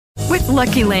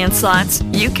Lucky Land Slots,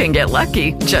 you can get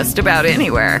lucky just about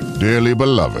anywhere. Dearly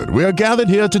beloved, we are gathered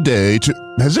here today to...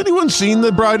 Has anyone seen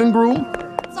the bride and groom?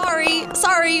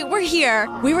 Sorry, we're here.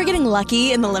 We were getting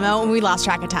lucky in the limo and we lost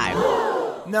track of time.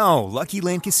 No, Lucky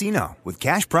Land Casino, with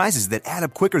cash prizes that add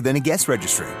up quicker than a guest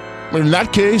registry. In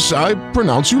that case, I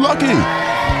pronounce you lucky.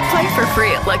 Play for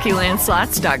free at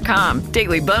LuckyLandSlots.com.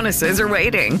 Daily bonuses are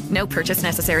waiting. No purchase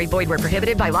necessary. Void where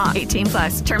prohibited by law.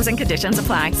 18+. Terms and conditions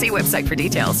apply. See website for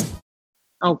details.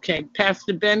 Okay,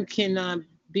 Pastor Ben can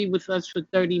be with us for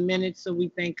 30 minutes, so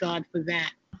we thank God for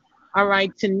that. All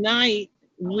right, tonight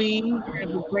we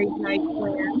have a great night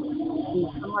planned.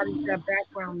 Somebody's got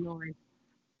background noise.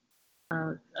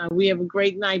 We have a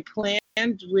great night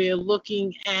planned. We're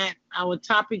looking at our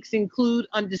topics include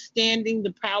understanding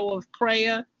the power of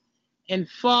prayer and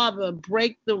Father,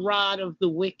 break the rod of the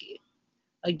wicked.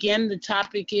 Again, the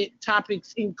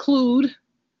topics included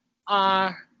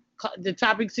are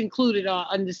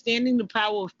understanding the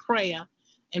power of prayer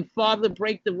and Father,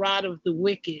 break the rod of the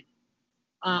wicked.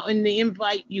 In the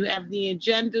invite, you have the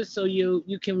agenda, so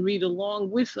you can read along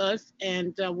with us,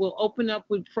 and we'll open up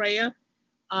with prayer.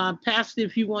 Pastor,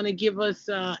 if you want to give us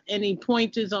any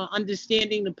pointers on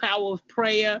understanding the power of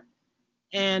prayer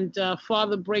and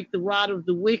Father, break the rod of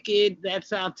the wicked,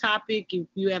 that's our topic. If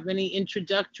you have any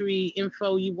introductory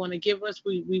info you want to give us,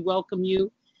 we welcome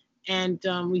you. And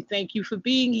we thank you for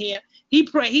being here.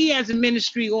 He has a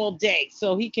ministry all day,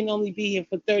 so he can only be here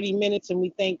for 30 minutes, and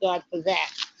we thank God for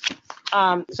that.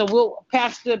 So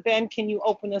Pastor Ben, can you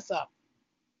open us up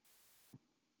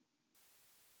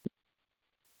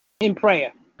in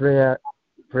prayer? Prayer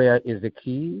is the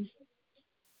key.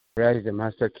 Prayer is the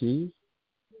master key.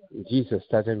 Jesus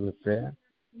started with prayer,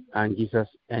 and Jesus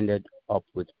ended up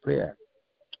with prayer.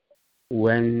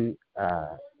 When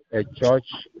a church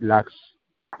lacks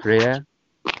prayer,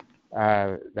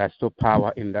 there's no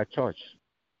power in that church.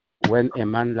 When a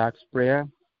man lacks prayer,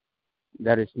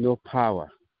 there is no power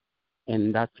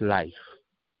in that life.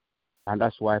 And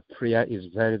that's why prayer is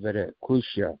very, very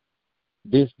crucial.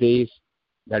 These days,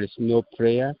 there is no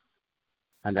prayer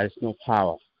and there is no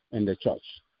power in the church.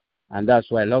 And that's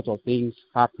why a lot of things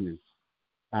happen.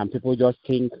 And people just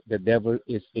think the devil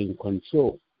is in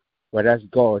control, whereas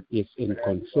God is in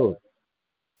control.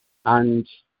 And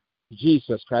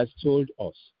Jesus Christ told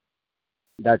us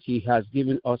that he has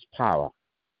given us power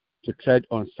to tread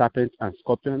on serpents and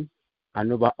scorpions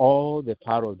and over all the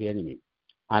power of the enemy,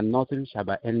 and nothing shall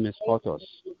by enemies hurt us.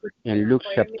 In Luke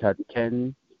chapter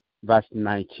 10, verse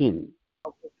 19.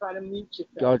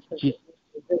 God, Jesus.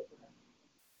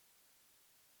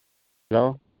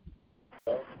 Hello?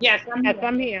 Yes,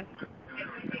 I'm here.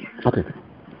 Okay.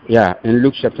 Yeah, in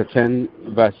Luke chapter 10,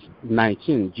 verse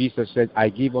 19, Jesus said, I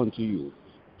give unto you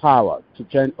power to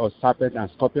tread on serpents and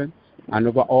scorpions and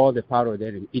over all the power of the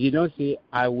enemy. He did not say,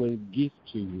 I will give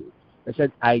to you. He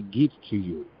said, I give to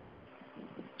you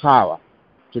power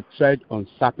to tread on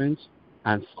serpents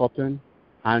and scorpions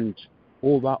and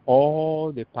over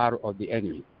all the power of the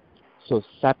enemy. So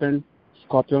serpent,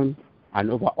 scorpion,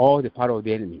 and over all the power of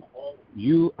the enemy.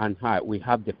 You and I, we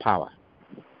have the power.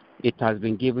 It has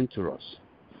been given to us.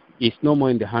 It's no more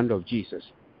in the hand of Jesus.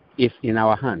 It's in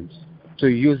our hands to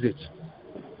use it.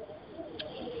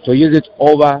 To use it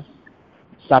over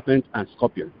serpent and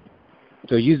scorpion.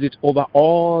 To use it over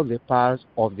all the powers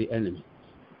of the enemy,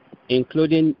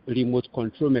 including remote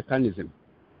control mechanism,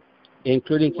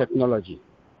 including technology,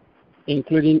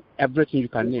 including everything you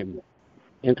can name,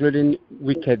 including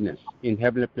wickedness in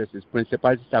heavenly places,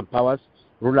 principalities and powers,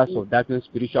 rulers of darkness,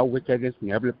 spiritual wickedness in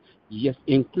heavenly places, yes,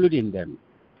 including them.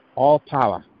 All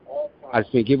power has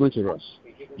been given to us.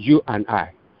 You and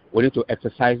I, we need to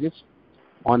exercise it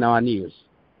on our knees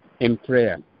in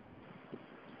prayer.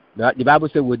 The Bible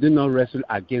says we do not wrestle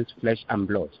against flesh and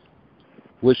blood.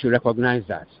 We should recognize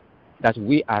that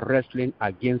we are wrestling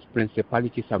against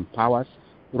principalities and powers,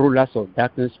 rulers of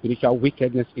darkness, spiritual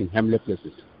wickedness in heavenly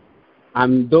places.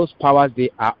 And those powers,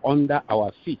 they are under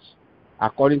our feet,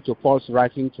 according to Paul's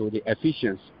writing to the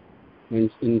Ephesians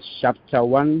in chapter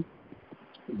 1,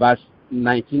 verse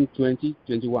 19, 20,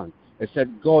 21. It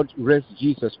said, God raised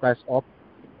Jesus Christ up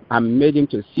and made him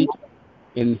to sit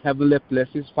in heavenly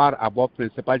places far above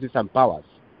principalities and powers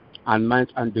and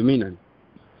might and dominion.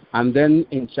 And then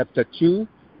in chapter 2,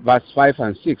 verse 5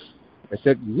 and 6, it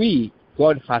said,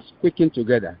 God has quickened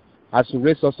together, has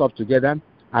raised us up together,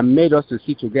 and made us to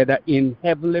sit together in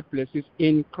heavenly places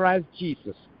in Christ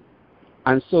Jesus.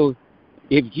 And so,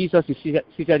 if Jesus is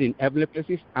seated in heavenly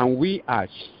places, and we are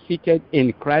seated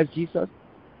in Christ Jesus,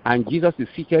 and Jesus is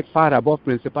seated far above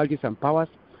principalities and powers,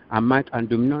 and might and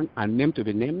dominion, and name to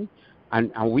be named,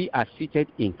 and we are seated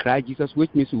in Christ Jesus, which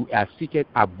means we are seated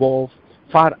above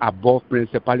far above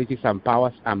principalities and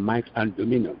powers and might and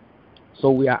dominion.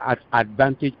 So we are at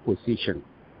advantage position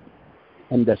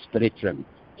in the spirit realm.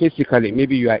 Physically,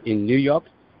 maybe you are in New York,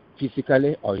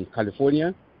 physically, or in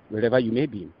California, wherever you may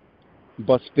be.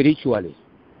 But spiritually,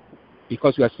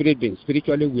 because we are spirit beings,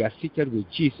 spiritually we are seated with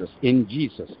Jesus, in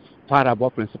Jesus, far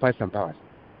above principalities and powers.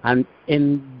 And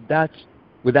in that,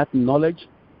 with that knowledge,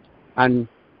 and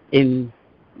in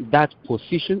that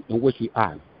position in which we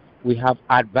are, we have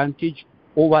advantage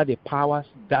over the powers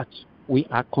that we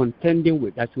are contending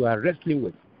with, that we are wrestling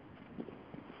with.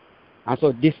 And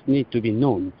so this needs to be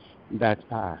known, that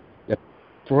the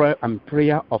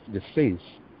prayer of the saints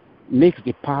makes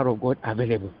the power of God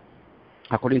available.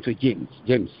 According to James,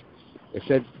 it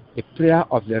said, the prayer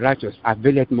of the righteous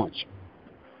availeth much.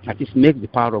 That is, make the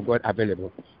power of God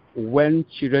available. When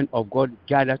children of God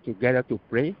gather together to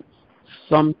pray,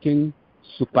 something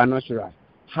supernatural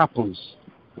happens.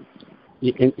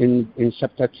 In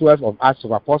chapter 12 of Acts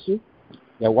of Apostles,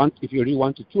 if you read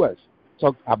 1 to 12,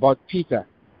 talk about Peter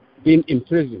being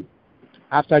imprisoned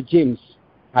after James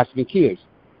has been killed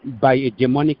by a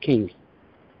demonic king.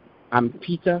 And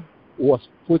Peter was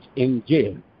put in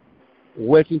jail,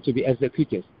 waiting to be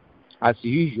executed as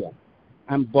usual.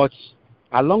 But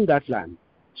along that line,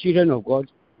 children of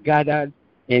God gathered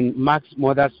in Mark's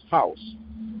mother's house,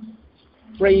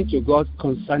 praying to God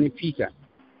concerning Peter.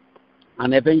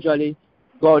 And eventually,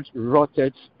 God wrought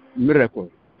a miracle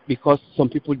because some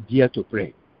people dared to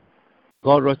pray.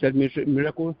 God wrought a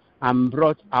miracle and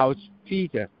brought out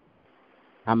Peter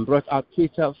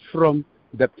from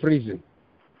the prison.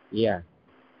 Yeah,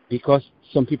 because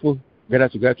some people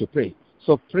gathered together to pray.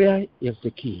 So prayer is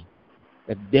the key.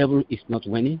 The devil is not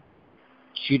winning.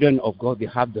 Children of God, they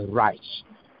have the rights.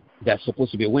 They're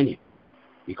supposed to be winning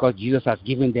because Jesus has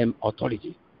given them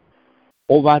authority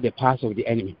over the powers of the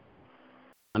enemy.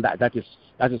 And that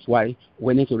is why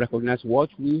we need to recognize what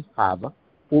we have,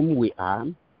 whom we are,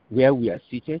 where we are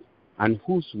seated, and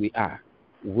whose we are.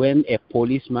 When a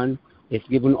policeman is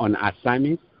given on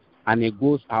assignment and he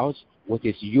goes out with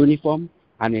his uniform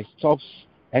and he stops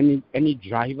any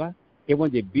driver,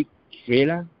 even the big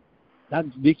trailer,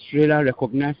 that big trailer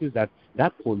recognizes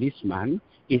that policeman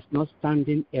is not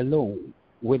standing alone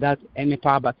without any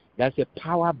power, but there's a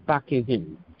power backing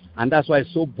him. And that's why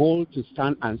it's so bold to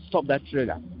stand and stop that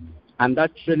trailer. And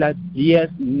that trailer dares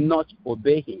not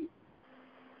obey him.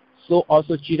 So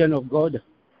also, children of God,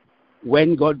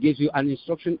 when God gives you an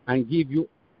instruction and gives you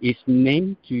his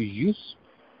name to use,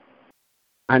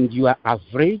 and you are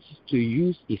afraid to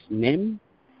use his name,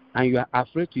 and you are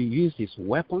afraid to use his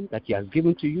weapon that he has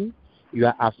given to you, you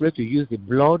are afraid to use the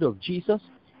blood of Jesus,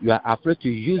 you are afraid to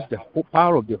use the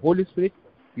power of the Holy Spirit,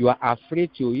 you are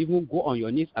afraid to even go on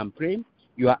your knees and pray,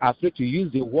 you are afraid to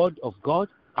use the word of God,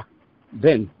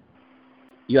 then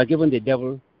you are giving the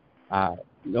devil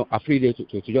a free day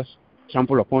to just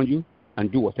trample upon you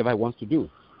and do whatever he wants to do.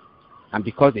 And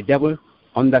because the devil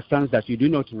understands that you do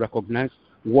not recognize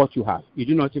what you have, you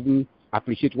do not even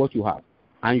appreciate what you have,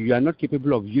 and you are not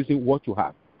capable of using what you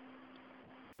have.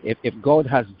 If God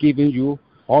has given you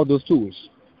all those tools,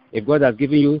 if God has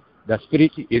given you the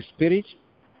Spirit is Spirit,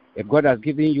 if God has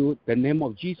given you the name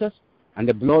of Jesus and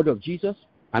the blood of Jesus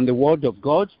and the word of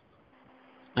God,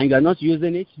 and you are not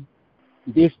using it,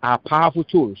 these are powerful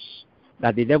tools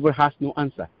that the devil has no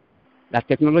answer, that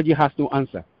technology has no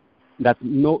answer, that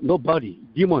nobody,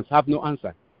 demons have no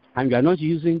answer, and you are not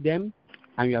using them,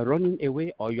 and you are running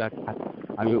away, or you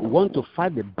want to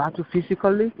fight the battle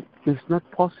physically, it's not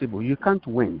possible. You can't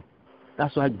win.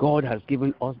 That's why God has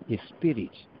given us His Spirit.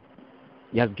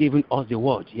 He has given us the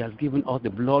word. He has given us the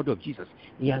blood of Jesus.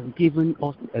 He has given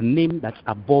us a name that's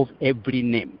above every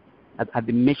name. At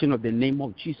the mention of the name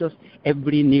of Jesus,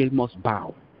 every knee must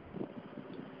bow.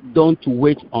 Don't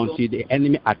wait until the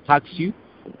enemy attacks you.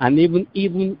 And even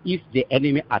if the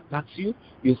enemy attacks you,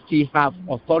 you still have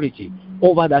authority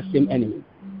over that same enemy.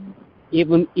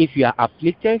 Even if you are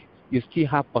afflicted, you still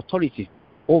have authority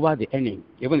over the enemy.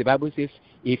 Even the Bible says,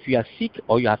 if you are sick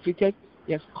or you are afflicted,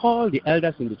 just call the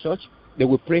elders in the church. They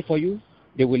will pray for you.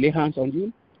 They will lay hands on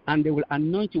you, and they will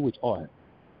anoint you with oil.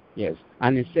 Yes,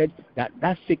 and he said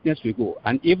that sickness will go.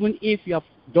 And even if you have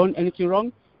done anything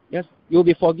wrong, yes, you'll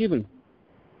be forgiven.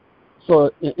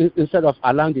 So instead of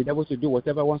allowing the devil to do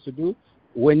whatever he wants to do,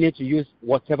 we need to use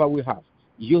whatever we have.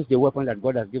 Use the weapon that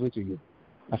God has given to you.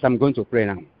 As I'm going to pray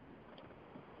now.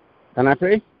 Can I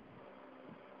pray?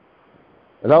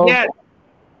 Hello?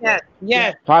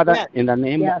 Yes. Father, yes. in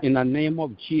the name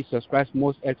of Jesus Christ,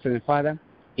 most excellent Father,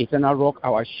 eternal rock,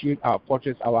 our shield, our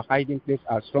fortress, our hiding place,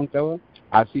 our strong tower,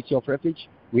 our city of refuge,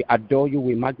 we adore you,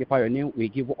 we magnify your name, we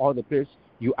give you all the praise.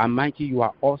 You are mighty, you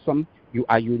are awesome, You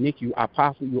are unique. You are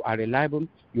powerful. You are reliable.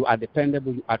 You are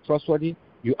dependable. You are trustworthy.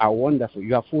 You are wonderful.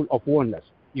 You are full of wonders.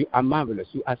 You are marvelous.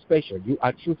 You are special. You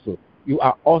are truthful. You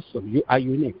are awesome. You are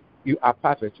unique. You are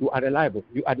perfect. You are reliable.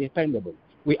 You are dependable.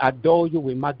 We adore you.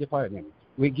 We magnify your name.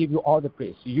 We give you all the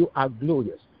praise. You are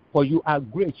glorious. For you are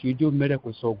great. You do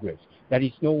miracles so great. There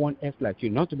is no one else like you,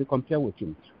 not to be compared with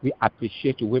you. We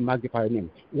appreciate you. We magnify your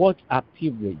name. What a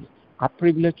privilege. A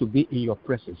privilege to be in your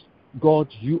presence. God,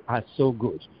 you are so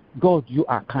good. God, you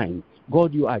are kind.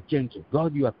 God, you are gentle.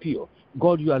 God, you are pure.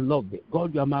 God, you are lovely.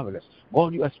 God, you are marvelous.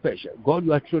 God, you are special. God,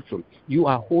 you are truthful. You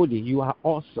are holy. You are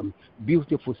awesome.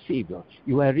 Beautiful Savior.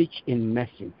 You are rich in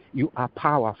mercy. You are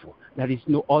powerful. There is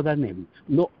no other name,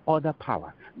 no other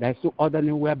power. There is no other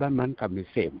name whereby man can be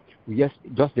saved.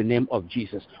 Just the name of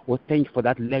Jesus. We thank you for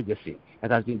that legacy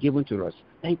that has been given to us.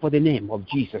 Thank you for the name of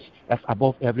Jesus that's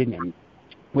above every name.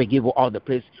 We give you all the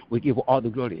praise. We give you all the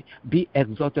glory. Be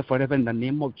exalted forever in the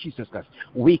name of Jesus Christ.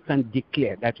 We can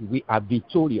declare that we are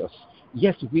victorious.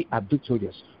 Yes, we are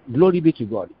victorious. Glory be to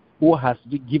God who has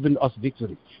given us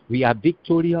victory. We are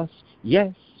victorious.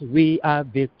 Yes, we are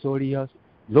victorious.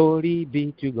 Glory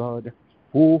be to God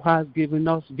who has given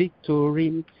us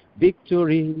victory.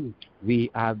 Victory. We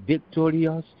are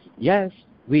victorious. Yes,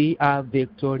 we are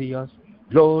victorious.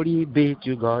 Glory be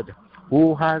to God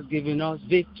who has given us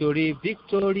victory.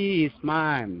 Victory is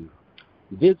mine.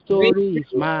 Victory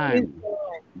is mine.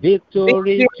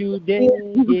 Victory today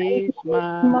is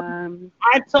mine.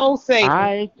 I told Satan.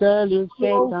 I tell you,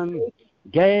 Satan,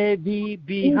 get thee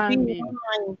behind me.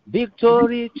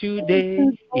 Victory today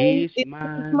is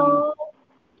mine.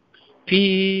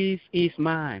 Peace is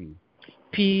mine.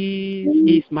 Peace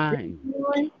is mine.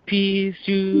 Peace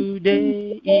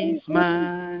today is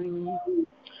mine.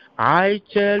 I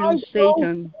tell you,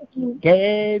 Satan,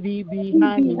 get thee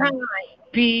behind me.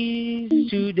 Peace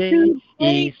today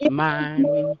is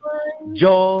mine.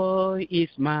 Joy is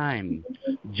mine.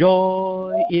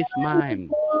 Joy is mine.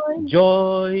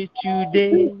 Joy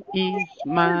today is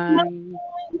mine.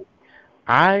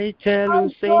 I tell you,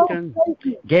 Satan,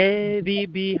 get thee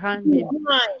behind me.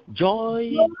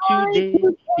 Joy today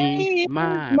is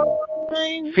mine.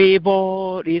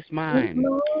 Favor is mine.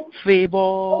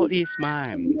 Favor is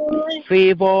mine.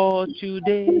 Favor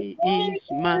today is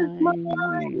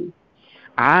mine.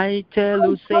 I tell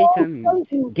you, Satan,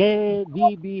 get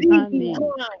thee behind me.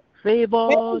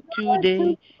 Favor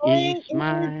today is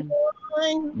mine.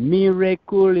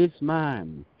 Miracle is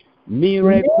mine.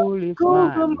 Miracle is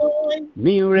mine.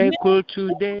 Miracle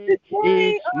today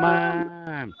is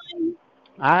mine.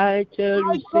 I tell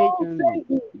you, Satan,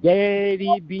 get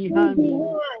thee behind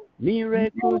me.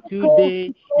 Miracle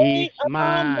today is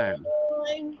mine.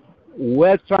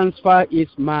 Wealth transfer is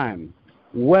mine.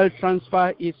 Wealth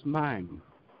transfer is mine.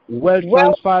 Wealth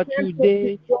transfer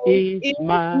today is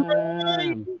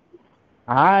mine.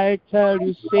 I tell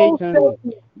you, Satan,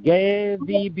 get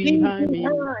thee behind me.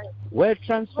 Wealth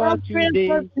transfer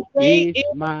today is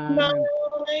mine.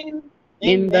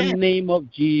 In the name of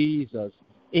Jesus.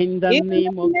 In the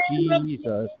name of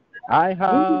Jesus. I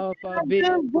have a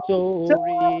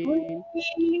victory.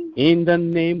 In the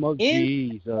name of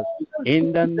Jesus.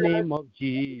 In the name of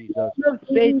Jesus.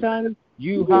 Satan,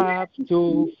 you have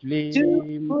to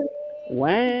flee.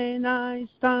 When I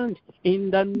stand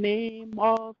in the name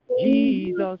of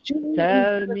Jesus,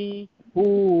 tell me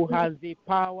who has the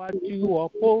power to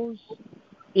oppose.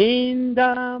 In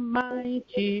the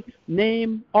mighty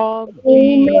name of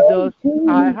Jesus,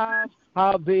 I have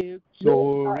a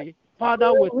victory.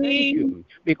 Father, we thank you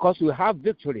because we have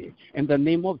victory in the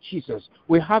name of Jesus.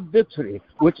 We have victory.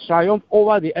 We triumph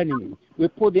over the enemy. We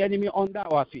put the enemy under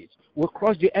our feet. We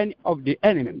crush the end of the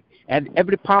enemy and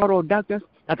every power of darkness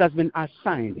that has been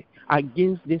assigned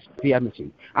against this prayer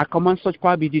meeting. I command such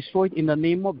power be destroyed in the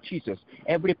name of Jesus.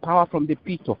 Every power from the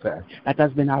pit of hell that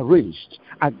has been arranged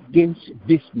against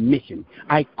this mission,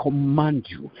 I command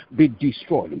you be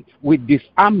destroyed. We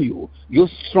disarm you, you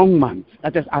strong man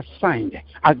that is assigned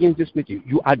against this meeting.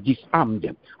 You are disarmed.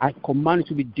 I command you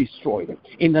to be destroyed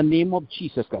in the name of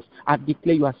Jesus Christ. I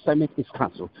declare your assignment is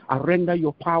cancelled. I render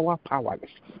your power powerless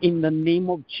in the name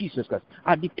of Jesus Christ.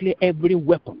 I declare every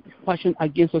weapon fashioned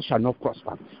against us shall not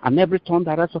prosper, and every tongue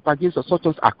that rises up against us, such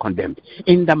are condemned.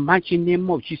 In the mighty name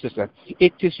of Jesus Christ,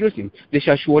 it is written, they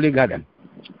shall surely gather.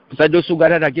 So those who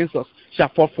gathered against us shall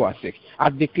fall for our sake. I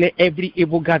declare every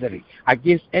evil gathering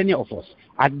against any of us,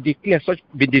 I declare such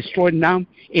be destroyed now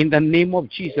in the name of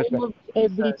Jesus Christ.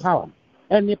 Every power,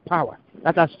 any power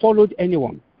that has followed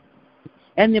anyone,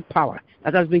 any power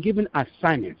that has been given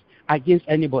assignments against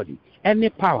anybody, any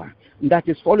power that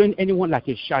is following anyone like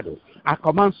a shadow, I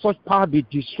command such power be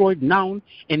destroyed now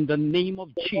in the name of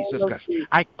Jesus Christ.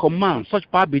 I command such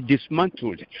power be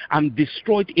dismantled and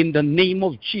destroyed in the name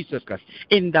of Jesus Christ.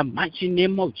 In the mighty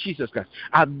name of Jesus Christ,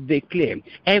 I declare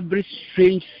every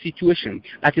strange situation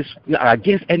that is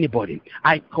against anybody,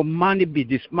 I command it be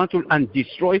dismantled and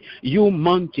destroyed. You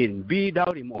mountain, be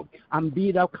thou removed and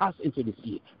be thou cast into the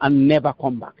sea and never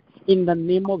come back. In the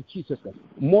name of Jesus Christ.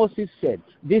 Moses said,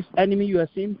 this enemy you are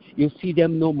seeing, you see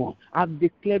them no more. I've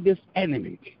declared this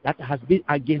enemy that has been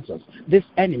against us, this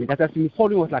enemy that has been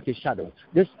following us like a shadow,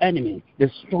 this enemy,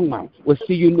 the strong man, will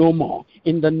see you no more.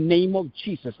 In the name of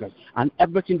Jesus Christ. And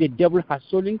everything the devil has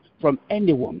stolen from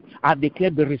anyone, I declare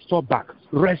be restored back.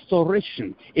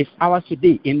 Restoration is ours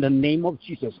today in the name of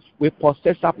Jesus. We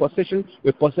possess our possession,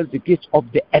 we possess the gifts of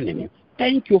the enemy.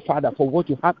 Thank you, Father, for what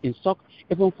you have in stock,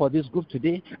 even for this group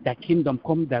today, that kingdom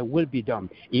come, that will be done.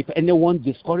 If anyone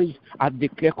discouraged, I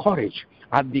declare courage.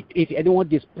 If anyone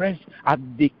depressed, I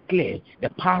declare the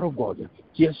power of God,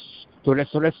 just to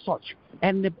resurrect such.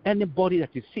 Anybody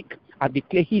that is sick, I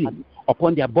declare healing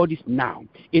upon their bodies now.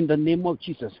 In the name of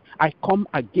Jesus, I come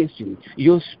against you,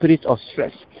 your spirit of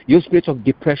stress, your spirit of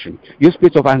depression, your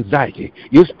spirit of anxiety,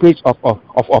 your spirit of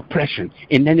oppression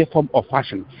in any form or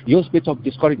fashion, your spirit of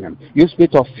discouragement, your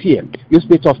spirit of fear, your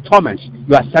spirit of torment.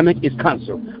 Your assignment is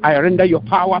cancelled. I render your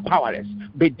power powerless.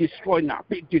 Be destroyed now.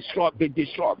 Be destroyed. Be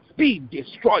destroyed. Be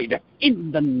destroyed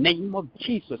in the name of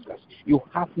Jesus Christ. You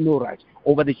have no right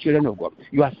over the children of God.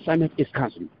 Your assignment is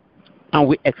cancelled. And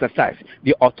we exercise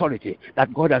the authority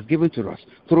that God has given to us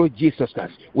through Jesus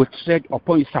Christ. We tread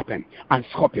upon you serpent and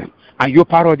scorpion, and you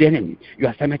power of the enemy.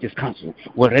 Your assignment is cancelled.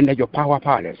 We render your power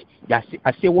powerless.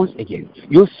 I say once again,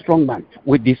 you strong man,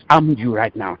 we disarm you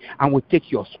right now, and we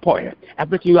take your spoil.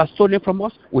 Everything you have stolen from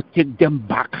us, we take them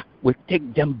back. We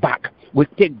take them back. We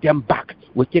take them back.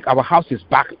 We take our houses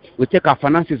back. We take our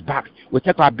finances back. We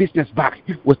take our business back.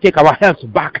 We take our health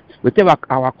back. We take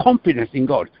our confidence in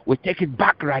God. We take it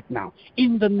back right now.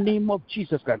 In the name of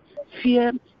Jesus Christ.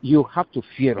 Fear, you have to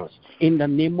fear us. In the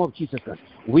name of Jesus Christ.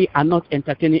 We are not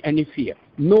entertaining any fear.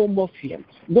 No more fear.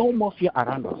 No more fear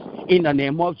around us. In the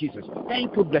name of Jesus.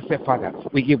 Thank you, blessed Father.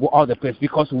 We give you all the praise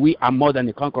because we are more than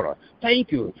a conqueror.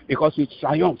 Thank you because we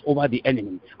triumph over the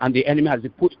enemy, and the enemy has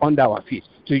been put under our feet.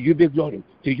 To you be glory.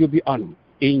 To you be honor.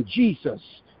 In Jesus'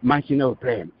 mighty name we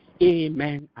pray.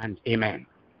 Amen and amen.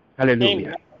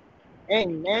 Hallelujah.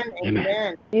 Amen.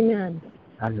 Amen. Amen.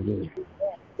 Hallelujah.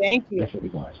 Thank you. Blessed be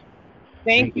God.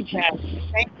 Thank you, Pastor.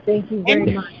 Thank you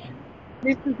very much.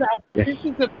 This is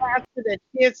a pastor that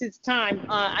shares his time.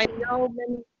 I know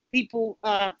many people,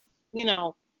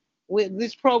 with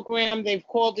this program, they've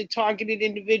called it Targeted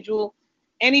Individual.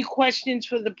 Any questions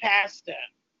for the pastor?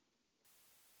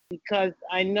 Because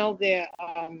I know their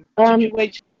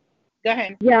situation. Go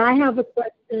ahead. Yeah, I have a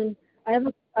question. I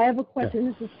have a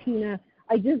question. This is Tina.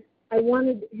 I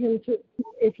wanted him to,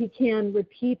 if he can,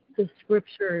 repeat the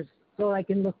scriptures so I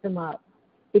can look them up,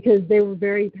 because they were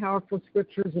very powerful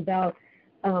scriptures about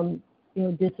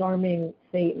disarming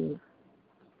Satan.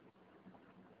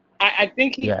 I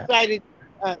think he cited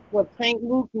St.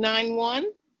 Luke 9:1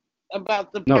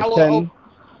 about the power of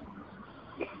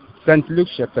St. Luke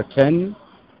chapter 10,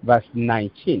 verse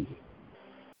 19.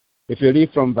 If you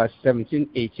read from verse 17,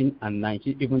 18, and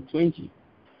 19, even 20,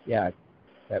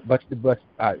 but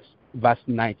verse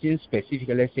 19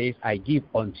 specifically says, I give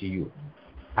unto you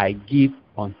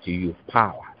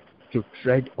power to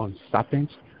tread on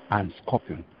serpents and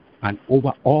scorpions and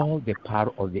over all the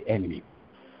power of the enemy.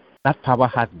 That power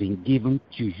has been given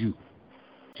to you,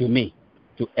 to me,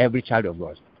 to every child of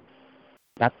God.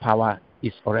 That power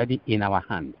is already in our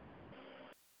hand.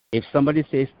 If somebody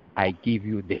says, I give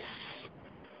you this,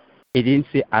 he didn't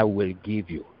say, I will give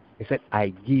you. He said, I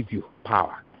give you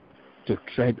power to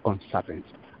tread on serpents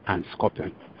and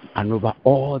scorpions and over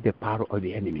all the power of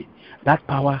the enemy. That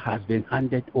power has been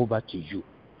handed over to you,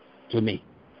 to me.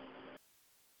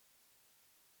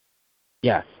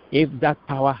 Yeah, if that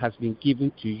power has been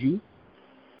given to you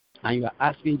and you are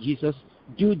asking Jesus,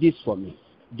 do this for me,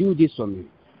 do this for me,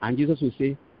 and Jesus will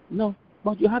say, no,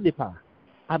 but you have the power.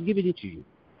 I've given it to you.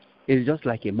 It's just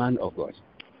like a man of God,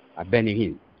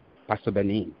 Pastor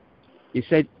Benny. He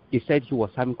said he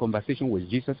was having conversation with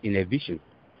Jesus in a vision.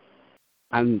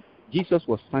 And Jesus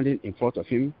was standing in front of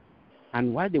him.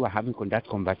 And while they were having that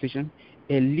conversation,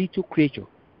 a little creature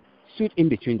stood in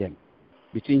between them,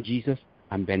 between Jesus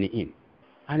and Benny.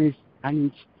 And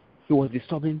he was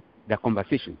disturbing the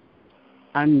conversation.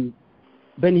 And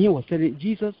Benny was telling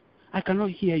Jesus, I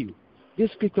cannot hear you.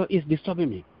 This creature is disturbing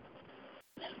me.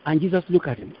 And Jesus looked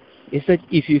at him. He said,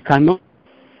 if you cannot,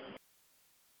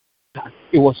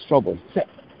 it was trouble. He said,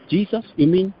 Jesus, you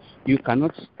mean you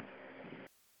cannot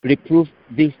reprove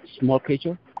this small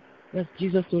creature? Yes,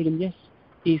 Jesus told him, yes.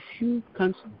 If you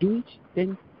can't do it,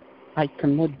 then I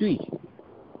cannot do it.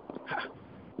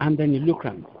 And then he looked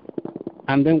around.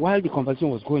 And then while the conversation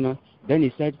was going on, then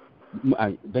he said,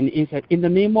 in the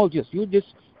name of Jesus, you this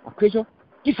creature,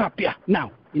 disappear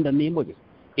now. In the name of Jesus.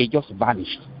 It just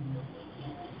vanished.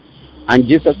 And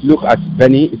Jesus looked at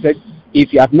Benny. He said,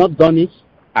 if you have not done it,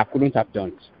 I couldn't have done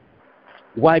it.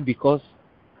 Why? Because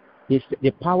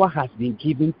the power has been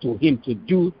given to him to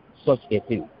do such a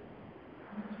thing.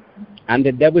 And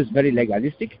the devil is very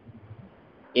legalistic.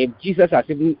 If Jesus has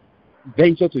even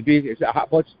ventured to do it, he said,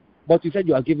 but you said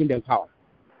you are giving them power.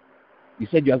 You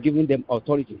said you are giving them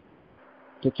authority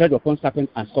to tread upon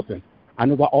serpents and scorpions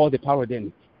and over all the power of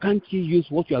them. Can't you use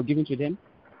what you are giving to them?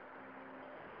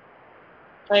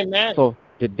 Amen. So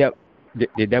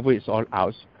the devil is all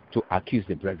out to accuse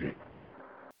the brethren.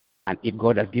 And if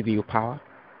God has given you power,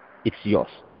 it's yours.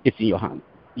 It's in your hand.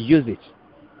 Use it.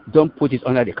 Don't put it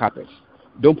under the carpet.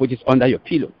 Don't put it under your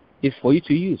pillow. It's for you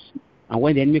to use. And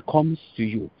when the enemy comes to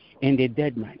you in the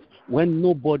dead night, when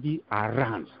nobody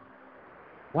around,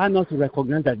 why not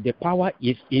recognize that the power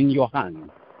is in your hand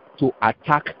to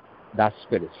attack that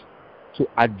spirit, to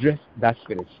address that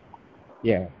spirit?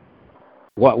 Yeah.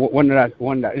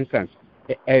 One instance,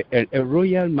 a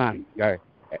royal man,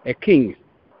 a king,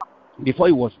 before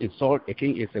he was installed, a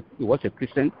king he was a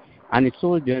Christian, and he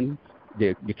told them,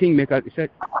 the kingmaker, he said,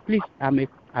 please,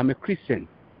 I'm a Christian.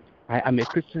 I am a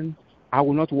Christian. I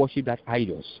will not worship that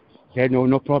idols. He said,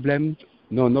 no problem.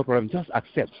 No problem. Just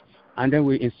accept. And then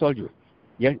we installed you.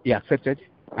 Yeah, he accepted,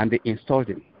 and they installed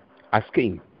him as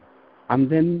king. And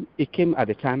then it came at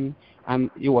the time, and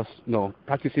he was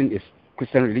practicing his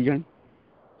Christian religion,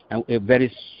 and a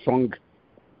very strong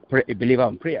believer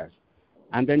in prayers.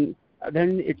 And then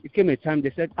it came a time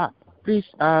they said, please,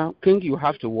 king, you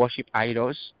have to worship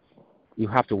idols. You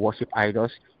have to worship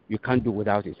idols. You can't do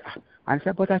without it. And I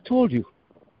said, but I told you,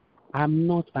 I'm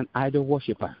not an idol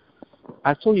worshiper.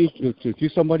 I told you to do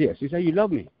somebody else. He said, you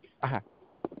love me.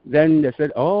 Then they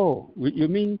said, oh, you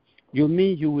mean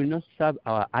you will not serve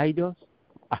our idols?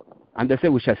 And they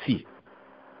said, we shall see.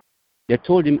 They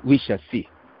told him, we shall see.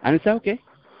 And he said, okay,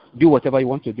 do whatever you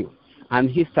want to do. And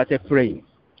he started praying.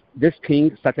 This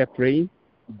king started praying,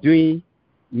 doing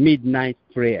midnight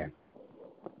prayer.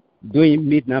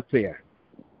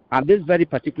 And this very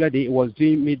particular day, he was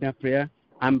doing midnight prayer,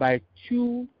 and by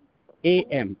 2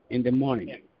 a.m. in the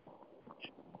morning,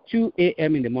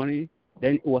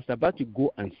 then he was about to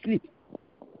go and sleep.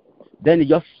 Then he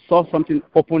just saw something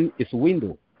open his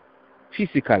window.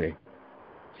 Physically,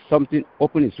 something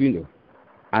opened his window.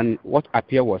 And what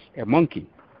appeared was a monkey.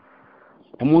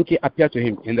 A monkey appeared to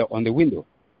him on the window.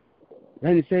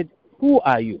 Then he said, who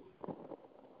are you?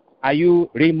 Are you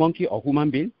real monkey or human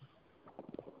being?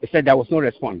 He said there was no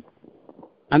response.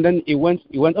 And then he went,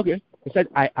 okay. He said,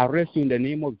 I arrest you in the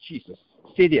name of Jesus.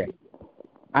 Stay there.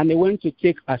 And he went to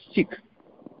take a stick.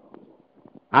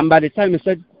 And by the time he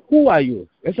said, who are you?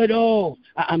 He said, oh,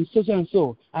 I'm so and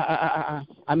so.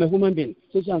 I'm a human being.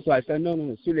 So and so. I said, no,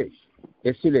 it's too late.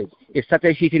 It's too late. He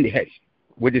started hitting the head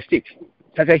with the stick.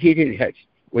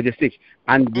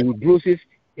 And the bruises,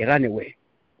 he ran away.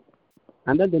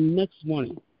 And then the next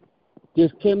morning, they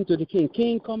came to the king.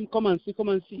 King, come and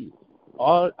see.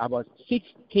 All about 6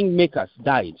 kingmakers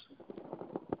died.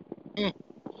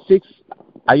 6,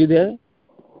 are you there? 6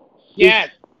 yes.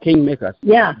 Kingmakers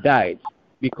died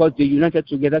because they united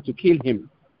together to kill him.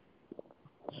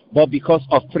 But because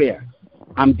of prayer,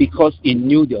 and because he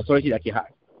knew the authority that he had,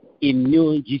 he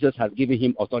knew Jesus had given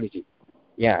him authority.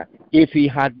 Yeah. If he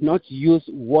had not used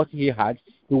what he had,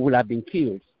 he would have been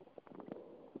killed.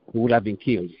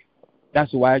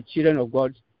 That's why, children of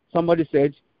God, somebody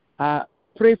said,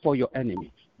 pray for your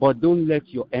enemy, but don't let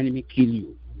your enemy kill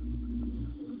you.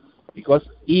 Because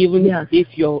even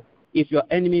if your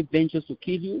enemy ventures to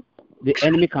kill you, the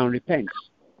enemy can repent,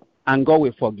 and God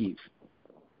will forgive.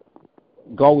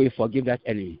 God will forgive that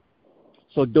enemy.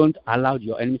 So don't allow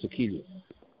your enemy to kill you.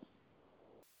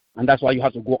 And that's why you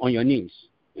have to go on your knees.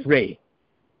 Pray.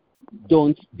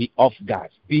 Don't be off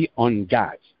guard. Be on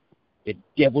guard. The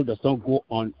devil does not go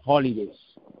on holidays.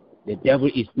 The devil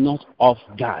is not off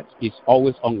guard. He's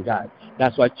always on guard.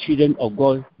 That's why children of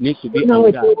God need to be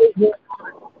on guard.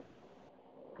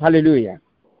 Hallelujah.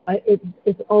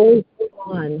 It's always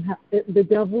on. The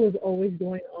devil is always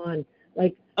going on.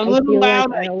 Like, A little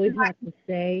louder. Like I always have to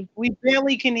say. We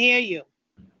barely can hear you.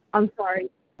 I'm sorry.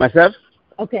 Myself?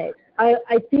 Okay. I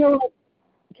feel like,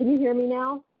 can you hear me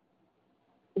now?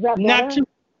 Is that better?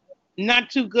 Not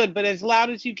too good, but as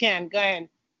loud as you can. Go ahead.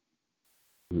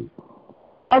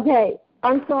 Okay.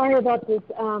 I'm sorry about this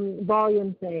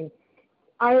volume thing.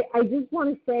 I just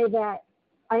want to say that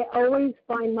I always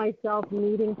find myself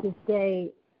needing to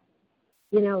say,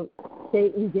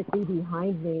 Satan, get thee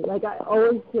behind me. Like, I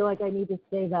always feel like I need to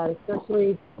say that,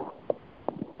 especially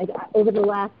like over the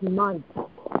last month.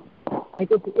 Like,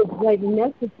 it's like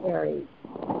necessary.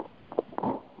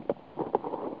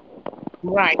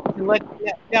 Right. To let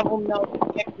the devil know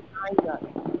to get behind us.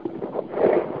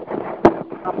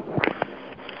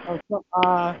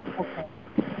 Okay.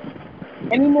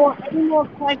 Any more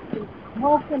questions?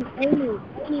 Welcome, Amy.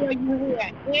 Amy, are you here?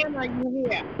 Ann, are you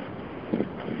here?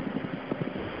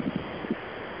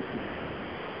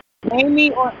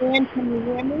 Amy or Ann, can you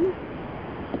hear me?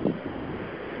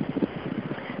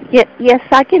 Yes,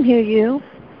 I can hear you.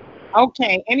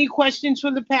 Okay. Any questions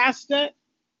for the pastor?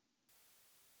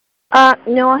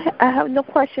 No, I have no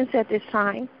questions at this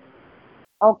time.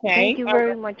 Okay. Thank you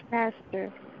very much,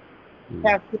 Pastor.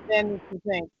 Pastor Ben is the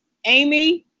thing.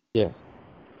 Amy? Yes.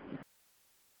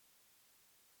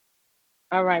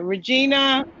 All right.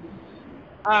 Regina?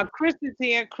 Chris is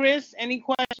here. Chris, any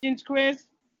questions, Chris?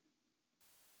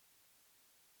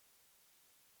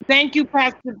 Thank you,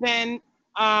 Pastor Ben.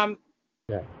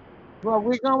 Yeah. Well,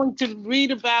 we're going to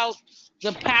read about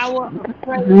the power of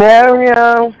prayer.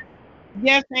 Mario.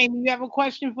 Yes, Amy, you have a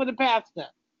question for the pastor.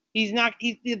 He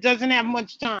doesn't have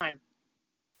much time.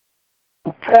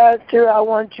 Pastor, I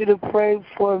want you to pray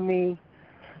for me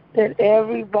that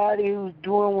everybody who's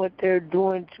doing what they're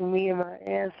doing to me and my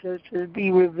ancestors be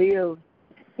revealed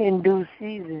in due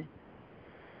season.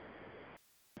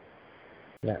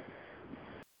 Yeah.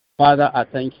 Father, I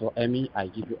thank you for Amy. I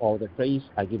give you all the praise.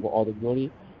 I give you all the glory.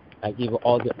 I give you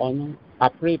all the honor. I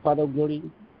pray, Father glory,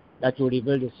 that you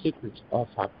reveal the secret of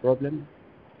her problem,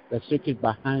 the secret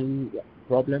behind the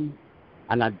problem,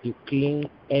 and I declare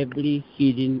every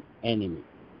hidden enemy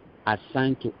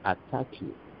assigned to attack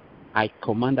you. I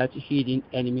command that hidden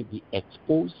enemy be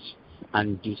exposed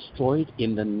and destroyed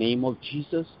in the name of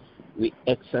Jesus. We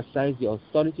exercise the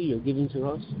authority you're giving to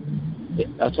us, the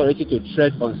authority to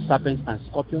tread on serpents and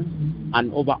scorpions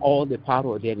and over all the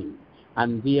power of the enemy.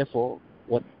 And therefore,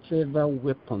 whatever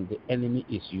weapon the enemy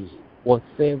is using,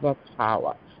 whatever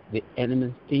power the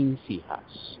enemy thinks he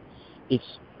has,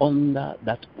 it's under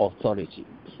that authority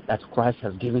that Christ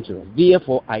has given to us.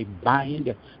 Therefore, I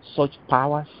bind such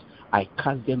powers. I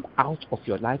cast them out of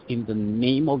your life in the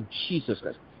name of Jesus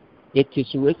Christ. It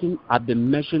is written at the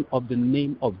mention of the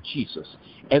name of Jesus.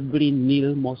 Every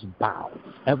knee must bow.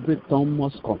 Every tongue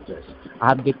must confess.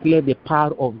 I declare the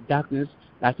power of darkness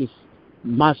that is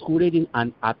masquerading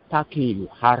and attacking you,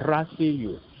 harassing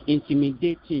you,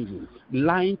 intimidating you,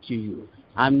 lying to you,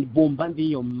 and bombarding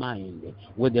your mind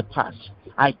with the past.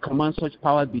 I command such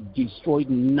power be destroyed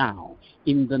now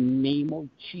in the name of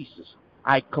Jesus.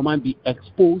 I command be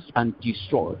exposed and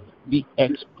destroyed. Be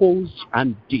exposed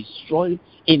and destroyed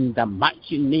in the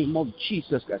mighty name of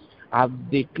Jesus Christ. I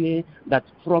declare that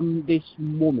from this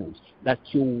moment that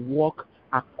you walk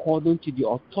according to the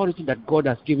authority that God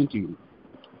has given to you,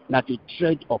 that you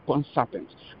tread upon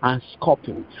serpents and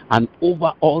scorpions and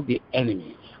over all the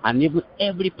enemy and even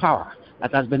every power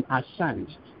that has been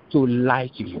assigned to lie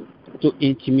to you, to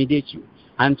intimidate you,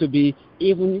 and to be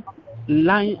even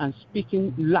lying and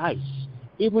speaking lies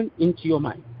even into your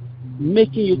mind,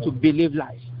 making you to believe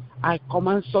lies. I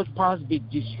command such powers be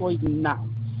destroyed now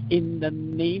in the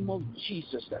name of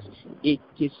Jesus Christ. It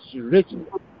is written,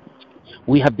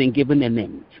 we have been given a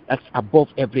name that's above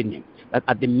every name, that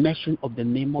at the mention of the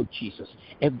name of Jesus,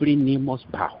 every knee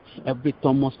must bow, every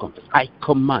tongue must confess. I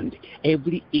command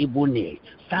every evil knee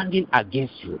standing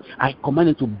against you, I command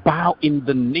them to bow in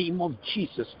the name of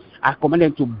Jesus. I command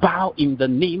them to bow in the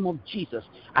name of Jesus.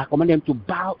 I command them to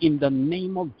bow in the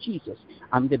name of Jesus.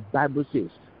 And the Bible says,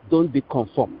 don't be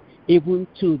conformed even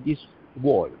to this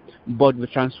world, but be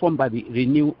transformed by the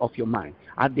renewal of your mind.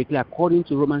 I declare, according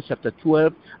to Romans chapter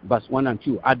 12, verse 1 and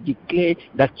 2, I declare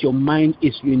that your mind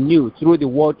is renewed through the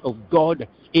word of God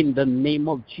in the name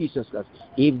of Jesus Christ.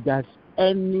 If there's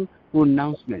any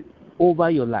pronouncement over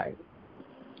your life,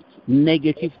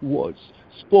 negative words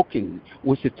spoken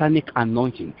with satanic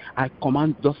anointing, I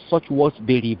command those such words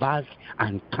be reversed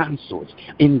and cancelled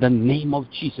in the name of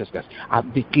Jesus Christ. I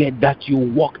declare that you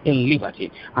walk in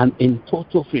liberty and in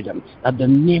total freedom, that the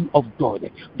name of God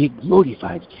be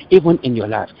glorified even in your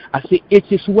life. I say, it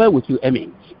is well with you,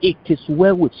 Emmy. It is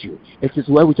well with you. It is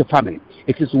well with your family.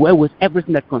 It is well with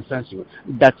everything that concerns you.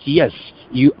 That yes,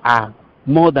 you are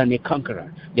more than a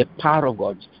conqueror. The power of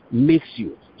God makes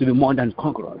you to be more than a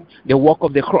conqueror. The work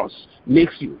of the cross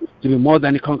makes you to be more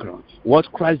than a conqueror.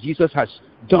 What Christ Jesus has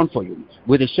done for you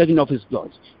with the shedding of his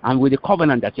blood and with the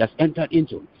covenant that he has entered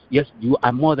into, Yes, you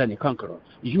are more than a conqueror.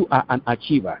 You are an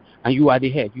achiever, and you are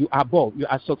the head. You are bold. You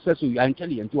are successful. You are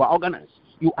intelligent. You are organized.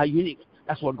 You are unique.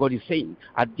 That's what God is saying.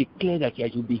 I declare that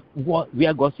you will be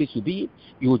where God says you be.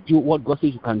 You will do what God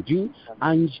says you can do,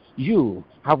 and you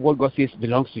have what God says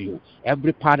belongs to you.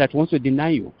 Every power that wants to deny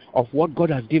you of what God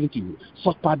has given to you,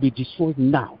 such power be destroyed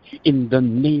now in the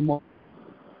name of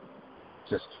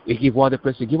Jesus. We give all the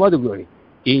praise, we give all the glory.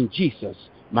 In Jesus'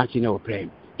 mighty name we pray.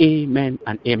 Amen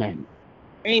and amen.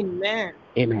 Amen.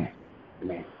 Amen.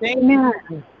 Amen. Thank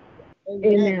you.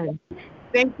 Amen.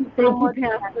 Thank you so much,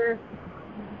 Pastor.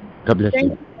 God bless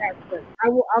Thank you. you, Pastor.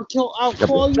 I'll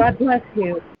call you. God bless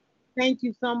you. Thank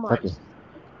you so much. Okay.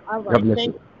 All God right. bless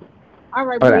Thank you. you. All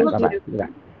right. All We're right. looking Bye-bye.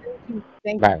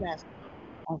 Thank Bye. you, Pastor.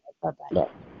 All right. Bye-bye.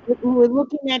 Bye. We're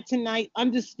looking at tonight,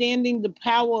 understanding the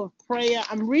power of prayer.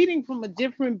 I'm reading from a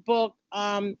different book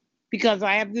because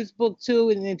I have this book too,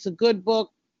 and it's a good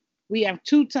book. We have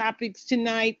two topics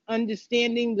tonight,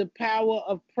 understanding the power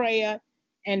of prayer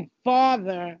and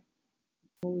Father,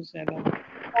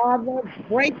 Father,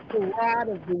 break the rod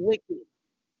of the wicked.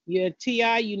 Your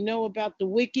TI, you know about the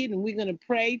wicked, and we're going to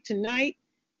pray tonight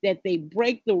that they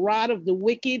break the rod of the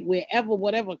wicked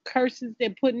whatever curses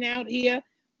they're putting out here,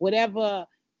 whatever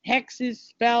hexes,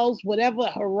 spells, whatever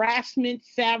harassment,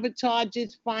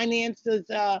 sabotages, finances,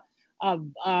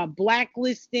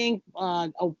 blacklisting,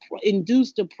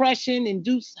 induced oppression,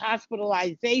 induced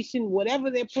hospitalization,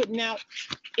 whatever they're putting out,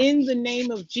 in the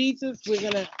name of Jesus, we're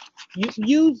going to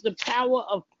use the power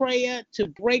of prayer to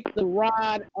break the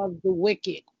rod of the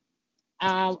wicked.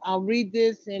 I'll read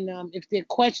this, and if there are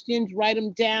questions, write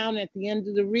them down at the end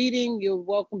of the reading. You're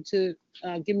welcome to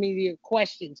give me your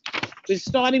questions. We're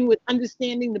starting with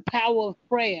understanding the power of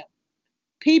prayer.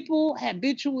 People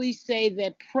habitually say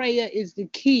that prayer is the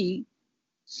key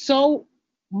so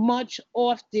much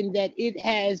often that it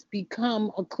has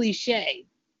become a cliche.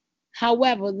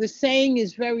 However, the saying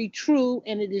is very true,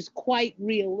 and it is quite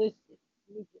realistic.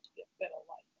 Let me just get better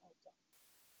light.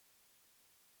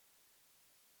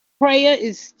 Prayer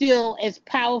is still as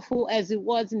powerful as it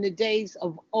was in the days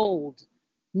of old.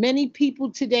 Many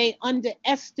people today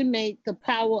underestimate the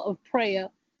power of prayer,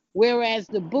 whereas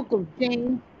the book of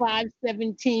James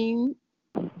 5:17,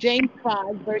 James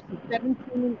 5, verses 17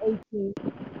 and 18,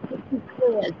 it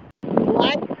declares,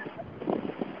 Elijah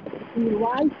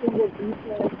was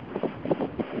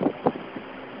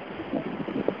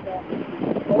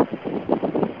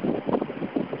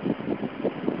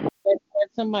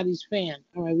that's somebody's fan.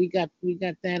 All right, we got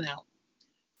that out.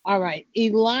 All right,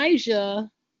 Elijah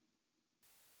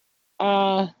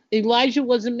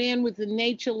was a man with a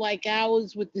nature like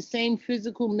ours, with the same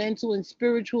physical, mental, and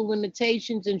spiritual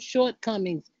limitations and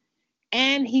shortcomings.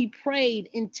 And he prayed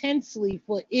intensely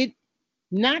for it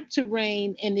not to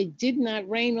rain, and it did not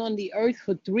rain on the earth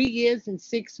for 3 years and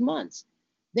 6 months.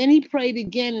 Then he prayed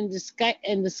again, and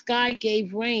the sky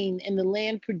gave rain, and the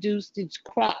land produced its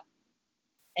crop,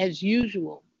 as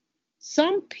usual.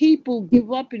 Some people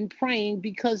give up in praying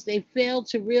because they fail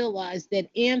to realize that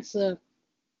the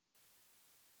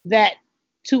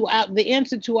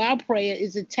answer to our prayer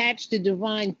is attached to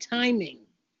divine timing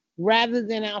rather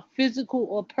than our physical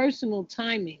or personal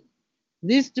timing.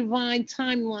 This divine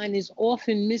timeline is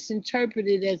often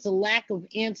misinterpreted as a lack of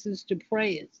answers to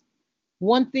prayers.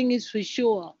 One thing is for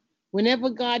sure, whatever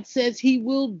God says he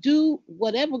will do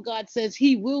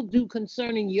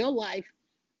concerning your life,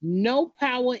 no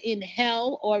power in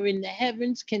hell or in the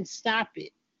heavens can stop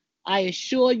it. I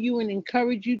assure you and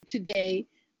encourage you today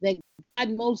that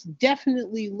God most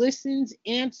definitely listens,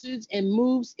 answers, and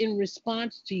moves in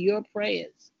response to your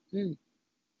prayers.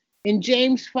 In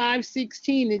James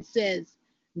 5:16, it says,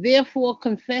 therefore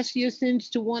confess your sins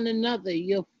to one another,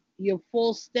 your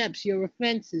false steps, your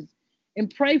offenses,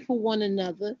 and pray for one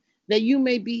another that you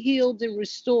may be healed and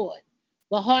restored.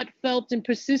 The heartfelt and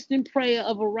persistent prayer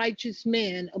of a righteous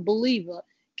man, a believer,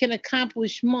 can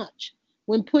accomplish much.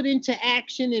 When put into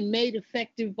action and made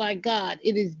effective by God,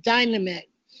 it is dynamic.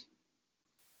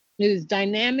 It is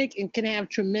dynamic and can have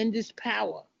tremendous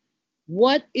power.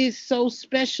 What is so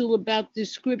special about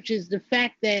this scripture is the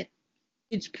fact that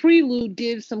its prelude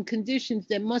gives some conditions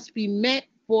that must be met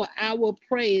for our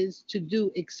prayers to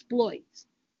do exploits.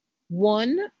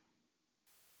 1,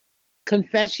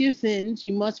 confess your sins.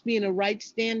 You must be in a right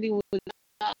standing with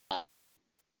God.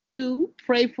 2,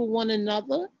 pray for one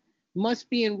another. Must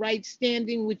be in right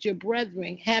standing with your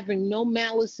brethren, having no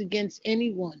malice against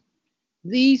anyone.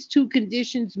 These 2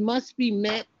 conditions must be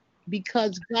met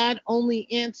because God only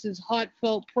answers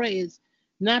heartfelt prayers,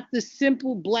 not the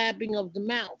simple blabbing of the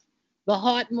mouth. The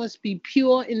heart must be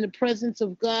pure in the presence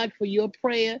of God for your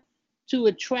prayer to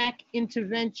attract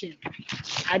intervention.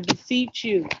 I beseech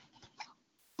you,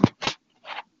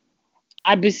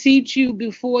 I beseech you,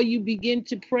 before you begin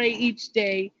to pray each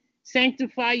day,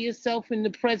 sanctify yourself in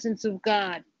the presence of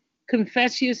God.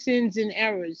 Confess your sins and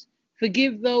errors.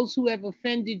 Forgive those who have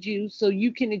offended you so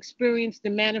you can experience the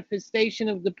manifestation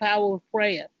of the power of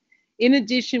prayer. In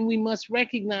addition, we must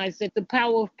recognize that the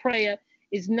power of prayer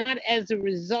is not as a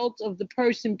result of the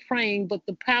person praying, but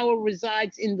the power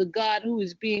resides in the God who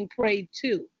is being prayed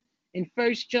to. In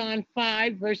 1 John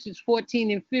 5, verses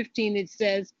 14 and 15, it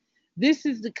says, "This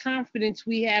is the confidence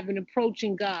we have in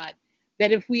approaching God,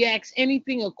 that if we ask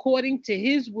anything according to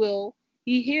his will,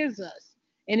 he hears us.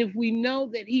 And if we know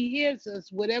that he hears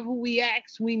us, whatever we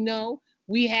ask, we know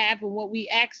we have and what we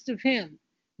asked of him."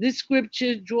 This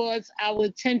scripture draws our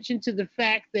attention to the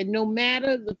fact that no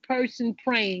matter the person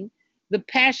praying, the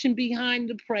passion behind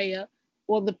the prayer,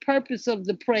 or the purpose of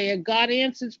the prayer, God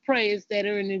answers prayers that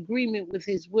are in agreement with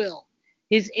his will.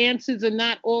 His answers are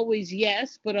not always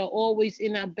yes, but are always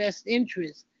in our best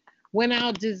interest. When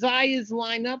our desires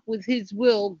line up with his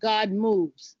will, God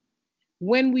moves.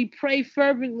 When we pray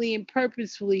fervently and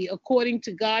purposefully according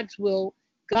to God's will,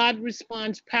 God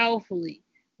responds powerfully.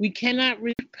 We cannot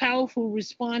reach powerful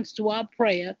response to our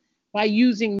prayer by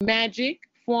using magic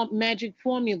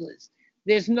formulas.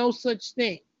 There's no such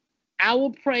thing.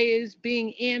 Our prayers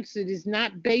being answered is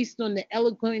not based on the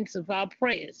eloquence of our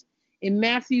prayers. In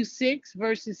Matthew 6,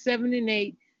 verses 7 and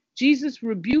 8, Jesus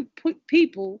rebuked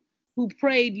people who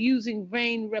prayed using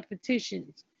vain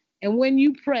repetitions. And when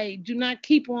you pray, do not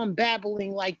keep on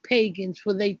babbling like pagans,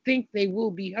 for they think they will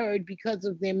be heard because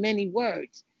of their many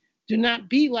words. Do not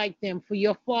be like them, for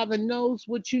your Father knows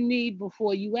what you need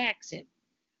before you ask him.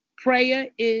 Prayer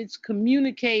is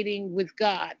communicating with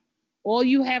God. All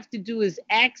you have to do is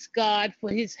ask God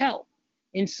for his help.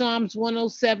 In Psalms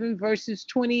 107, verses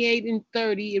 28 and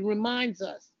 30, it reminds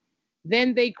us,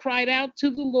 "Then they cried out to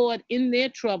the Lord in their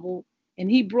trouble, and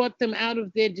he brought them out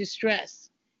of their distress.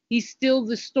 He stilled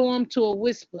the storm to a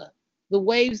whisper. The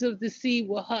waves of the sea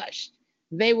were hushed.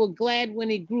 They were glad when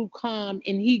it grew calm,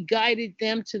 and he guided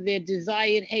them to their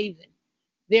desired haven."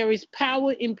 There is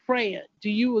power in prayer. Do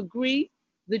you agree?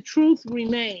 The truth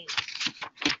remains.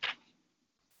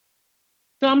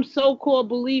 Some so-called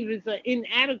believers are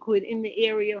inadequate in the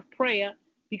area of prayer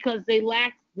because they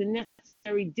lack the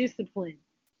necessary discipline.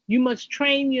 You must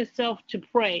train yourself to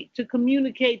pray, to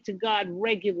communicate to God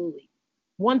regularly.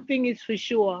 One thing is for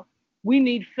sure, we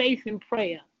need faith in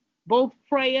prayer. Both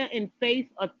prayer and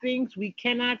faith are things we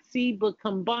cannot see, but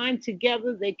combined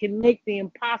together, they can make the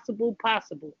impossible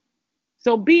possible.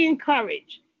 So be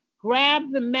encouraged.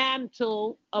 Grab the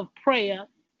mantle of prayer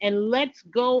and let's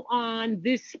go on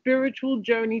this spiritual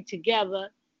journey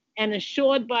together. And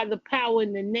assured by the power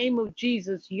in the name of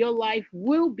Jesus, your life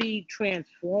will be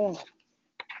transformed.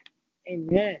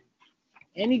 Amen.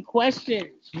 Any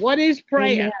questions? What is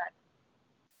prayer? Amen.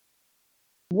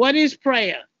 What is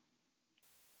prayer?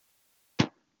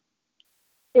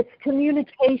 It's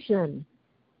communication.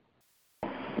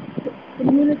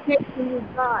 Communication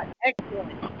with God.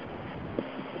 Excellent.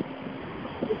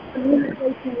 It's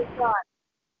communication with God.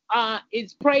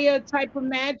 Is prayer a type of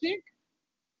magic?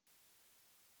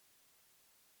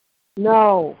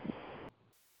 No.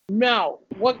 No.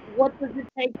 What does it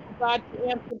take for God to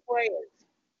answer prayers?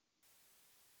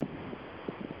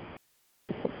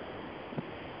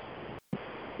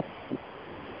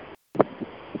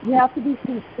 You have to be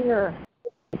sincere.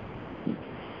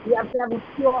 You have to have a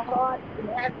pure heart. It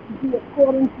has to be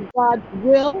according to God's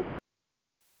will.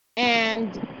 And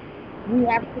we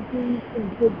have to be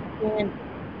in good standing.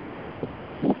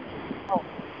 Oh,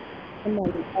 come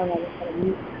on. All right, I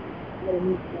gotta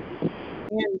mute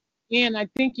that. And I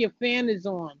think your fan is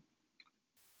on.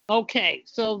 Okay,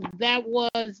 so that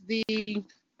was the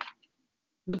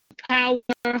power.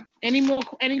 Any more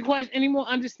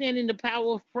understanding the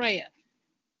power of prayer?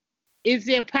 Is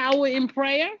there power in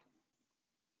prayer?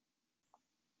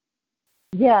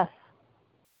 Yes.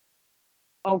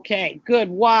 Okay, good.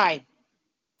 Why?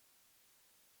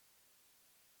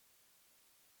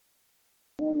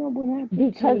 I don't know what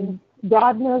happened. Because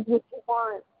God knows what you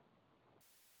want.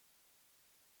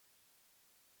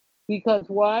 Because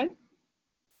what?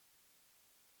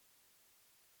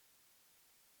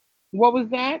 What was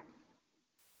that?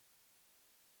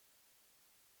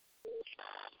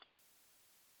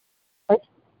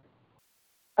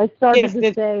 I started Yes,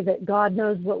 to say that God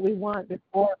knows what we want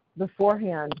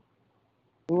beforehand.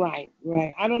 Right.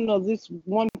 I don't know. This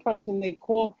one person, their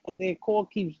call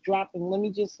keeps dropping. Let me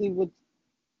just see what's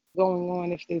going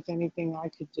on, if there's anything I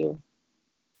could do.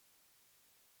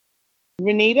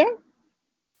 Renita? Yes,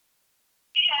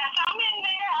 I'm in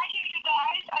there. I hear you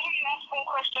guys. I hear you asking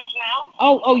questions now.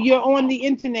 Oh, you're on the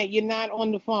internet. You're not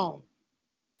on the phone.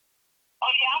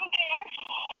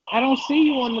 I don't see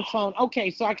you on the phone.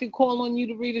 Okay, so I can call on you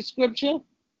to read a scripture?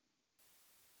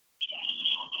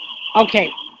 Okay.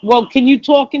 Well, can you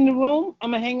talk in the room?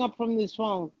 I'm going to hang up from this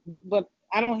phone, but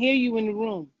I don't hear you in the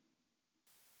room.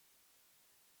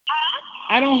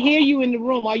 I don't hear you in the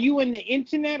room. Are you in the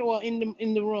internet or in the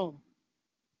room?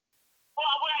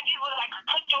 Well, what I did was I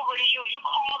clicked over to you. You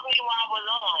called me while I was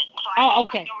on. So I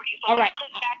okay. clicked over to you. So All right. I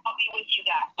clicked back, I'll be with you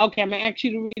guys. Okay, I'm going to ask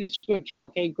you to read the scripture.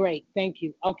 Okay, great. Thank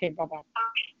you. Okay, bye-bye.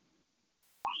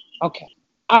 Okay.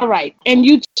 All right. And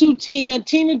you too, Tina.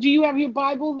 Tina, do you have your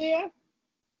Bible there?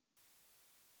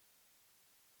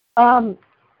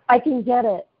 I can get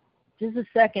it. Just a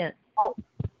second.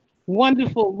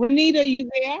 Wonderful. Renita, are you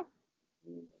there?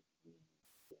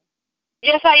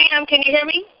 Yes, I am. Can you hear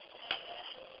me?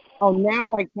 Oh, now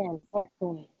I can.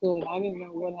 Excellent. Good. I didn't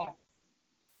know what happened.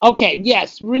 Okay,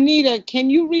 yes. Renita, can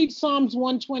you read Psalms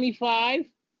 125?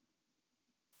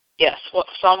 Yes,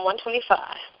 Psalm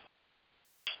 125.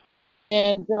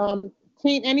 And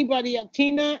anybody,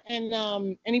 Tina,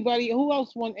 and anybody,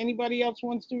 anybody else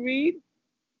wants to read?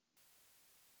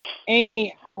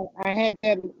 Amy, I had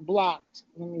that blocked.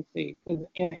 Let me see, because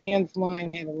Anne's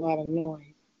line had a lot of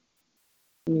noise.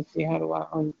 Let me see, how do I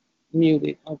unmute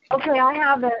it? Okay, I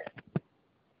have it.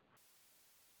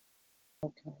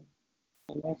 Okay.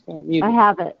 And that's not muted. I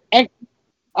have it.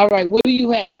 All right, what do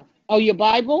you have? Oh, your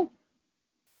Bible?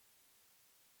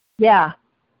 Yeah.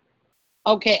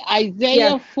 Okay, Isaiah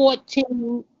Yes.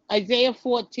 14. Isaiah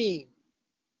 14.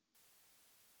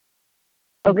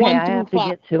 Okay, 1 I through have to 5.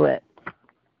 get to it.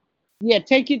 Yeah,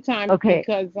 take your time. Okay,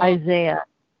 Because Isaiah.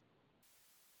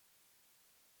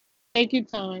 take your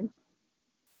time.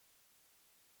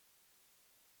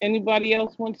 Anybody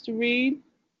else wants to read?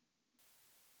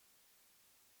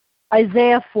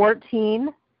 Isaiah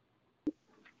 14.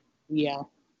 Yeah.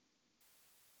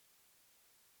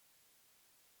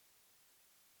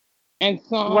 And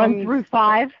Psalms 1 through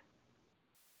 5.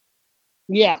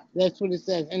 Yeah, that's what it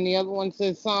says. And the other one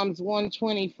says Psalms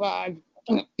 125.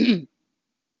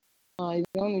 It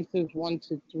only says 1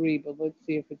 to 3, but let's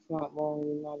see if it's not long.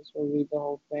 We might as well read the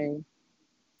whole thing.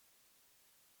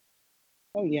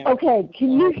 Oh yeah. Okay,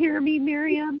 can you hear me,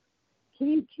 Miriam?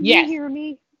 Can Yes. you hear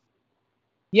me?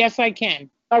 Yes, I can.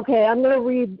 Okay, I'm going to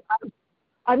read.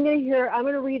 I'm going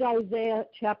to read Isaiah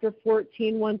chapter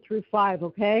 14, 1 through 5.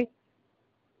 Okay.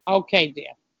 Okay,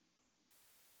 dear.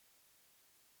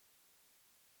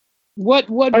 What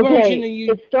version are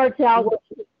you? It starts out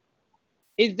with.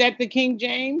 Is that the King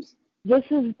James? This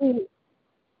is the.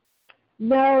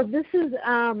 No, this is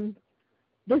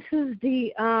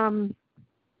the.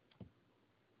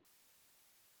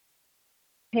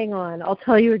 Hang on, I'll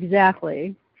tell you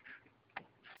exactly.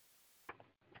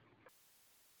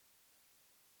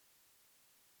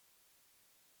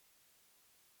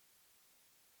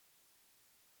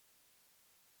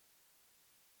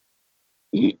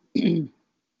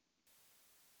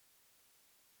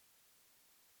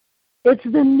 It's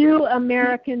the New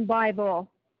American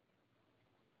Bible.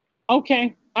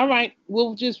 Okay. All right.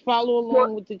 We'll just follow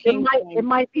along with the King James. It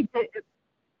might be.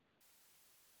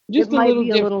 Just it might be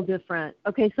different. a little different.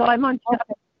 Okay, so I'm on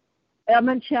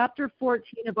chapter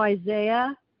 14 of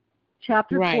Isaiah,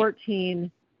 chapter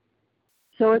 14.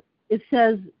 So it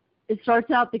says, it starts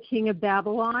out the king of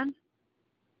Babylon.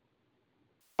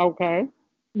 Okay.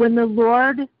 When the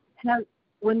Lord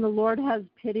has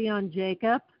pity on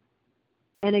Jacob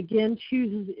and again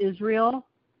chooses Israel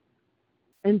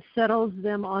and settles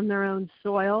them on their own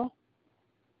soil.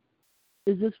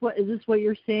 Is this what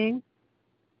you're seeing?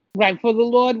 Right, for the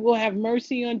Lord will have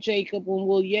mercy on Jacob and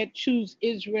will yet choose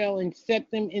Israel and set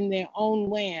them in their own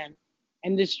land.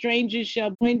 And the strangers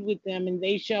shall join with them, and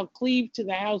they shall cleave to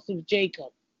the house of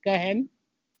Jacob. Go ahead.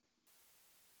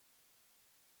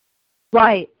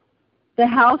 Right. The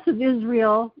house of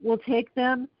Israel will take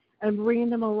them and bring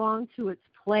them along to its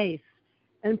place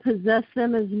and possess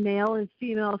them as male and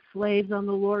female slaves on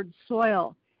the Lord's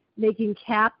soil, making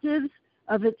captives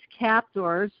of its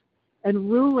captors and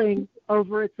ruling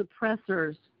over its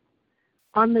oppressors.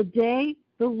 On the day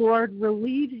the Lord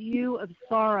relieves you of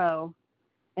sorrow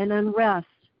and unrest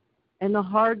and the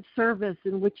hard service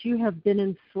in which you have been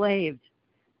enslaved,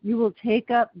 you will take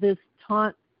up this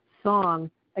taunt song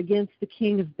against the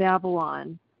king of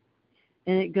Babylon.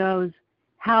 And it goes,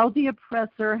 how the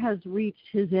oppressor has reached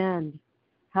his end,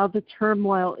 how the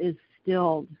turmoil is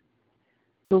stilled.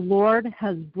 The Lord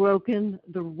has broken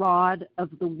the rod of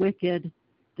the wicked,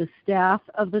 the staff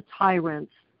of the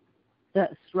tyrants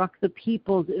that struck the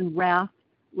peoples in wrath,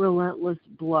 relentless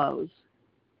blows,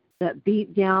 that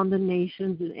beat down the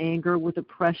nations in anger with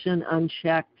oppression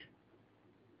unchecked.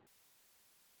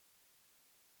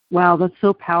 Wow, that's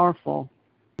so powerful.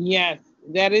 Yes,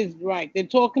 that is right. They're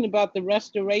talking about the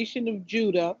restoration of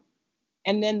Judah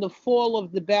and then the fall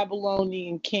of the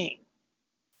Babylonian king.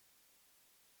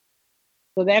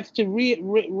 So that's to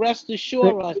rest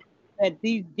assure us that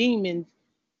these demons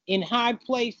in high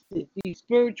places, these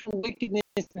spiritual wickedness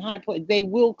in high places, they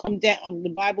will come down.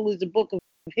 The Bible is a book of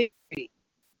history,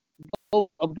 a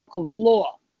book of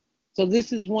law. So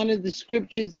this is one of the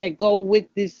scriptures that go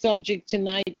with this subject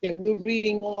tonight that we're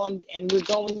reading on, and we're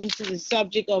going into the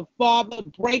subject of Father,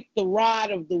 break the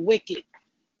rod of the wicked.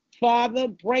 Father,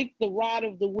 break the rod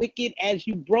of the wicked as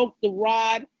you broke the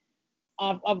rod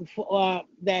as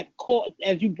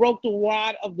you broke the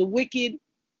rod of the wicked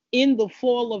in the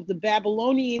fall of the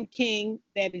Babylonian king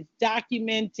that is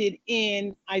documented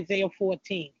in Isaiah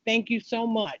 14. Thank you so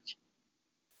much.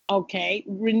 Okay,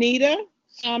 Renita,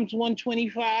 Psalms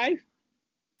 125.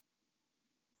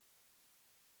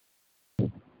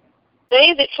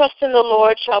 They that trust in the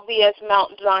Lord shall be as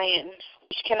Mount Zion,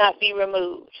 which cannot be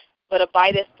removed, but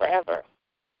abideth forever.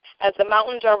 As the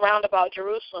mountains are round about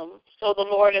Jerusalem, so the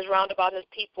Lord is round about his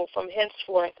people from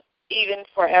henceforth, even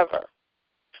forever.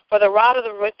 For the rod of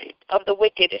the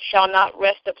wicked shall not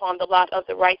rest upon the lot of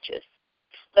the righteous.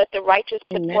 Let the righteous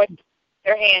put forth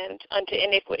their hand unto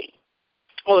iniquity,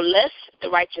 or lest the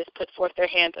righteous put forth their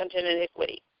hand unto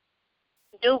iniquity.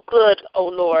 Do good, O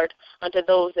Lord, unto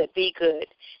those that be good,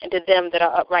 and to them that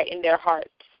are upright in their hearts.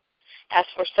 As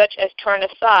for such as turn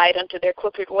aside unto their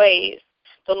crooked ways,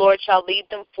 the Lord shall lead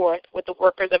them forth with the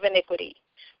workers of iniquity,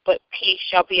 but peace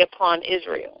shall be upon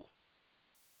Israel.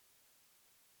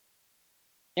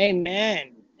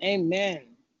 Amen. Amen.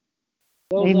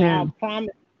 Those are our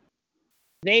promises.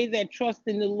 They that trust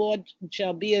in the Lord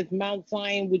shall be as Mount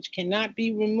Zion, which cannot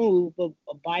be removed, but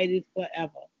abideth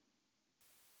forever.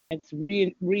 That's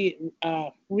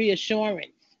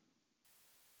reassurance.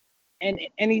 And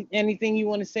anything you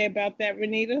want to say about that,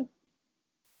 Renita?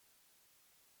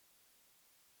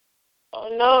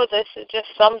 Oh, no, this just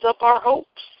sums up our hopes.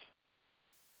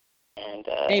 And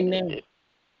Amen. It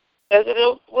says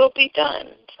it will be done.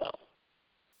 So.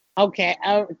 Okay,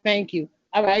 thank you.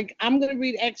 All right, I'm going to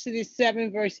read Exodus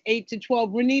 7, verse 8 to 12.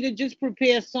 Renita, just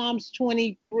prepare Psalms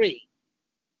 23.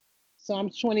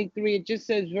 Psalms 23, it just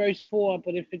says verse 4,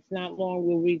 but if it's not long,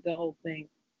 we'll read the whole thing.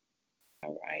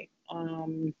 All right.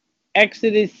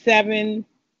 Exodus 7,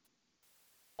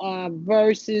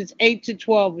 verses 8 to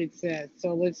 12, it says.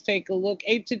 So let's take a look.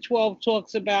 8 to 12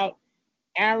 talks about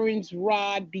Aaron's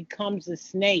rod becomes a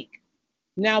snake.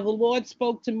 Now the Lord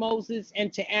spoke to Moses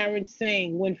and to Aaron,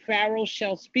 saying, when Pharaoh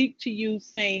shall speak to you,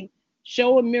 saying,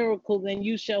 show a miracle, then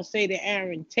you shall say to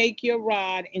Aaron, take your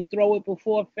rod and throw it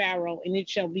before Pharaoh, and it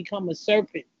shall become a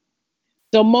serpent.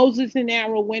 So Moses and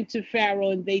Aaron went to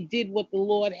Pharaoh, and they did what the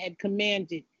Lord had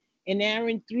commanded. And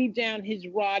Aaron threw down his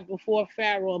rod before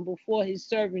Pharaoh and before his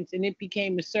servants, and it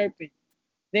became a serpent.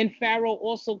 Then Pharaoh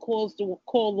also called the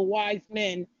wise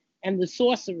men and the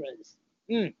sorcerers.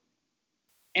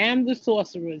 And the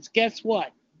sorcerers. Guess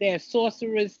what? They're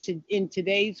sorcerers in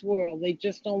today's world. They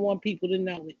just don't want people to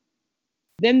know it.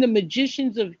 Then the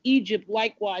magicians of Egypt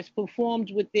likewise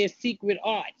performed with their secret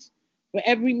arts. For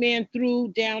every man threw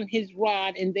down his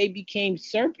rod, and they became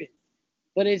serpents.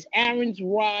 But as Aaron's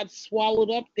rod swallowed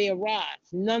up their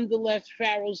rods, nonetheless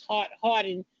Pharaoh's heart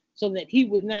hardened, so that he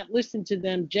would not listen to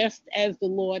them, just as the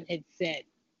Lord had said.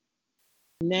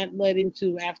 And that led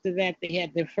into, after that, they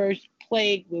had their first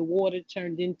plague where water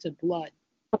turned into blood.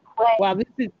 Wow,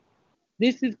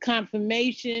 this is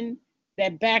confirmation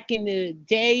that back in the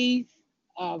days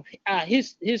of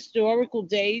historical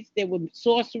days, there were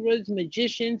sorcerers,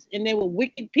 magicians, and there were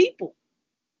wicked people.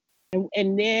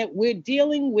 And we're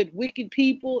dealing with wicked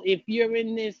people. If you're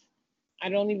in this, I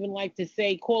don't even like to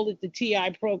say, call it the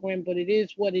TI program, but it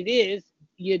is what it is.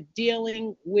 You're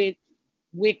dealing with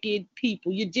wicked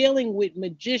people. You're dealing with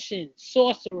magicians,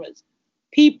 sorcerers,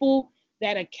 people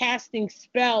that are casting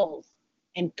spells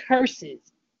and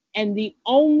curses. And the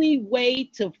only way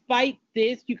to fight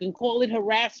this, you can call it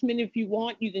harassment if you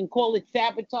want, you can call it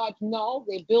sabotage. No,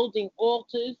 they're building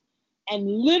altars and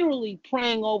literally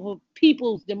praying over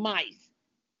people's demise.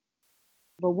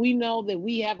 But we know that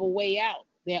we have a way out.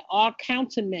 There are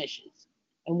countermeasures,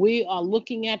 and we are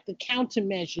looking at the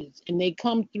countermeasures, and they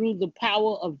come through the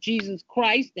power of Jesus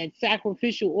Christ, that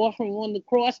sacrificial offering on the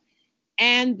cross,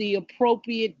 and the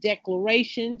appropriate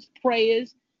declarations,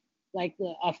 prayers, like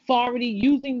the authority,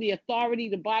 using the authority.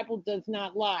 The Bible does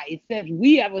not lie. It says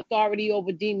we have authority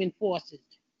over demon forces.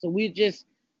 So we're just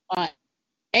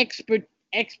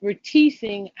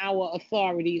expertising our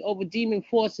authority over demon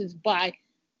forces by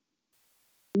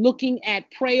looking at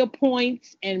prayer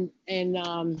points and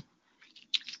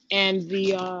and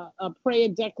the prayer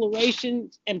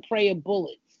declarations and prayer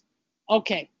bullets.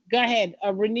 Okay, go ahead.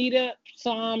 Renita,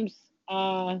 Psalms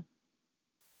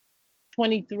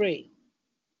 23.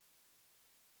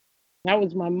 That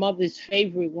was my mother's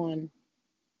favorite one.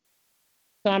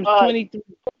 Psalms 23.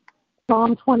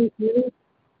 Psalm 23?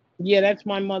 Yeah, that's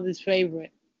my mother's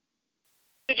favorite.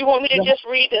 Did you want me to just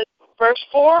read the verse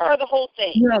 4 or the whole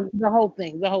thing? No, the whole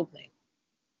thing, the whole thing.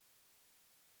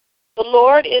 The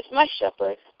Lord is my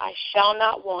shepherd, I shall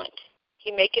not want.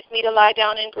 He maketh me to lie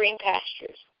down in green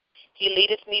pastures. He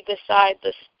leadeth me beside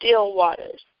the still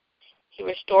waters. He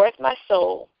restoreth my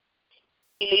soul.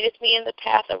 He leadeth me in the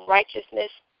path of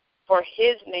righteousness for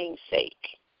his name's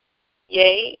sake.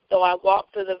 Yea, though I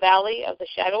walk through the valley of the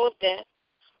shadow of death,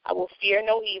 I will fear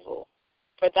no evil,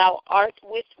 for thou art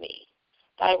with me.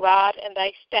 Thy rod and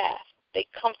thy staff, they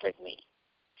comfort me.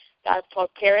 Thou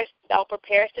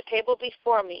preparest a table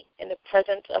before me in the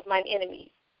presence of mine enemies.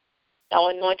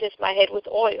 Thou anointest my head with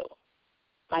oil.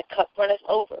 My cup runneth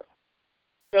over.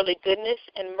 Surely goodness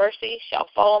and mercy shall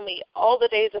follow me all the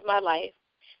days of my life,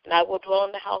 and I will dwell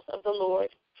in the house of the Lord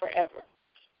forever.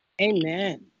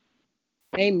 Amen.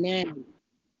 Amen.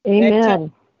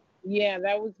 Amen. Yeah,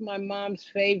 that was my mom's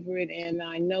favorite, and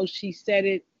I know she said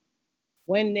it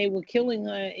when they were killing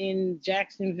her in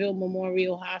Jacksonville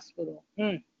Memorial Hospital.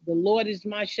 The Lord is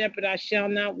my shepherd, I shall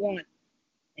not want,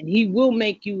 and he will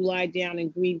make you lie down in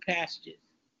green pastures.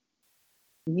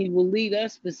 And he will lead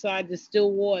us beside the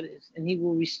still waters, and he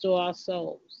will restore our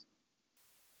souls.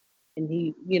 And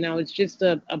he, it's just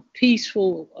a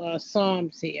peaceful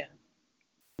Psalms here.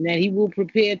 And that he will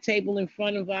prepare a table in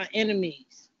front of our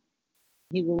enemies.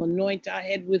 He will anoint our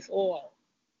head with oil.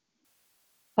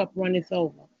 Cup runneth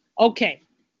over. Okay.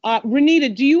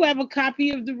 Renita, do you have a copy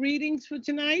of the readings for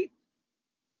tonight?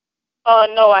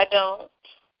 No, I don't.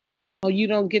 Oh, you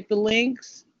don't get the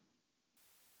links?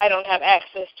 I don't have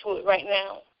access to it right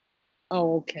now.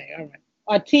 Oh, okay. All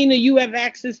right. Tina, you have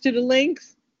access to the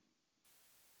links?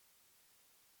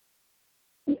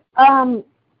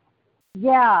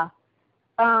 Yeah.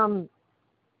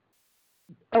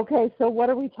 Okay, so what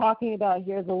are we talking about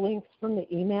here? The links from the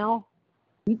email?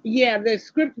 Yeah, the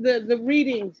script, the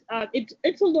readings.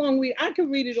 It's a long read. I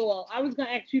could read it all. I was going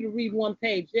to ask you to read one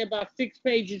page. There are about 6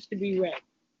 pages to be read.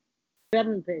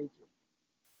 7 pages.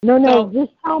 No.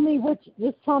 Just tell me what to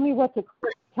click.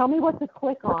 Tell me what to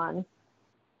click on.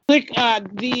 Click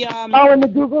the. In the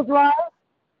Google Drive.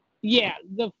 Yeah,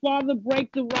 the Father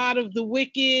break the rod of the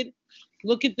wicked.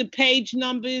 Look at the page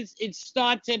numbers. It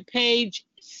starts at page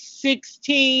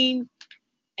 16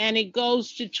 and it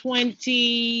goes to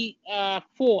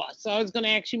 24. So I was going to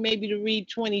ask you maybe to read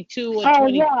 22 or 20. Oh,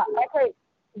 yeah.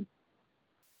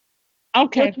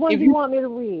 Okay. Which one do you want me to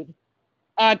read?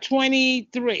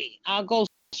 23. I'll go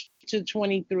to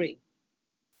 23.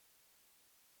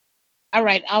 All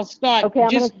right, I'll start. Okay, I'm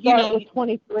going to start with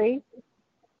 23.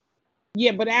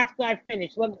 Yeah, but after I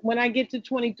finish. When I get to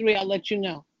 23, I'll let you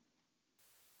know.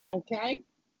 Okay?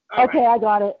 Okay, I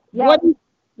got it. Yeah.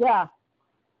 Yeah.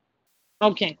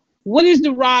 Okay. What is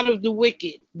the rod of the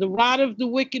wicked? The rod of the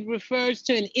wicked refers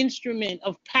to an instrument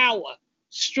of power,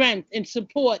 strength, and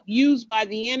support used by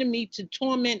the enemy to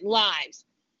torment lives.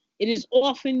 It is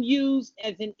often used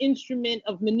as an instrument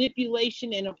of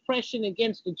manipulation and oppression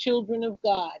against the children of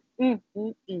God. Now,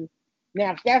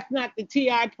 if that's not the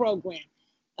TI program,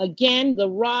 again, the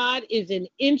rod is an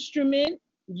instrument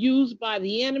used by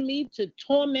the enemy to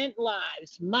torment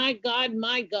lives. My God,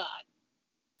 my God.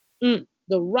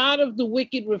 The rod of the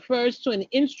wicked refers to an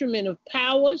instrument of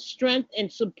power, strength,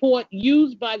 and support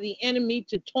used by the enemy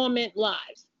to torment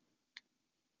lives.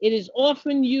 It is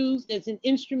often used as an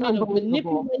instrument of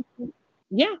manipulation.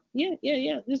 Yeah.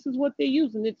 This is what they're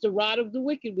using. It's the rod of the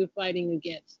wicked we're fighting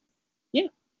against. Yeah.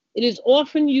 It is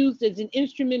often used as an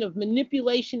instrument of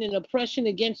manipulation and oppression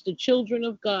against the children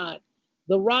of God.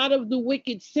 The rod of the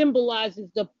wicked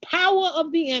symbolizes the power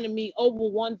of the enemy over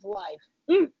one's life.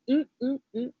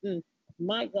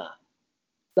 My God.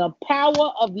 The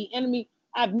power of the enemy.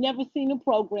 I've never seen a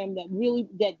program that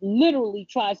literally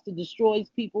tries to destroy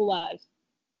people's lives.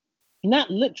 Not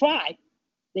try.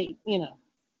 The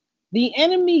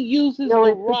enemy uses the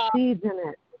rod. Seeds in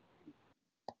it.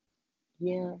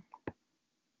 Yeah.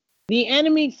 The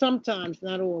enemy sometimes,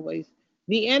 not always.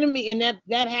 The enemy, and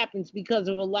that happens because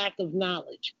of a lack of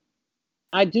knowledge.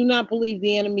 I do not believe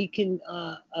the enemy can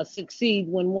succeed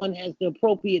when one has the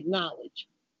appropriate knowledge.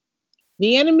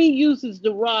 The enemy uses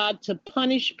the rod to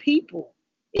punish people.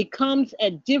 It comes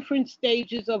at different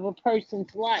stages of a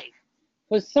person's life.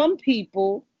 For some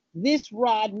people, this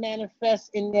rod manifests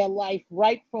in their life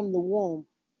right from the womb.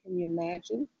 Can you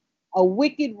imagine? A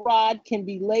wicked rod can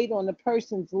be laid on a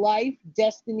person's life,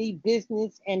 destiny,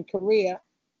 business, and career,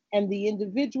 and the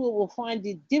individual will find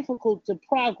it difficult to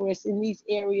progress in these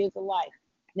areas of life.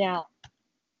 Now,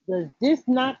 does this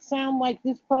not sound like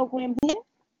this program here?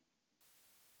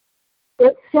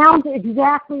 It sounds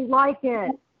exactly like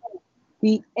it.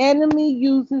 The enemy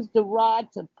uses the rod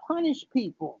to punish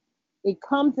people. It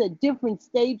comes at different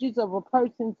stages of a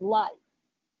person's life.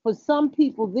 For some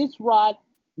people, this rod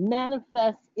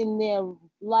manifests in their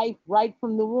life right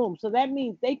from the womb. So that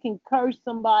means they can curse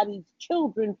somebody's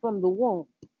children from the womb.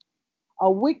 A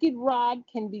wicked rod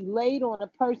can be laid on a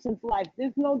person's life.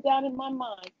 There's no doubt in my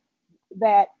mind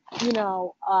that,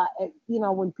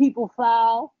 when people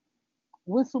file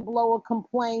whistleblower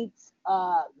complaints,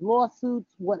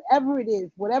 lawsuits, whatever it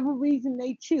is, whatever reason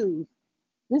they choose,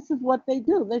 this is what they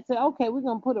do. They say, okay, we're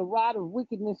going to put a rod of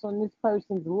wickedness on this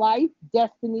person's life,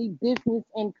 destiny, business,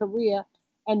 and career,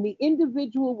 and the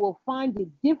individual will find it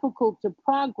difficult to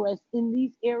progress in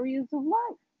these areas of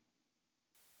life.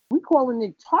 We're calling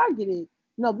it targeted.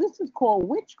 No, this is called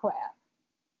witchcraft.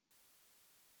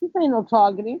 This ain't no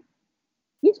targeting.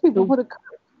 These people put a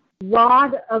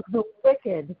rod of the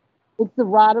wicked. It's the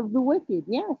rod of the wicked,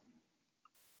 yes.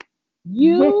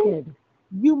 Wicked.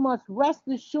 You must rest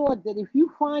assured that if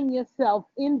you find yourself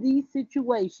in these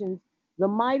situations, the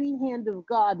mighty hand of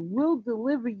God will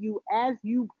deliver you as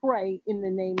you pray in the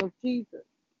name of Jesus.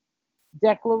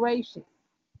 Declaration.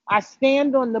 I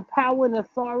stand on the power and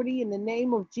authority in the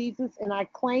name of Jesus, and I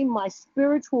claim my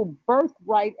spiritual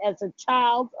birthright as a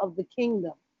child of the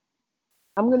kingdom.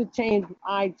 I'm going to change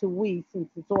I to we since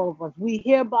it's all of us. We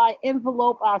hereby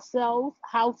envelope ourselves,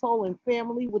 household, and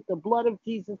family with the blood of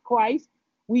Jesus Christ.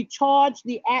 We charge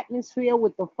the atmosphere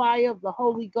with the fire of the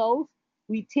Holy Ghost.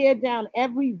 We tear down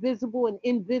every visible and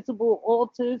invisible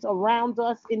altars around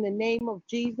us in the name of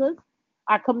Jesus.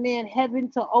 I command heaven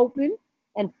to open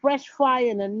and fresh fire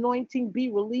and anointing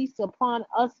be released upon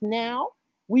us now.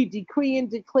 We decree and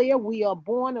declare we are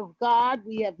born of God.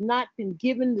 We have not been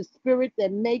given the spirit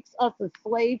that makes us a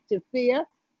slave to fear,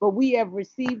 but we have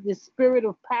received the spirit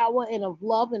of power and of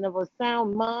love and of a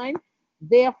sound mind.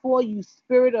 Therefore, you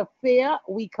spirit of fear,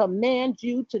 we command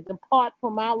you to depart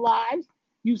from our lives.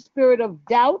 You spirit of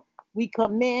doubt, we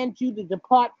command you to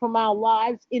depart from our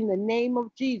lives in the name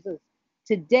of Jesus.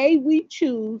 Today we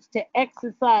choose to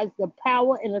exercise the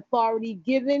power and authority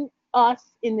given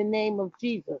us in the name of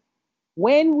Jesus.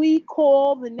 When we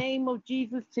call the name of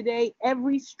Jesus today,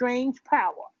 every strange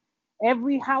power,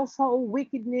 every household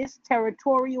wickedness,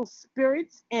 territorial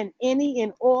spirits, and any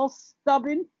and all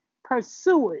stubborn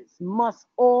pursuers must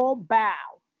all bow.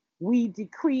 We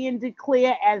decree and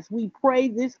declare as we pray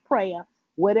this prayer,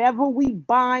 whatever we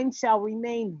bind shall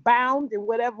remain bound, and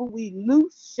whatever we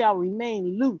loose shall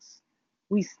remain loose.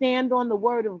 We stand on the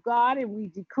word of God and we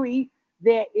decree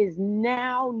there is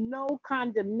now no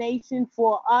condemnation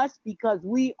for us because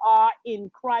we are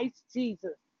in Christ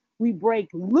Jesus. We break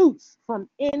loose from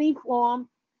any form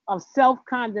of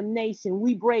self-condemnation.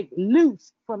 We break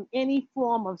loose from any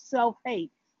form of self-hate.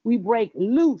 We break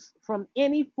loose from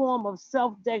any form of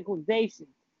self-degradation.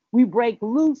 We break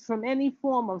loose from any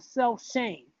form of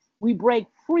self-shame. We break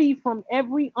free from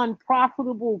every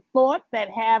unprofitable thought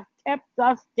that have kept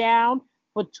us down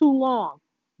for too long.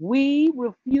 We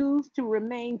refuse to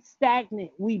remain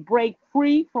stagnant. We break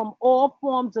free from all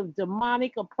forms of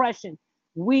demonic oppression.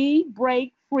 We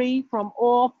break free from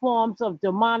all forms of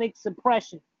demonic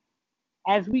suppression.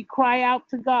 As we cry out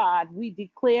to God, we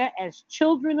declare as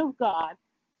children of God,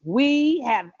 we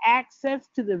have access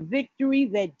to the victory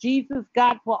that Jesus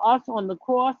got for us on the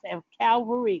cross of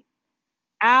Calvary.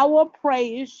 Our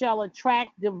prayers shall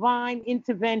attract divine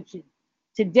intervention.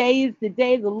 Today is the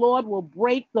day the Lord will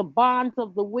break the bonds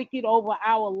of the wicked over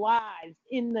our lives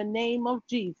in the name of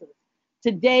Jesus.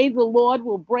 Today the Lord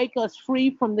will break us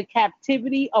free from the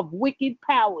captivity of wicked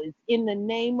powers in the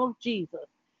name of Jesus.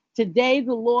 Today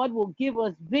the Lord will give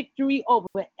us victory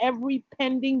over every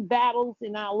pending battles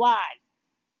in our lives.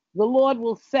 The Lord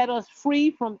will set us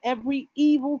free from every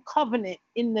evil covenant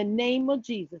in the name of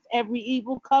Jesus. Every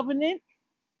evil covenant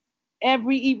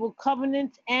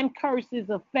and curses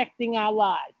affecting our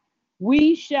lives.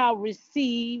 We shall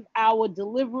receive our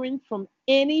deliverance from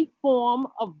any form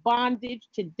of bondage.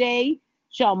 Today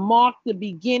shall mark the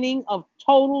beginning of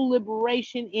total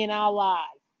liberation in our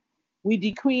lives. We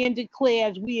decree and declare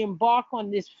as we embark on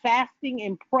this fasting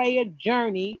and prayer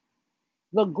journey,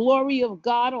 the glory of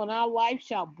God on our life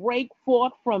shall break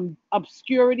forth from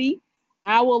obscurity.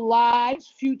 Our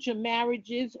lives, future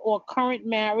marriages or current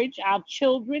marriage, our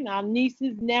children, our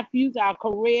nieces, nephews, our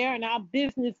career, and our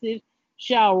businesses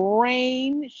shall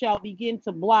begin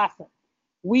to blossom.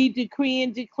 We decree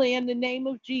and declare in the name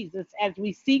of Jesus as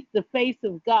we seek the face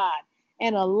of God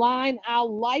and align our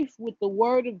life with the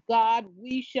word of God,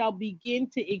 we shall begin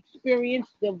to experience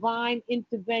divine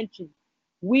intervention.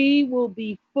 We will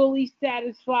be fully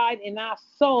satisfied and our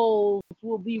souls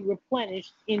will be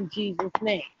replenished in Jesus'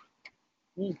 name.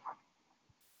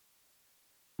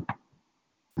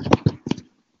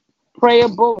 Prayer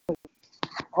bullet.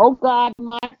 Oh God,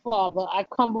 my Father, I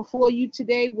come before you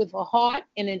today with a heart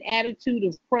and an attitude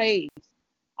of praise.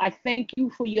 I thank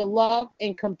you for your love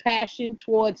and compassion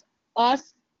towards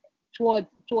us,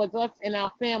 towards us and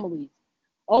our families.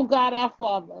 Oh God, our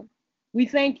Father, we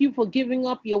thank you for giving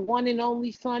up your one and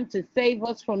only Son to save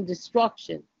us from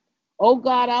destruction. Oh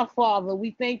God, our Father,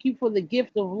 we thank you for the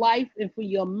gift of life and for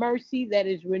your mercy that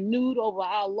is renewed over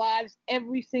our lives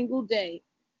every single day.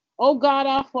 Oh God,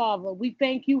 our Father, we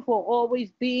thank you for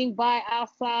always being by our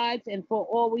sides and for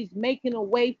always making a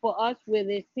way for us where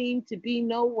there seemed to be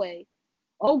no way.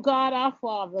 Oh God, our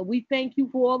Father, we thank you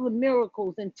for all the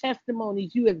miracles and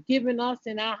testimonies you have given us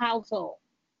in our household.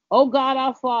 Oh God,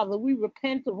 our Father, we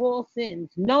repent of all sins,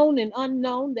 known and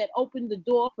unknown, that opened the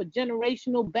door for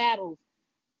generational battles.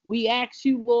 We ask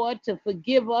you, Lord, to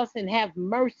forgive us and have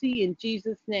mercy in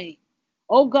Jesus' name.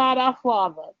 Oh God, our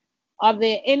Father, are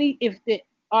there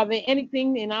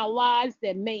anything in our lives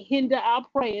that may hinder our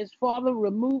prayers? Father,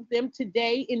 remove them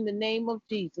today in the name of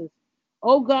Jesus.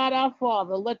 Oh God, our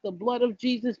Father, let the blood of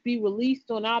Jesus be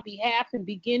released on our behalf and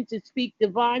begin to speak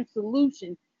divine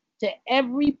solution to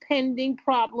every pending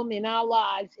problem in our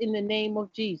lives in the name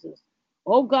of Jesus.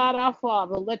 Oh God, our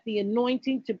Father, let the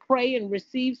anointing to pray and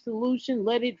receive solution,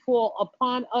 let it fall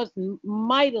upon us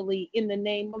mightily in the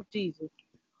name of Jesus.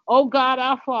 Oh God,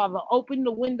 our Father, open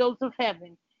the windows of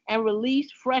heaven and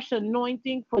release fresh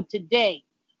anointing for today.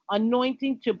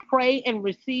 Anointing to pray and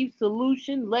receive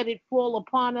solution, let it fall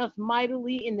upon us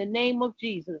mightily in the name of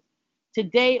Jesus.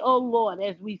 Today, oh Lord,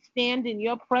 as we stand in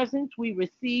your presence, we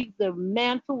receive the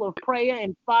mantle of prayer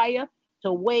and fire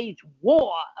to wage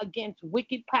war against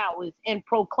wicked powers and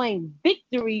proclaim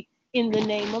victory in the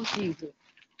name of Jesus.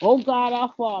 Oh God,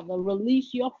 our Father,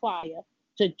 release your fire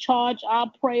to charge our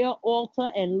prayer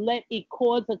altar and let it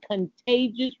cause a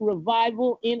contagious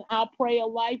revival in our prayer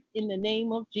life in the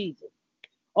name of Jesus.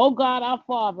 Oh God, our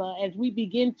Father, as we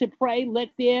begin to pray, let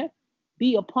there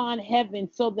be upon heaven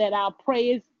so that our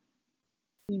prayers,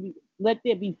 let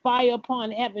there be fire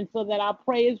upon heaven so that our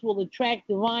prayers will attract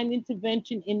divine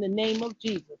intervention in the name of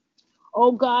Jesus.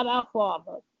 Oh God, our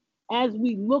Father, as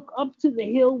we look up to the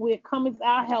hill where cometh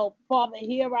our help, Father,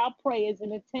 hear our prayers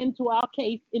and attend to our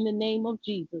case in the name of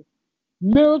Jesus.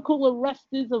 Miracle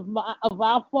arresters of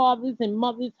our fathers and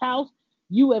mothers' house,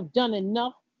 you have done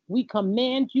enough. We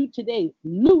command you today,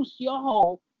 loose your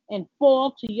hold and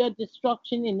fall to your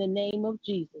destruction in the name of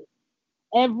Jesus.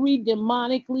 Every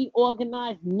demonically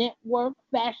organized network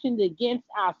fashioned against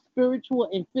our spiritual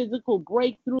and physical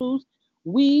breakthroughs,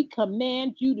 we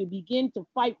command you to begin to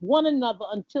fight one another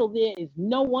until there is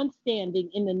no one standing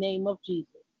in the name of Jesus.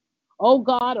 Oh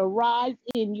God, arise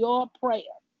in your prayer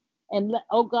and let,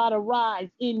 oh God, arise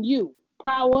in you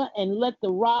power and let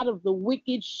the rod of the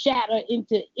wicked shatter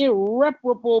into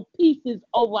irreparable pieces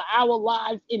over our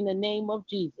lives in the name of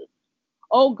Jesus.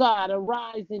 Oh God,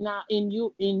 arise in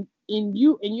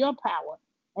your power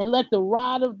and let the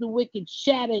rod of the wicked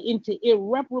shatter into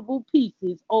irreparable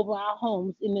pieces over our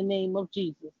homes in the name of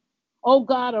Jesus. Oh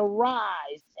God,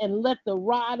 arise and let the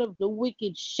rod of the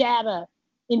wicked shatter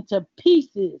into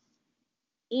pieces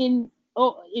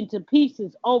into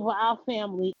pieces over our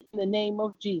family in the name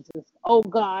of Jesus. Oh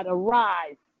God,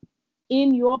 arise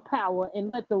in your power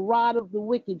and let the rod of the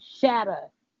wicked shatter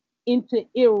into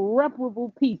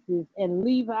irreparable pieces and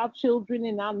leave our children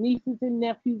and our nieces and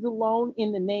nephews alone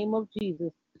in the name of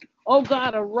Jesus. Oh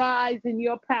God, arise in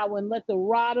your power and let the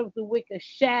rod of the wicked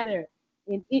shatter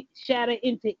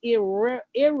into irreparable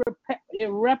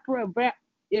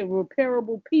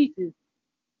pieces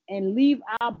and leave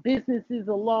our businesses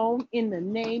alone in the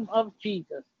name of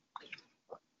Jesus.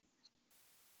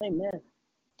 Amen.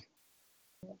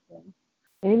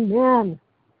 Amen.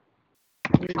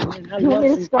 I You want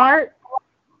me to start?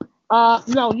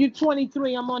 No, you're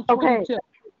 23. I'm on 22. Okay.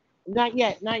 Not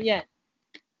yet.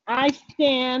 I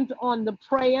stand on the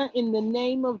prayer in the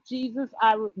name of Jesus.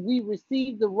 We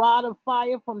receive the rod of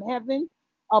fire from heaven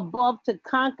above to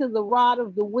conquer the rod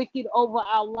of the wicked over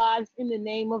our lives in the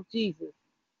name of Jesus.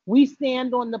 We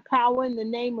stand on the power in the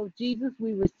name of Jesus.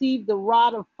 We receive the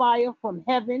rod of fire from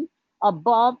heaven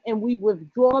above, and we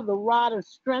withdraw the rod of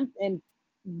strength and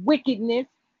wickedness,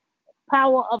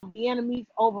 power of the enemies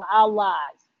over our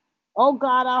lives. O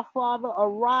God, our Father,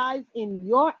 arise in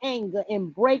your anger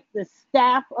and break the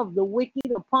staff of the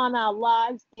wicked upon our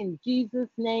lives. In Jesus'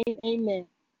 name, amen.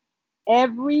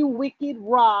 Every wicked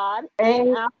rod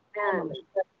in our family,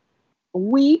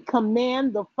 we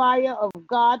command the fire of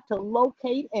God to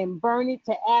locate and burn it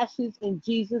to ashes in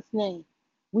Jesus' name.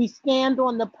 We stand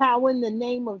on the power in the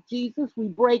name of Jesus. We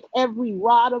break every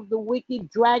rod of the wicked,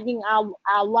 dragging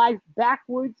our life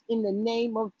backwards in the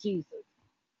name of Jesus.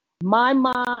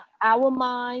 Our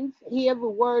minds hear the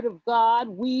word of God.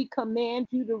 We command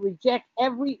you to reject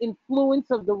every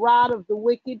influence of the rod of the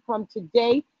wicked. From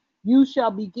today, you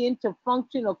shall begin to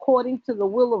function according to the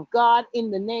will of God in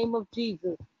the name of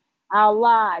Jesus. Our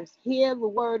lives hear the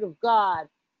word of God.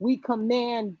 We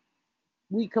command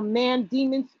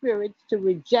demon spirits to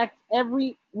reject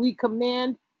we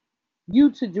command you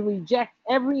to reject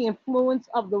every influence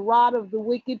of the rod of the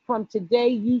wicked. From today,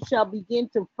 you shall begin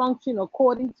to function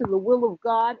according to the will of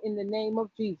God in the name of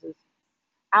Jesus.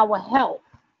 Our health,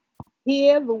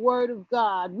 hear the word of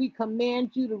God. We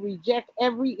command you to reject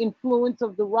every influence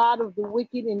of the rod of the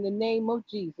wicked in the name of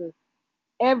Jesus.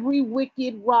 Every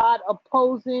wicked rod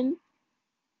opposing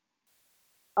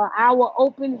our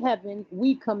open heaven,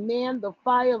 we command the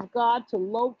fire of God to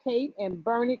locate and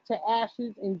burn it to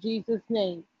ashes in Jesus'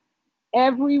 name.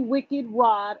 Every wicked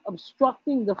rod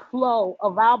obstructing the flow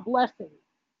of our blessings,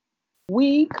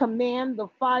 we command the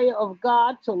fire of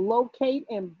God to locate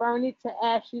and burn it to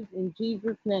ashes in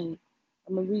Jesus' name.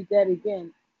 I'm going to read that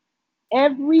again.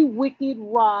 Every wicked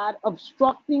rod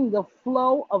obstructing the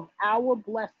flow of our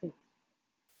blessings,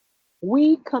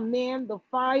 we command the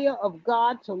fire of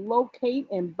God to locate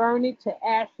and burn it to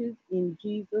ashes in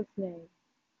Jesus' name.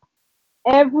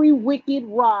 Every wicked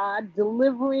rod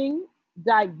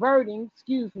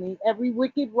every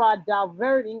wicked rod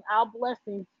diverting our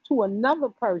blessings to another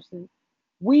person,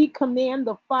 we command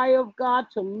the fire of God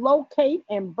to locate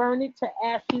and burn it to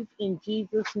ashes in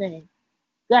Jesus' name.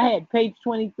 Go ahead, page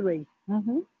 23.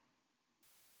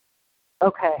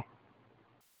 Okay.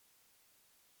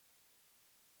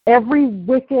 Every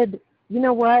wicked, you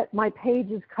know what? My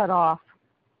page is cut off.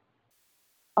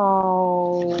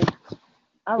 Oh,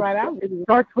 all right.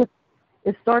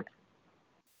 It starts.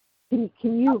 Can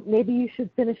you? Maybe you should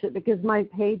finish it because my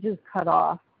page is cut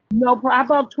off. No problem. How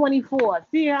about 24?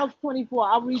 See how's 24?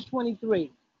 I'll read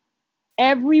 23.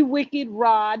 Every wicked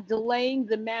rod delaying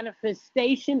the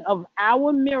manifestation of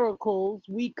our miracles,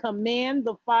 we command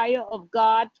the fire of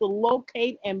God to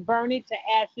locate and burn it to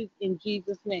ashes in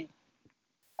Jesus' name.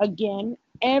 Again,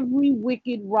 every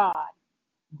wicked rod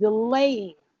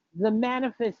delaying the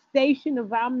manifestation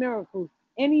of our miracles,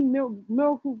 any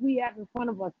miracles we have in front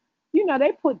of us,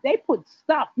 they put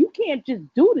stuff. You can't just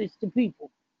do this to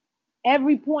people.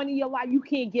 Every point of your life, you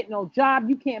can't get no job,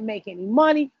 you can't make any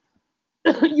money.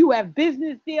 You have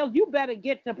business deals, you better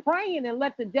get to praying and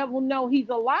let the devil know he's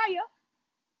a liar.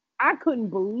 I couldn't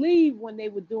believe when they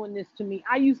were doing this to me.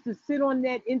 I used to sit on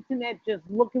that internet just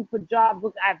looking for jobs.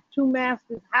 Look, I have 2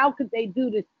 masters. How could they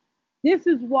do this? This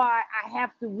is why I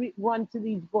have to run to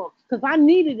these books, because I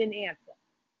needed an answer.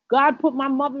 God put my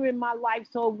mother in my life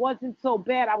so it wasn't so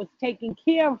bad. I was taking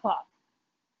care of her,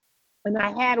 and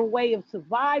I had a way of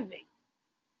surviving.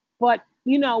 But,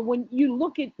 when you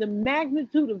look at the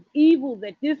magnitude of evil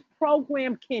that this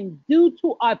program can do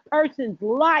to a person's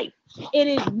life, it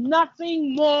is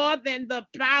nothing more than the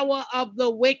power of the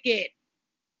wicked.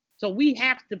 So we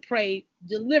have to pray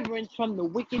deliverance from the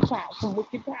wicked power,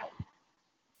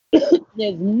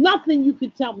 There's nothing you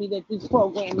could tell me that this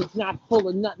program is not full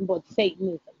of nothing but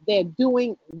Satanism. They're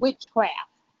doing witchcraft.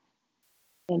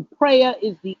 And prayer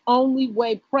is the only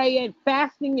way. Prayer,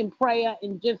 fasting and prayer,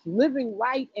 and just living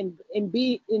right and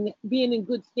being in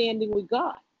good standing with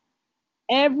God.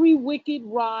 Every wicked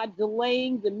rod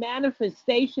delaying the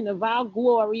manifestation of our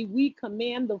glory, we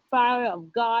command the fire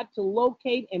of God to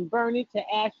locate and burn it to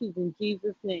ashes in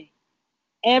Jesus' name.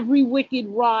 Every wicked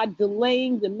rod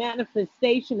delaying the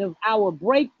manifestation of our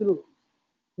breakthroughs,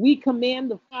 we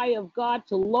command the fire of God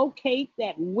to locate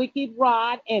that wicked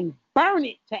rod and burn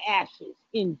it to ashes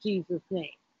in Jesus'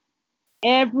 name.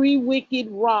 Every wicked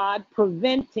rod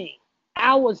preventing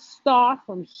our star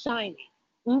from shining.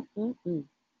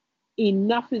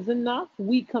 Enough is enough.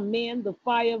 We command the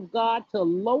fire of God to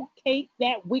locate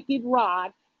that wicked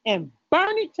rod and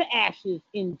burn it to ashes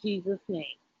in Jesus' name.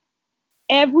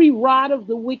 Every rod of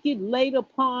the wicked laid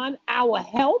upon our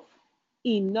health,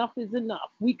 enough is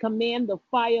enough. We command the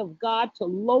fire of God to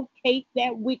locate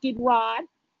that wicked rod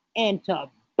and to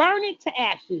burn it to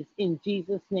ashes in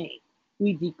Jesus' name.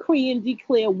 We decree and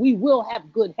declare we will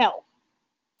have good health.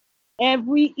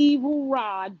 Every evil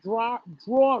rod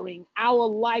drawing our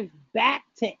life back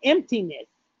to emptiness,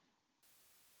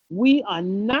 We are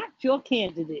not your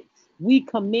candidates. We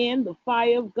command the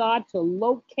fire of God to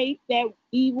locate that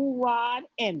evil rod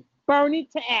and burn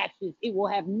it to ashes. It will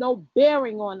have no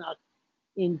bearing on us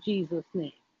in Jesus'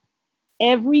 name.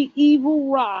 Every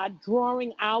evil rod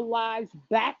drawing our lives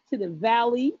back to the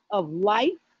valley of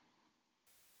life,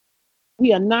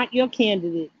 we are not your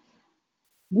candidates.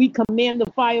 We command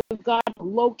the fire of God to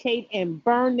locate and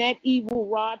burn that evil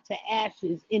rod to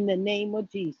ashes in the name of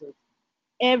Jesus.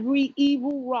 Every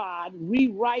evil rod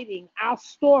rewriting our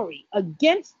story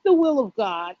against the will of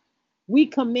God, we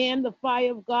command the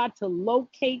fire of God to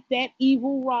locate that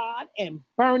evil rod and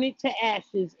burn it to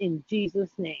ashes in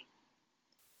Jesus' name.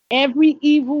 Every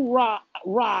evil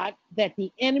rod that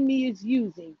the enemy is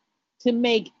using to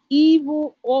make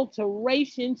evil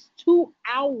alterations to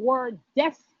our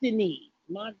destiny,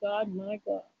 my God, my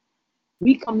God.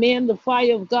 We command the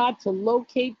fire of God to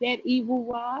locate that evil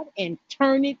rod and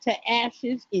turn it to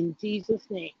ashes in Jesus'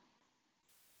 name.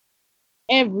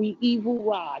 Every evil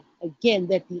rod, again,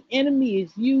 that the enemy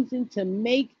is using to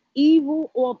make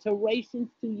evil alterations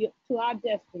to our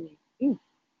destiny.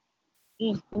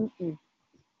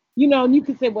 You know, and you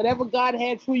can say whatever God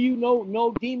has for you,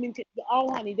 no demon can.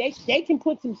 Oh, honey, they can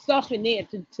put some stuff in there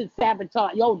to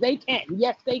sabotage. Yo, they can.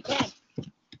 Yes, they can.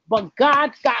 But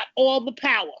God's got all the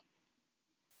power.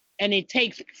 And it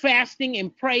takes fasting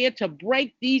and prayer to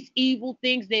break these evil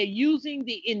things. They're using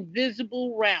the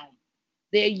invisible realm.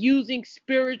 They're using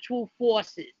spiritual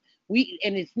forces.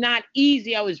 And it's not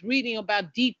easy. I was reading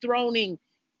about dethroning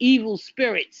evil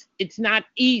spirits. It's not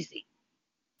easy.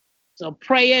 So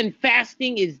prayer and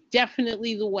fasting is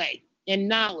definitely the way, and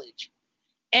knowledge.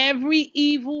 Every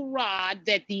evil rod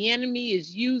that the enemy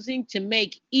is using to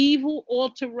make evil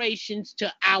alterations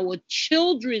to our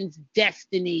children's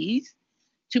destinies,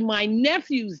 to my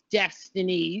nephew's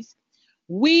destinies,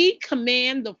 we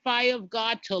command the fire of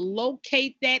God to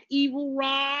locate that evil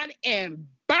rod and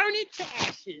burn it to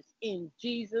ashes in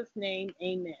Jesus' name,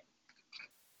 amen.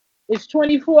 Is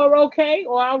 24 okay?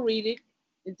 Or I'll read it.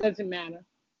 It doesn't matter.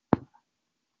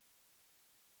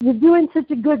 You're doing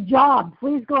such a good job.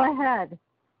 Please go ahead.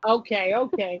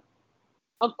 Okay.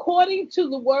 According to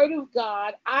the word of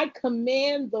God, I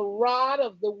command the rod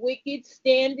of the wicked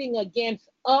standing against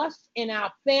us and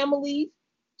our families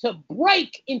to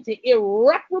break into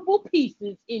irreparable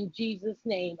pieces in Jesus'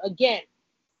 name. Again,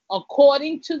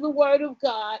 according to the word of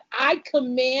God, I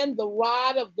command the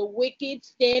rod of the wicked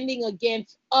standing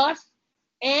against us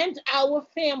and our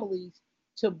families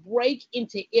to break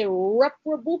into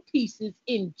irreparable pieces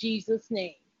in Jesus'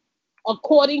 name.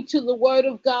 According to the word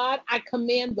of God, I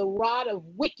command the rod of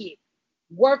wicked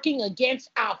working against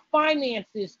our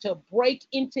finances to break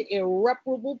into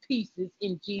irreparable pieces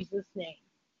in Jesus' name.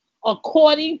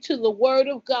 According to the word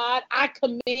of God, I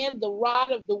command the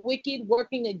rod of the wicked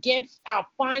working against our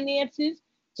finances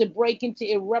to break into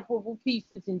irreparable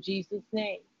pieces in Jesus'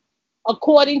 name.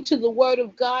 According to the word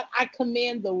of God, I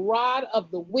command the rod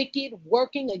of the wicked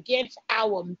working against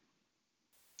our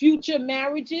future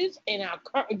marriages and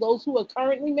those who are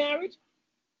currently married.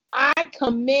 I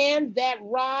command that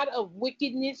rod of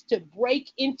wickedness to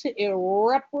break into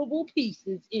irreparable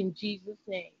pieces in Jesus'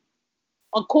 name.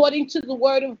 According to the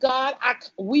word of God,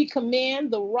 we command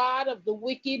the rod of the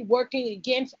wicked working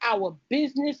against our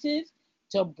businesses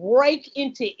to break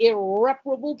into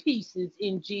irreparable pieces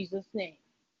in Jesus' name.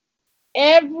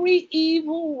 Every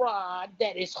evil rod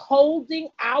that is holding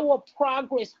our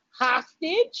progress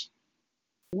hostage,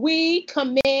 we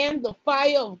command the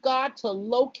fire of God to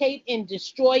locate and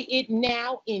destroy it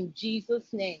now in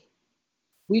Jesus' name.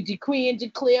 We decree and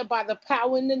declare by the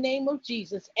power in the name of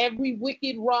Jesus, every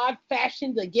wicked rod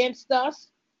fashioned against us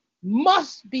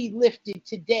must be lifted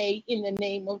today in the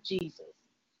name of Jesus.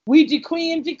 We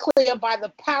decree and declare by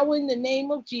the power in the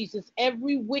name of Jesus,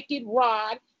 every wicked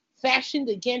rod fashioned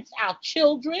against our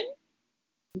children,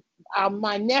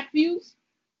 my nephews,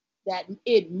 that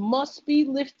it must be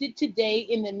lifted today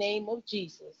in the name of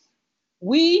Jesus.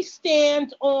 We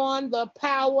stand on the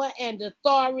power and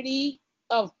authority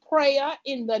of prayer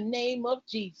in the name of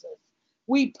Jesus.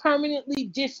 We permanently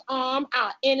disarm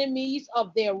our enemies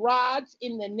of their rods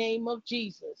in the name of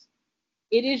Jesus.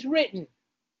 It is written,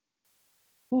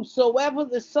 whosoever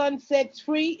the Son sets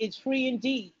free is free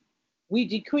indeed. We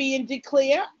decree and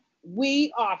declare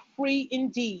we are free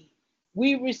indeed.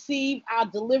 We receive our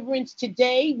deliverance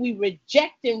today. We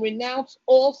reject and renounce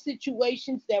all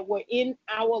situations that were in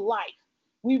our life.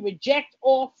 We reject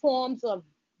all forms of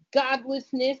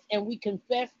godlessness, and we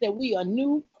confess that we are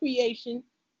new creation.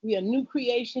 We are new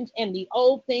creations, and the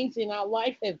old things in our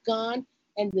life have gone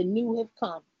and the new have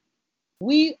come.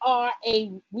 We are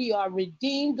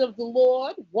redeemed of the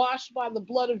Lord, washed by the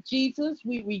blood of Jesus.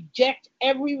 We reject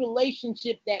every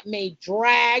relationship that may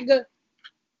drag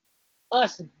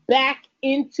us back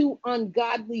into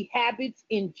ungodly habits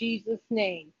in Jesus'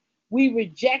 name. We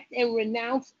reject and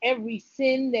renounce every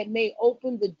sin that may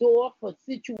open the door for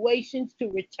situations to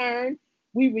return.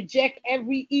 We reject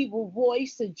every evil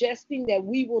voice suggesting that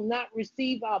we will not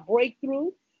receive our breakthrough.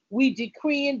 We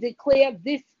decree and declare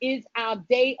this is our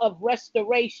day of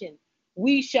restoration.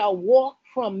 We shall walk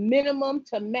from minimum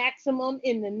to maximum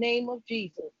in the name of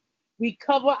Jesus. We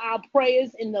cover our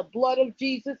prayers in the blood of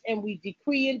Jesus, and we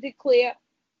decree and declare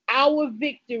our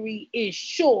victory is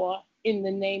sure in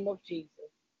the name of Jesus.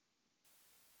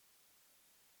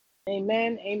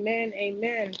 Amen, amen,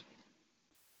 amen.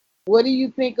 What do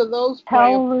you think of those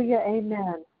prayers? Hallelujah,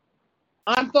 amen.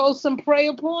 Aren't those some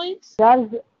prayer points? That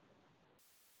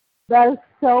is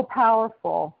so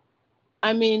powerful.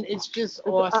 I mean, it's just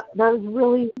awesome. That is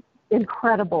really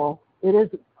incredible. It is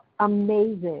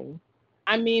amazing.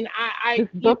 I mean, this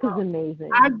book is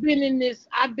amazing. I've been in this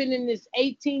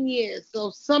 18 years,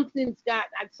 so something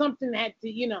had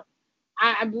to,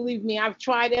 I believe me, I've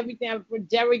tried everything. I've read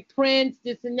Derek Prince,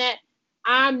 this and that.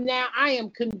 I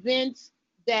am convinced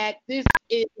that this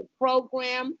is a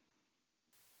program,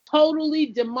 totally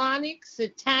demonic,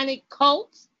 satanic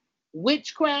cults,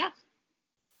 witchcraft.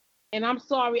 And I'm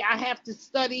sorry, I have to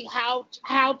study how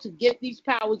to get these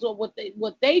powers, or what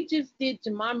they just did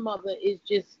to my mother is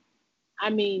just, I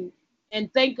mean,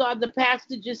 and thank God the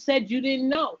pastor just said you didn't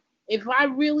know. If I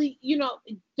really,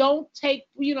 don't take,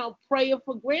 prayer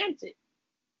for granted.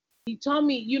 He told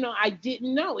me, I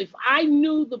didn't know. If I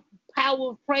knew the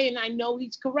power of prayer, and I know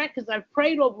he's correct because I've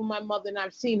prayed over my mother and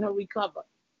I've seen her recover,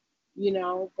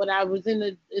 but I was in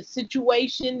a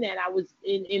situation that I was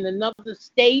in another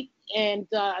state, and,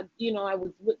 I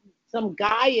was with some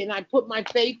guy, and I put my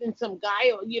faith in some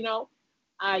guy, and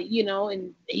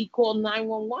he called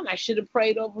 911. I should have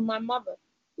prayed over my mother.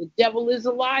 The devil is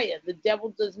a liar. The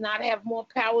devil does not have more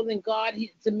power than God.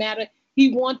 It's a matter,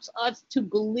 he wants us to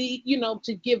believe,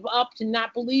 to give up, to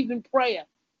not believe in prayer.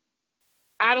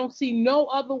 I don't see no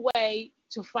other way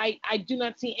to fight. I do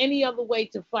not see any other way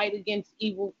to fight against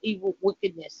evil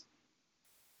wickedness.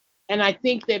 And I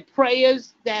think that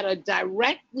prayers that are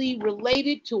directly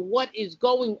related to what is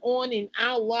going on in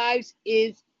our lives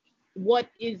is what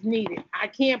is needed. I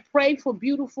can't pray for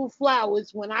beautiful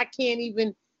flowers when I can't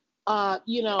even,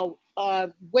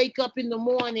 wake up in the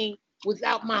morning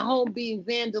without my home being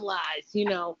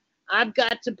vandalized. I've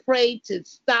got to pray to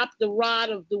stop the rod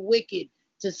of the wicked,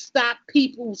 to stop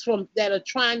people that are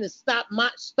trying to stop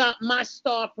my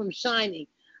star from shining.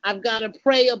 I've got to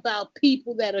pray about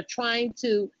people that are trying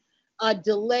to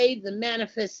delay the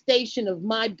manifestation of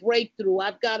my breakthrough.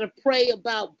 I've got to pray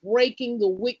about breaking the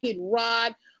wicked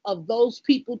rod of those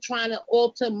people trying to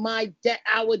alter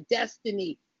our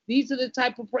destiny. These are the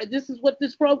type of prayer. This is what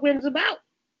this program is about.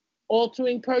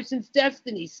 Altering person's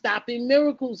destiny, stopping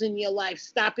miracles in your life,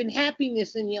 stopping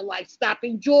happiness in your life,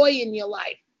 stopping joy in your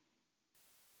life.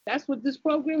 That's what this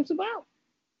program is about.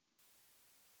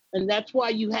 And that's why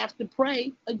you have to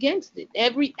pray against it.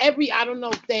 Every I don't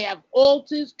know if they have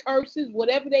altars, curses,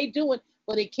 whatever they're doing,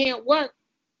 but it can't work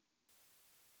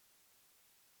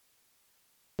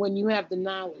when you have the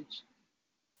knowledge.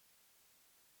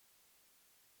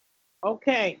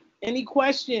 Okay, any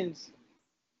questions?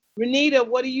 Renita,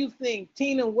 what do you think?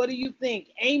 Tina, what do you think?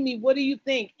 Amy, what do you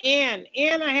think? Ann,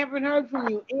 I haven't heard from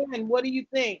you. Ann, what do you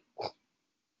think?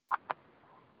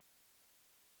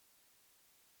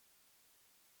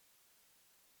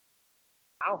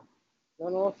 Wow,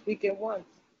 don't all speak at once.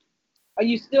 Are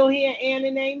you still here, Ann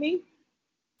and Amy?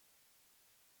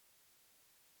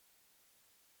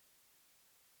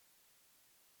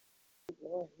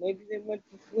 Maybe they went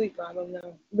to sleep. I don't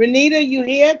know. Renita, you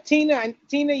here? Tina,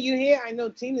 you here? I know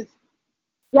Tina's.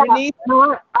 Yeah, Renita?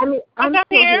 no, I'm still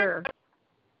here.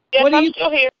 Yes, I'm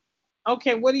still here.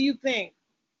 Okay, what do you think?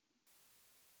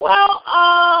 Well,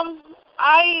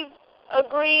 I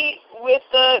agree with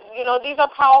these are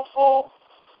powerful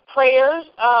prayers,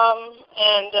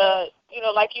 and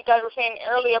like you guys were saying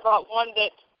earlier about one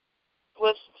that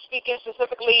was speaking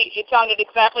specifically, it sounded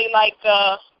exactly like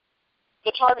the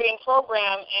targeting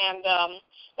program, and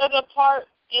there's a part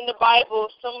in the Bible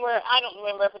somewhere, I don't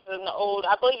remember if it's in the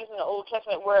I believe it's in the Old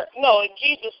Testament where,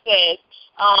 Jesus said,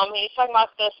 he's talking about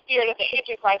the spirit of the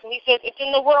Antichrist, and he says, it's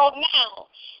in the world now.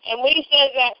 And when he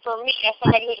says that, for me, as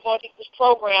somebody who's going through this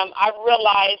program, I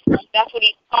realized that's what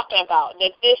he's talking about,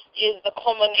 that this is the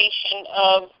culmination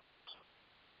of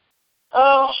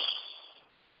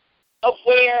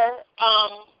where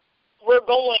we're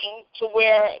going to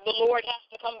where the Lord has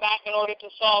to come back in order to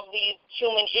solve these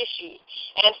human issues.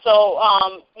 And so,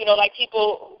 like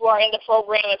people who are in the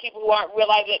program and people who aren't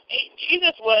realizing that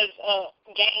Jesus was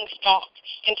gang stalked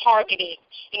and targeted.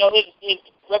 His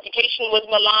reputation was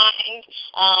maligned.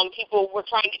 People were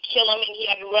trying to kill him, and he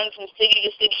had to run from city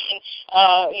to city and,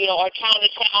 or town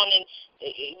to town, and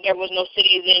there was no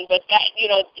cities in. But that,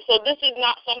 so this is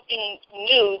not something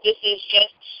new. This is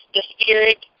just the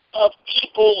spirit of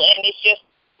people, and it's just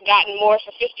gotten more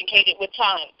sophisticated with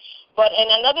time. And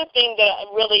another thing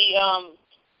that really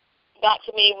got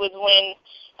to me was when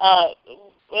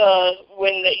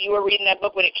you were reading that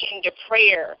book when it came to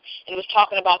prayer, and it was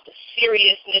talking about the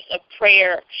seriousness of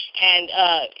prayer, and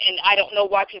I don't know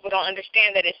why people don't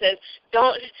understand that. It says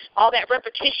don't all that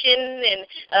repetition and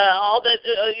all the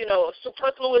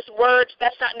superfluous words.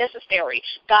 That's not necessary.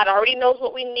 God already knows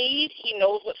what we need. He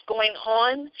knows what's going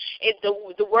on.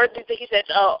 The word that he says,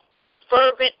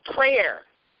 fervent prayer,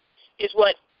 is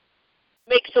what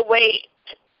makes a way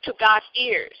to God's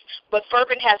ears. But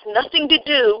fervent has nothing to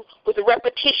do with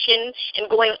repetition and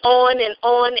going on and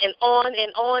on and on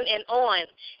and on and on.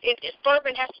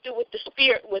 Fervent has to do with the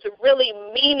spirit, with really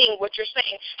meaning what you're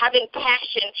saying, having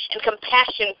passion and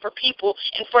compassion for people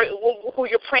and for who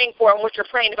you're praying for and what you're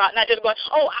praying about, not just going,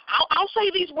 I'll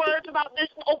say these words about this.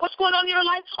 Oh, what's going on in your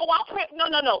life? Oh, I'll pray.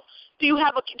 No. Do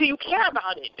you care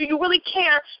about it? Do you really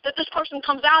care that this person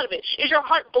comes out of it? Is your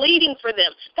heart bleeding for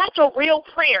them? That's a real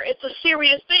prayer. It's a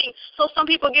serious thing. So some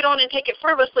people get on and take it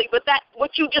frivolously, but that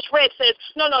what you just read says,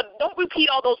 no, don't repeat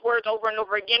all those words over and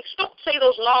over again. Don't say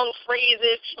those long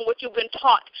phrases and what you've been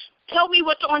taught. Tell me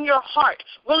what's on your heart.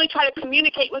 Really try to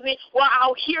communicate with me where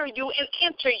I'll hear you and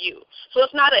answer you. So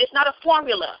it's not a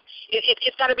formula.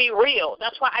 It's got to be real.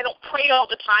 That's why I don't pray all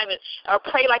the time or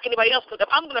pray like anybody else. Because if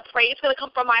I'm going to pray, it's going to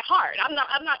come from my heart. I'm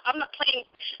not playing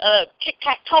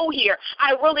tic-tac-toe here.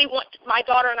 I really want my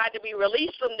daughter and I to be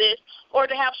released from this, or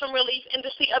to have some relief, and to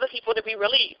see other people to be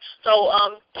relieved.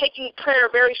 So taking prayer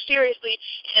very seriously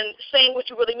and saying what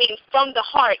you really mean from the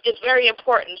heart is very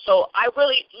important. So I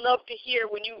really love to hear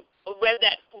when you read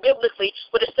that biblically,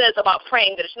 what it says about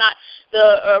praying, that it's not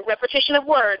the repetition of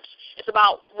words. It's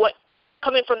about what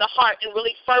coming from the heart and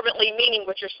really fervently meaning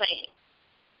what you're saying.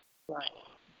 Right.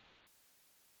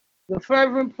 The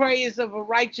fervent prayers of a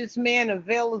righteous man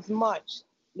availeth much.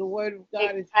 The word of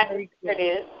God is very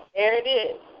clear. There it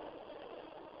is.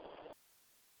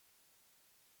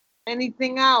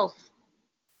 Anything else?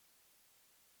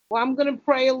 Well, I'm going to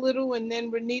pray a little, and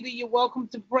then Renita, you're welcome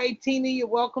to pray. Tina, you're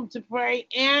welcome to pray.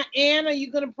 Ann, are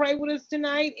you going to pray with us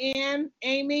tonight? Ann,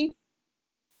 Amy?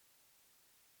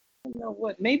 I don't know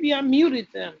what. Maybe I muted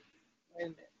them. Wait a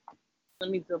minute.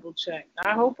 Let me double check.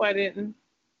 I hope I didn't.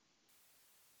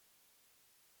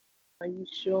 Are you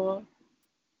sure?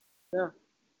 No.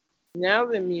 Now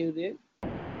they're muted.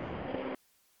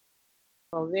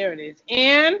 Oh, there it is.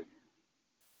 Ann?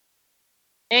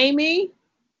 Amy?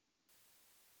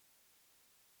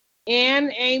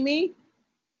 And Amy.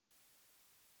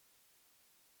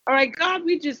 All right, God,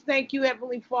 we just thank you,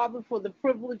 Heavenly Father, for the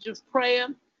privilege of prayer.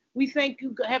 We thank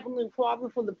you, Heavenly Father,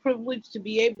 for the privilege to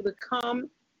be able to come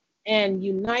and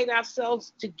unite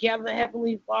ourselves together,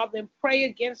 Heavenly Father, and pray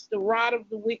against the rod of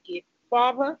the wicked.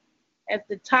 Father, as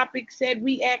the topic said,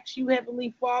 we ask you,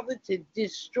 Heavenly Father, to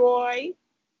destroy,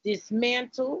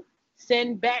 dismantle,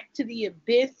 send back to the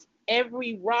abyss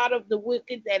every rod of the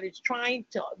wicked that is trying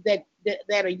to, that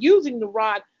are using the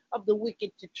rod of the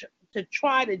wicked to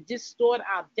try to distort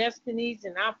our destinies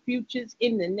and our futures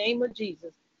in the name of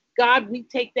Jesus. God, we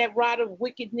take that rod of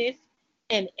wickedness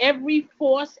and every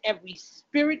force, every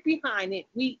spirit behind it,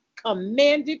 we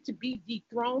command it to be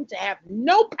dethroned, to have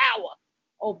no power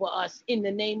over us in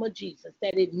the name of Jesus,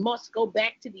 that it must go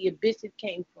back to the abyss it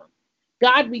came from.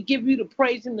 God, we give you the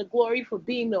praise and the glory for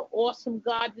being the awesome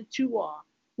God that you are.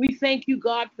 We thank you,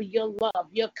 God, for your love,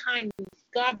 your kindness.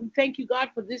 God, we thank you, God,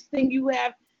 for this thing you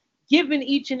have given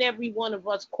each and every one of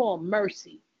us called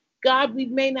mercy. God, we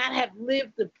may not have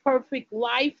lived the perfect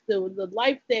life, the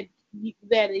life that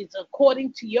is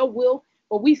according to your will,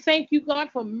 but we thank you, God,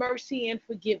 for mercy and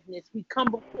forgiveness. We come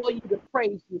before you to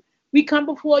praise you. We come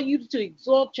before you to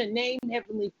exalt your name,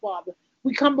 Heavenly Father.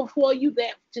 We come before you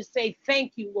to say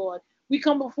thank you, Lord. We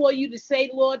come before you to say,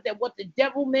 Lord, that what the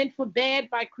devil meant for bad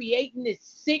by creating this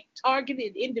sick,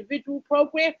 targeted individual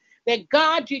program, that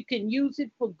God, you can use it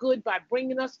for good by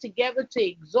bringing us together to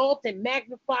exalt and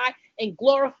magnify and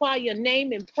glorify your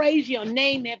name and praise your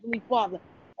name, Heavenly Father.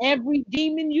 Every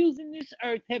demon using this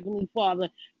earth, Heavenly Father,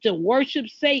 to worship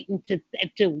Satan,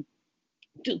 to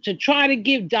to try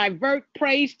to divert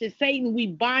praise to Satan. We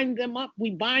bind them up.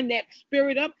 We bind that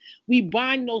spirit up. We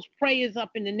bind those prayers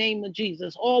up in the name of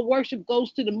Jesus. All worship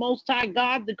goes to the Most High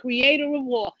God, the creator of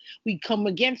all. We come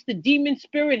against the demon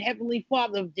spirit, Heavenly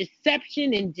Father, of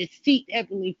deception and deceit,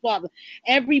 Heavenly Father.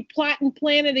 Every plot and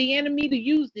plan of the enemy to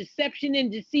use deception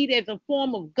and deceit as a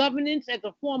form of governance, as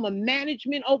a form of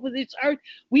management over this earth,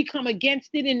 we come against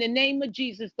it in the name of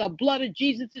Jesus. The blood of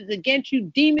Jesus is against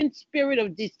you, demon spirit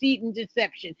of deceit and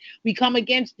deception. We come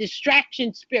against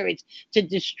distraction spirits to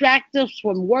distract us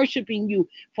from worshiping you,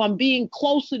 from being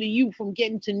closer to you, from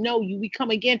getting to know you. We come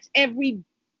against every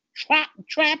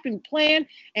trap and plan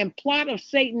and plot of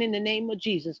Satan in the name of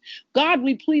Jesus. God,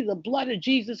 we plead the blood of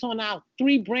Jesus on our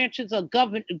 3 branches of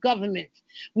government.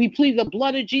 We plead the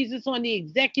blood of Jesus on the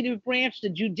executive branch, the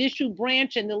judicial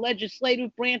branch, and the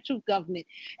legislative branch of government.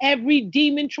 Every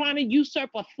demon trying to usurp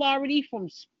authority from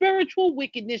spiritual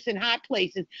wickedness in high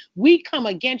places, we come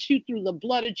against you through the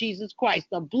blood of Jesus Christ.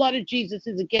 The blood of Jesus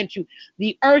is against you.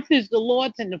 The earth is the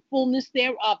Lord's and the fullness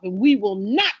thereof, and we will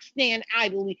not stand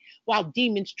idly while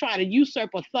demons try to usurp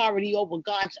authority over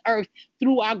God's earth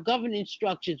through our governance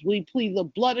structures. We plead the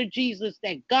blood of Jesus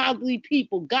that godly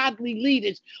people, godly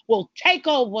leaders will take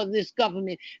over this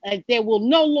government. There will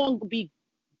no longer be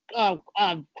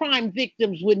crime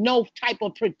victims with no type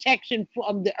of protection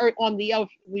from the earth on the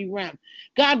earthly realm.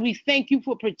 God, we thank you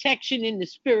for protection in the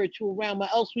spiritual realm, or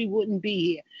else we wouldn't be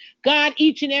here. God,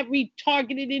 each and every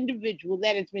targeted individual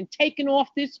that has been taken off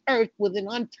this earth with an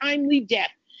untimely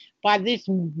death by this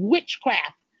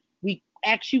witchcraft, we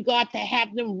ask you, God, to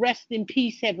have them rest in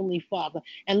peace, Heavenly Father,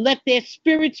 and let their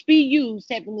spirits be used,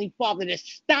 Heavenly Father, to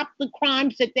stop the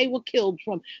crimes that they were killed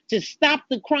from, to stop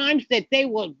the crimes that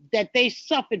they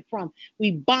suffered from.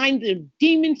 We bind the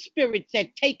demon spirits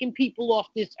that taken people off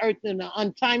this earth in an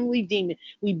untimely demon.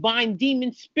 We bind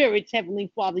demon spirits,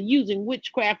 Heavenly Father, using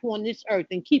witchcraft on this earth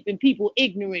and keeping people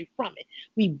ignorant from it.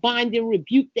 We bind and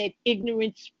rebuke that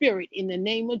ignorant spirit in the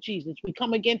name of Jesus. We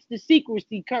come against the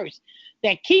secrecy curse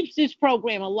that keeps this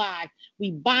program alive. We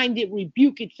bind it,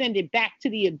 rebuke it, send it back to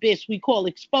the abyss. We call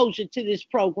exposure to this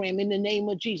program in the name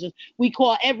of Jesus. We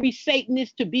call every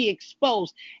Satanist to be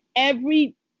exposed.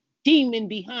 Every demon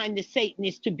behind the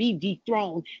Satanist to be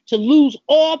dethroned, to lose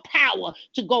all power,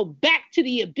 to go back to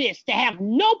the abyss, to have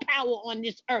no power on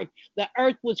this earth. The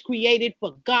earth was created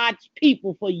for God's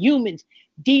people, for humans.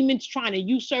 Demons trying to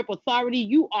usurp authority,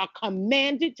 you are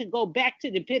commanded to go back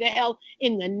to the pit of hell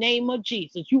in the name of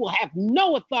Jesus. You will have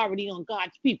no authority on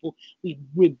God's people. We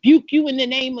rebuke you in the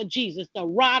name of Jesus. The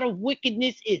rod of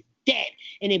wickedness is dead,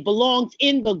 and it belongs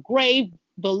in the grave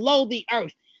below the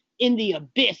earth, in the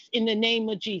abyss, in the name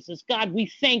of Jesus. God,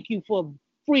 we thank you for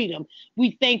freedom.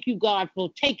 We thank you, God,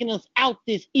 for taking us out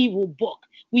this evil book.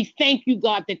 We thank you,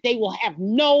 God, that they will have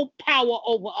no power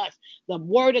over us. The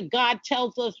word of God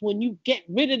tells us when you get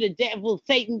rid of the devil,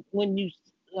 Satan, when you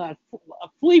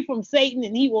flee from Satan,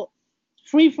 and he will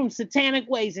flee from satanic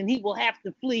ways, and he will have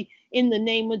to flee in the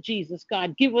name of Jesus.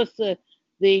 God, give us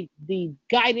the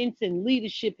guidance and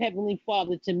leadership, Heavenly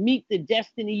Father, to meet the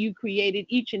destiny you created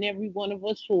each and every one of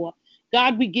us for.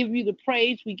 God, we give you the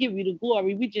praise. We give you the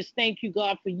glory. We just thank you,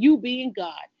 God, for you being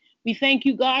God. We thank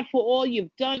you, God, for all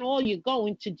you've done, all you're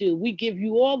going to do. We give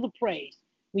you all the praise.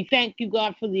 We thank you,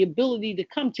 God, for the ability to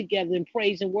come together and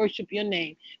praise and worship your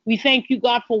name. We thank you,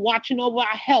 God, for watching over our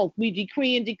health. We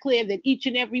decree and declare that each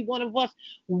and every one of us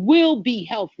will be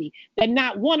healthy, that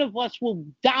not one of us will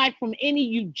die from any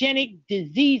eugenic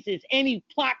diseases, any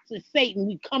plots of Satan.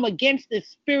 We come against the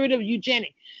spirit of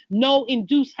eugenic. No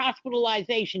induced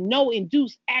hospitalization, no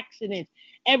induced accidents.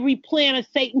 Every plan of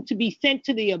Satan to be sent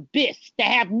to the abyss, to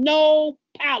have no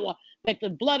power, that the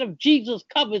blood of Jesus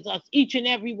covers us, each and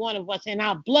every one of us, and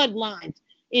our bloodlines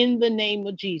in the name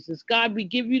of Jesus. God, we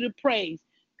give you the praise.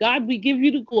 God, we give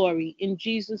you the glory. In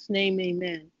Jesus' name,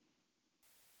 amen.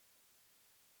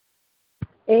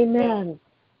 Amen.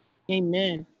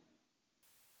 Amen.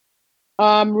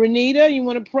 Renita, you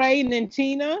want to pray? And then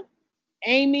Tina,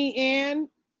 Amy, Ann,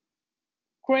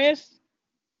 Chris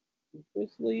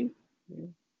leave? Yeah.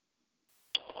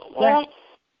 Well, okay.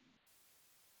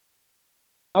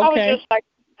 I would just like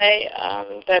to say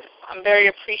that I'm very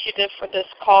appreciative for this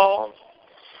call,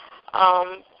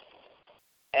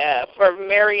 for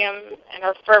Miriam and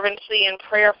her fervency in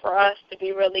prayer for us to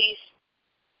be released,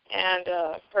 and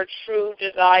her true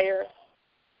desire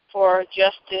for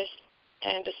justice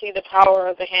and to see the power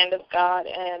of the hand of God.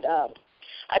 And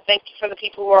I thank you for the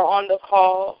people who are on the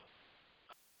call,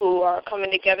 who are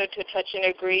coming together to touch and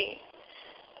agree,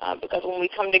 because when we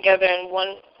come together in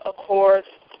one accord,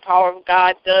 power of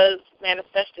God does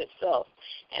manifest itself.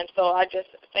 And so I just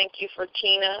thank you for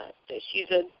Tina, that she's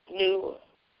a new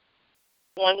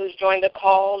one who's joined the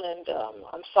call, and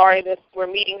I'm sorry that we're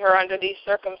meeting her under these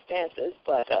circumstances,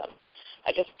 but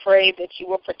I just pray that you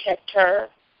will protect her,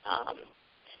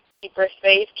 keep her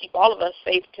safe, keep all of us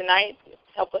safe tonight,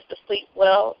 help us to sleep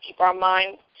well, keep our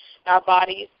minds and our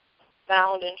bodies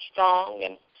sound and strong,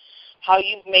 and how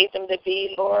you've made them to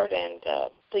be, Lord, and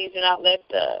please do not let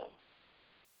the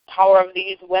power of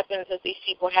these weapons that these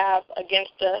people have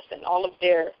against us and all of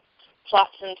their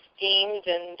plots and schemes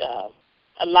and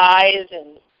lies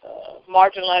and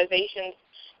marginalizations,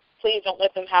 please don't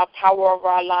let them have power over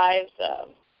our lives.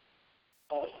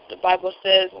 The Bible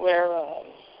says where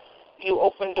you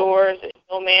open doors that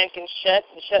no man can shut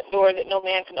and shut doors that no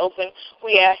man can open.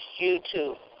 We ask you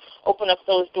to open up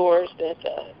those doors that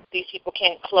these people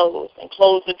can't close, and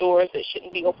close the doors that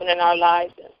shouldn't be open in our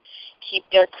lives, and keep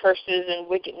their curses and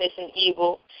wickedness and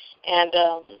evil. And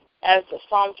as the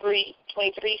Psalm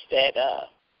 3:23 said,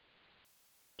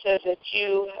 says that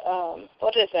you,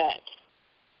 what is that?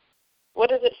 What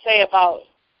does it say about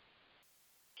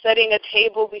setting a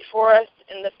table before us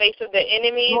in the face of the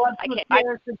enemies? The Lord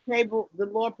prepares a table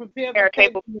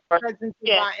in the presence of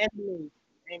our enemies.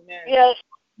 Amen. Yes.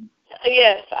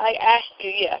 Yes, I ask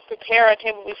you, prepare a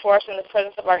table before us in the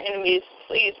presence of our enemies.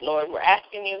 Please, Lord, we're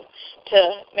asking you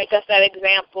to make us that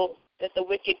example that the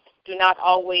wicked do not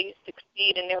always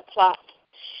succeed in their plots,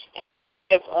 and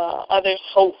give others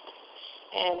hope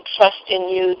and trust in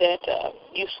you that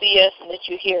you see us and that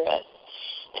you hear us.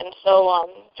 And so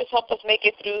just help us make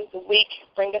it through the week,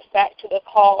 bring us back to the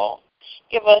call,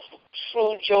 give us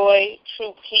true joy,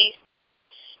 true peace,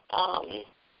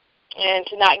 and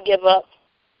to not give up.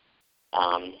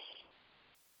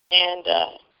 And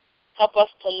help us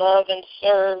to love and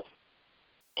serve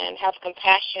and have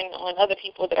compassion on other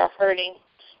people that are hurting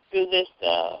through this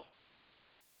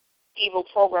evil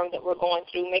program that we're going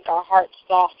through. Make our hearts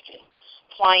soft and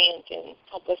pliant, and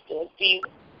help us to be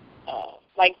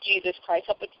like Jesus Christ.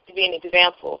 Help us to be an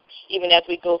example even as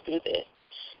we go through this.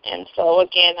 And so,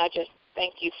 again, I just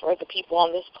thank you for the people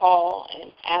on this call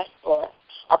and ask for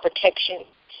our protection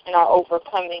and our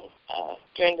overcoming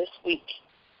during this week.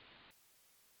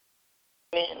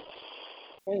 Amen.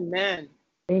 Amen.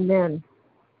 Amen.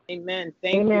 Amen.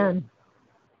 Thank Amen.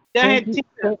 you. Go ahead,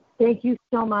 Tina. Thank you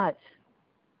so much.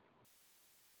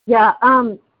 Yeah.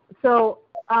 So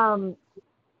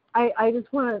I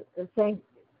just want to thank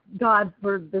God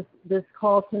for this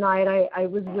call tonight. I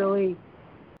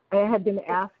had been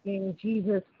asking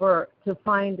Jesus to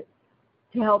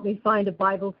help me find a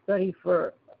Bible study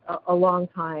for a long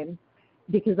time,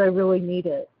 because I really need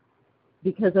it.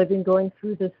 Because I've been going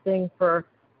through this thing for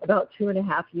about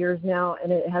 2.5 years now,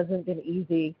 and it hasn't been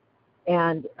easy,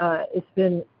 and it's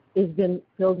been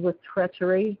filled with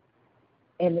treachery,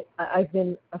 and I've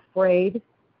been afraid.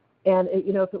 And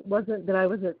if it wasn't that I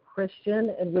was a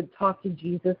Christian and would talk to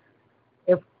Jesus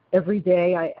every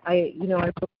day, I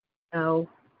don't know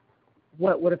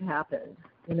what would have happened.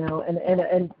 And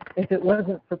if it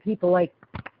wasn't for people like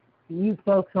you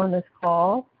folks on this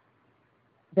call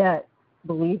that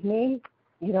believe me,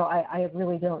 I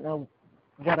really don't know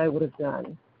what I would have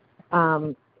done.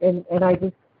 And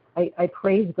I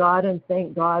praise God and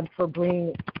thank God for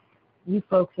bringing you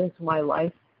folks into my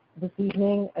life this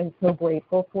evening. I'm so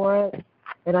grateful for it.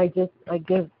 And I give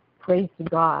praise to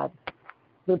God.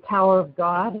 The power of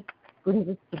God brings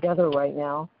us together right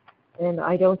now, and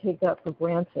I don't take that for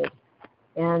granted.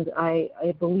 And I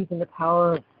believe in the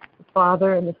power of the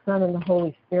Father and the Son and the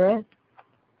Holy Spirit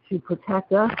to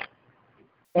protect us,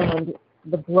 and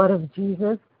the blood of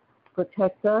Jesus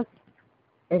protects us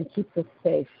and keeps us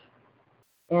safe.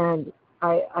 And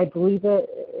I believe it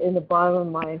in the bottom of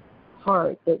my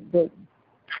heart that the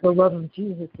love of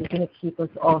Jesus is going to keep us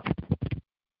all safe.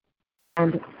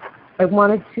 And I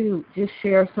wanted to just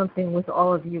share something with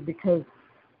all of you, because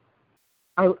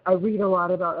I read a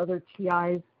lot about other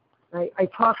TIs. I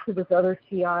talked to this other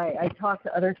TI. I talked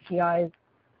to other TIs.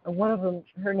 And one of them,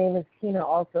 her name is Tina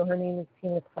also. Her name is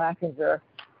Tina Clackinger.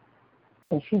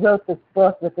 And she wrote this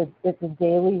book with it's a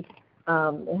daily,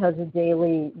 it has a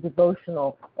daily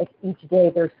devotional. Like each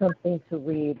day there's something to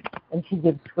read, and she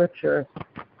gives scriptures.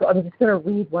 So I'm just going to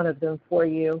read one of them for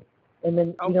you. And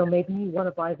then, maybe you want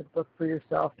to buy the book for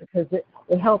yourself, because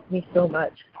it helped me so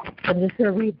much. I'm just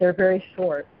going to read. They're very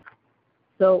short.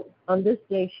 So on this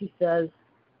day, she says,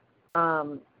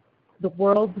 the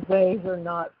world's ways are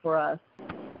not for us.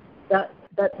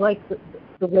 That's like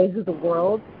the ways of the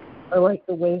world are like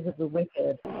the ways of the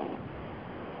wicked.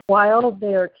 While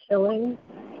they are killing,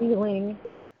 stealing,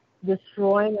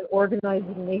 destroying and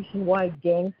organizing nationwide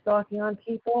gang stalking on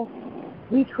people,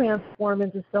 we transform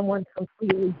into someone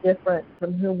completely different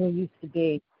from whom we used to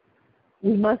be.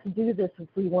 We must do this if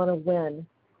we want to win.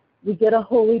 We get a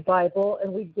Holy Bible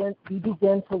and we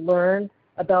begin to learn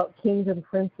about kingdom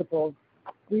principles.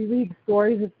 We read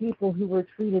stories of people who were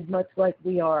treated much like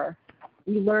we are.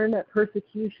 We learn that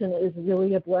persecution is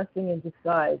really a blessing in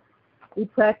disguise. We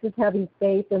practice having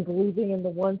faith and believing in the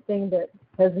one thing that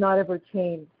has not ever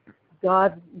changed,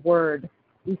 God's Word.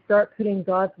 We start putting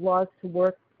God's laws to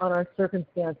work on our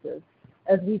circumstances.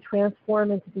 As we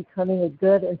transform into becoming a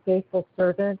good and faithful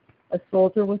servant, a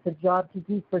soldier with a job to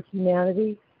do for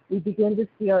humanity, we begin to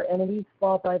see our enemies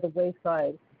fall by the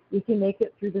wayside. We can make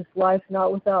it through this life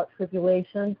not without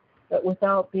tribulation, but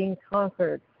without being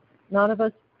conquered. None of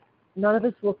us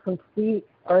will complete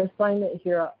our assignment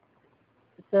here.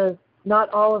 It says,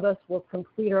 not all of us will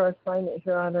complete our assignment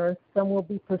here on earth. Some will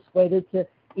be persuaded to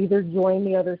either join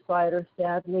the other side or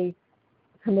sadly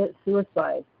commit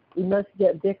suicide. We must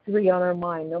get victory on our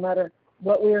mind. No matter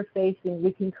what we are facing,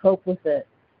 we can cope with it.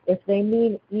 If they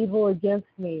mean evil against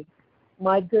me,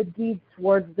 my good deeds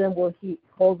towards them will heap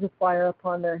coals of fire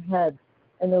upon their heads,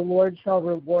 and the Lord shall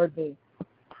reward me.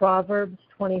 Proverbs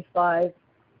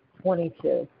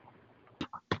 25:22.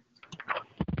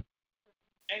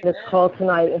 This call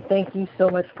tonight, and thank you so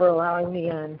much for allowing me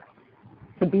in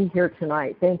to be here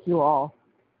tonight. Thank you all.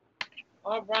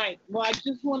 All right. Well, I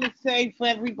just want to say for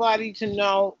everybody to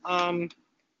know, Ann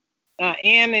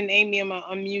and Amy, I'm going to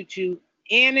unmute you.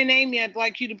 Ann and Amy, I'd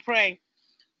like you to pray.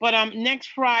 But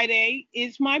next Friday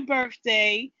is my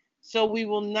birthday, so we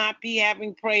will not be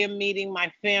having prayer meeting.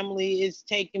 My family is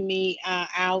taking me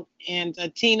out. And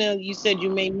Tina, you said you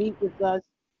may meet with us.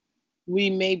 We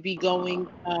may be going.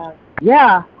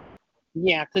 Yeah,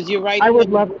 because you're right. I would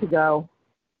love to go.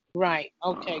 Right.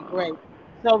 Okay, great.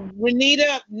 So,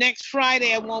 Renita, next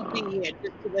Friday I won't be here,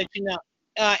 just to let you know.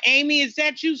 Amy, is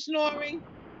that you snoring?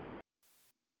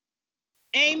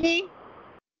 Amy?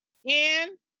 Ann?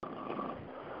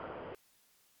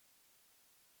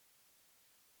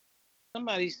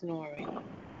 Somebody's snoring.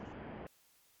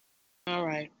 All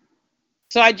right.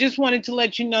 So I just wanted to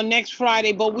let you know next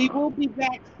Friday, but we will be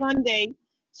back Sunday.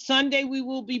 Sunday we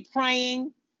will be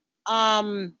praying.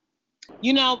 Another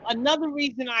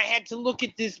reason I had to look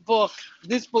at this book,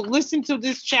 listen to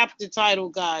this chapter title,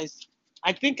 guys.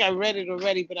 I think I read it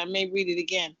already, but I may read it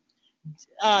again.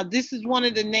 This is one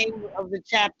of the names of the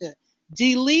chapter.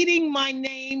 Deleting my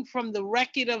name from the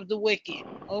record of the wicked.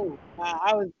 Oh,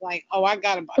 I was like, I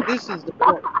got it. This is the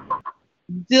book.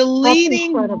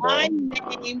 Deleting my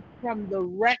name from the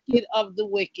record of the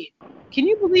wicked. Can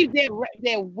you believe there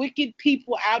are wicked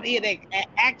people out here that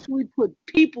actually put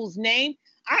people's name?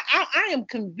 I am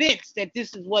convinced that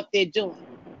this is what they're doing.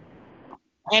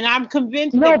 And I'm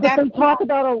convinced they talk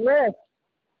about a list.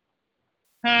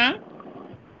 Huh?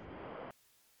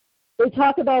 They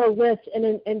talk about a list,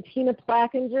 and Tina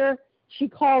Plackinger, she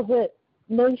calls it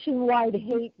nationwide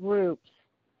hate groups.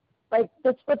 Like,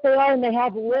 that's what they are, and they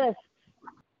have lists.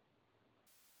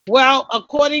 Well,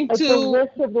 according to the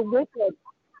list of the wicked.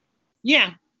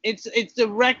 Yeah, it's the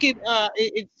record.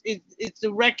 It's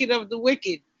the record of the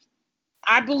wicked.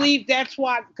 I believe that's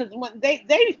why, because when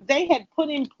they had put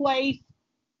in place,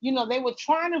 they were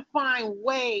trying to find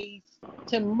ways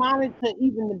to monitor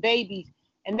even the babies.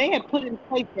 And they had put in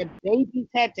place that babies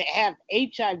had to have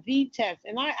HIV tests.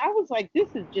 And I was like, this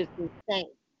is just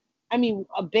insane. I mean,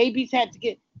 babies had to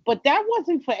get, but that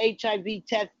wasn't for HIV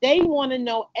tests. They want to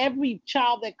know every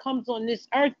child that comes on this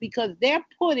earth because they're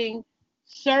putting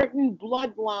certain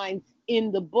bloodlines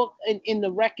in the book, in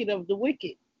the record of the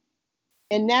wicked.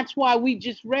 And that's why we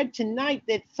just read tonight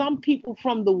that some people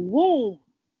from the womb,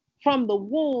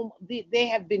 they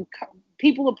have been,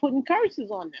 people are putting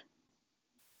curses on them.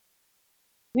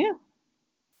 Yeah.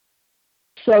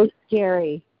 So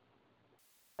scary.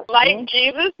 Like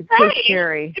Jesus it's Christ. So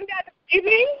scary. Isn't that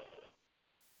amazing?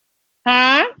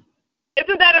 Huh?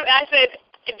 Isn't that, I said,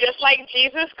 just like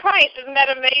Jesus Christ, isn't that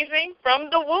amazing? From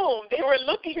the womb, they were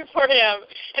looking for him.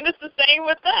 And it's the same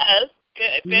with us.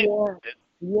 For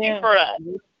us.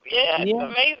 Yeah, it's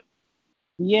amazing.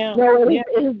 Yeah. No, it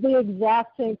is the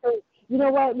exact same thing. You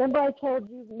know what? Remember I told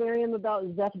you, Miriam, about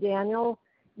Zeph Daniel?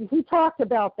 He talked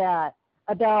about that,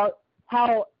 about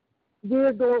how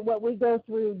what we go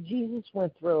through, Jesus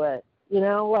went through it. It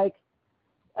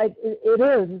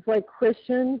is. It's like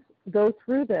Christians go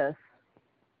through this.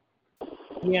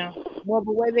 Yeah. Well,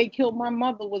 the way they killed my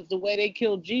mother was the way they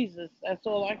killed Jesus. That's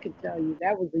all I could tell you.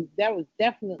 That was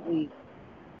definitely,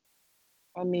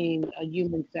 a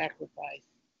human sacrifice.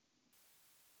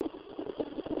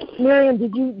 Miriam,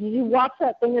 did you watch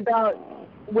that thing about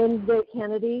Wednesday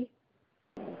Kennedy?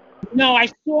 No, I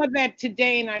saw that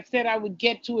today, and I said I would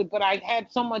get to it, but I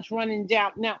had so much running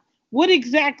down. Now, what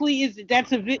exactly is it?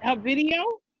 That's her video?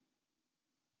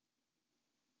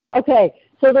 Okay,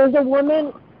 so there's a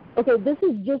woman. Okay, this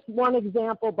is just one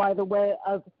example, by the way,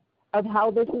 of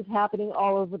how this is happening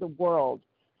all over the world.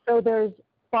 So there's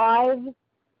 5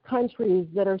 countries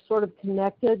that are sort of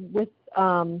connected with,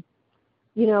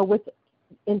 with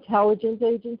intelligence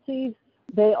agencies.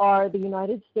 They are the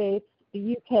United States,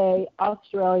 the UK,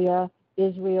 Australia,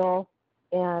 Israel,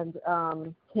 and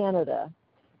Canada.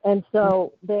 And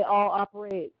so they all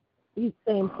operate these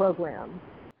same programs.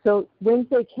 So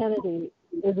Wednesday Kennedy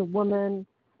is a woman,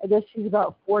 I guess she's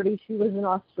about 40. She was in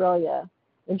Australia,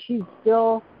 and she's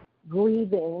still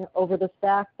grieving over the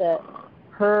fact that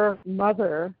her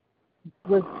mother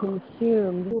was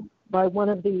consumed by one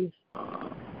of these,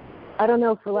 I don't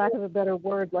know, for lack of a better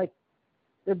word, like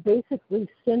they're basically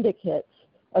syndicates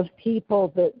of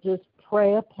people that just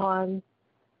prey upon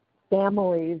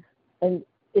families, and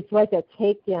it's like a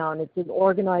takedown. It's an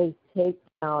organized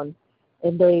takedown,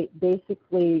 and they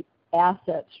basically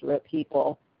asset strip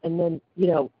people and then,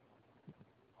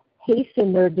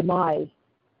 hasten their demise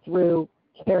through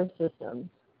care systems.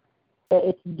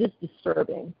 It's just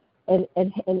disturbing. And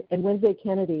Wednesday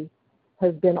Kennedy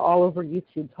has been all over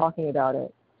YouTube talking about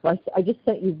it. So I just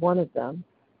sent you one of them.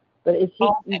 But it's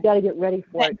just, you got to get ready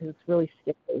for it because it's really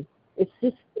scary. It's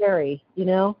just scary,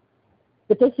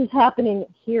 But this is happening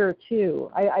here,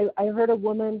 too. I heard a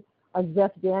woman on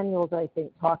Jeff Daniels, I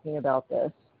think, talking about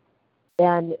this.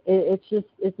 And it's just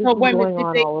going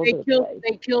on all over the place.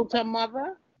 They killed her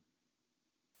mother?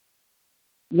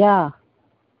 Yeah.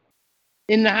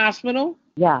 In the hospital?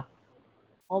 Yeah.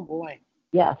 Oh, boy.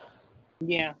 Yes.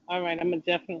 Yeah. All right. I'm going to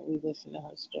definitely listen to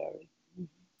her story.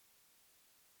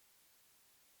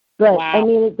 But, wow. I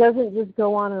mean, it doesn't just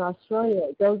go on in Australia.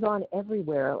 It goes on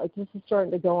everywhere. Like, this is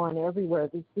starting to go on everywhere.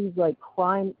 These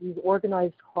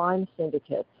organized crime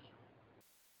syndicates,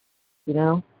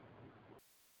 Mm.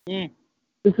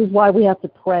 This is why we have to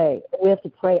pray. We have to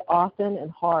pray often and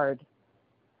hard.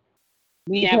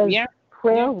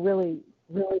 Prayer really,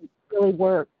 really, really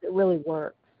works. It really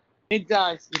works. It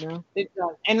does. It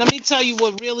does. And let me tell you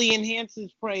what really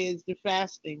enhances prayer is the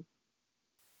fasting.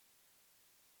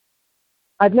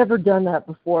 I've never done that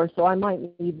before, so I might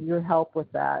need your help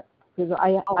with that because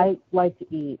I like to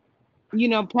eat.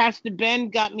 Pastor Ben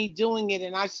got me doing it,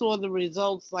 and I saw the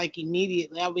results like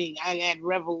immediately. I mean, I had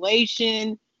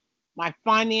revelation. My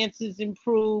finances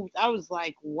improved. I was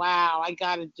like, wow, I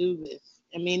got to do this.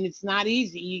 I mean, it's not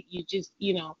easy. You just,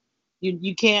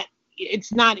 you can't,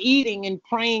 it's not eating and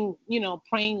praying,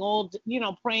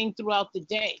 praying throughout the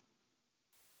day.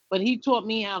 But he taught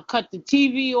me how to cut the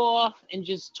TV off and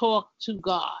just talk to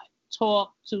God.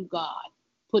 Talk to God.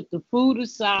 Put the food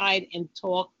aside and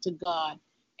talk to God.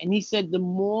 And he said, the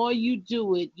more you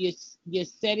do it, you're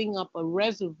setting up a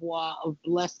reservoir of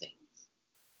blessings.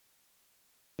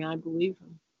 And I believe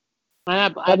him.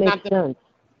 That makes sense.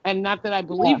 And not that I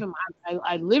believe him.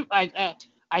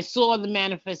 I saw the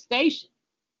manifestation.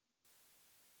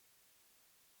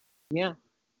 Yeah.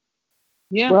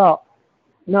 Yeah. Well,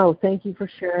 no, thank you for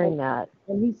sharing that.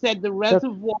 And he said the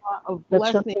reservoir of that's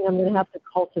blessings. Something I'm going to have to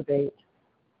cultivate.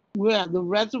 Yeah, the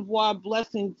reservoir of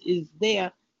blessings is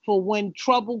there for when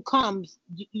trouble comes.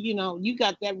 You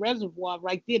got that reservoir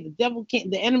right there.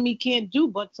 The enemy can't do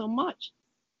but so much.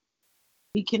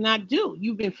 He cannot do.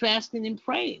 You've been fasting and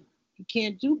praying. He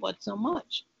can't do but so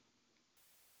much.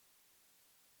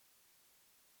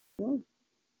 Yeah.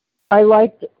 I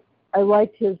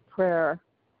liked his prayer,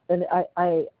 and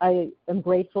I am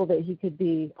grateful that he could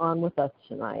be on with us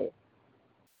tonight.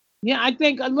 Yeah, I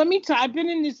think, let me tell you, I've been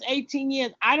in this 18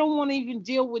 years. I don't want to even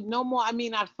deal with no more. I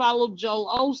mean, I followed Joel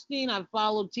Osteen. I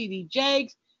followed T.D.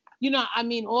 Jakes.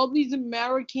 All these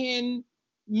American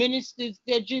ministers,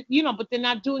 they're just, but they're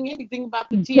not doing anything about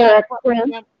the TI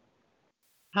program.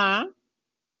 Huh?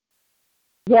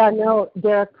 Yeah, no,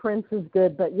 Derek Prince is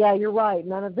good, but yeah, you're right.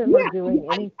 None of them are doing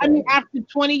anything. After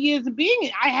 20 years of being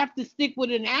it, I have to stick with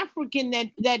an African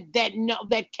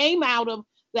that came out of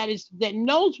that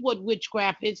knows what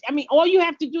witchcraft is. I mean, all you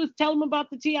have to do is tell him about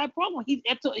the TI program. He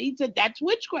said that's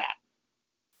witchcraft.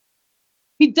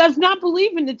 He does not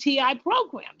believe in the TI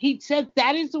program. He said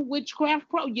that is a witchcraft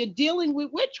program. You're dealing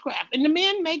with witchcraft, and the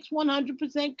man makes 100%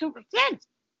 sense.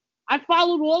 I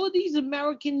followed all of these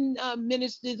American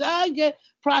ministers.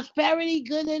 Prosperity,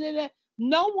 good.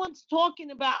 No one's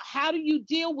talking about how do you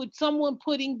deal with someone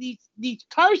putting these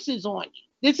curses on you.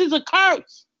 This is a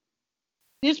curse.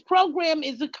 This program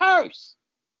is a curse.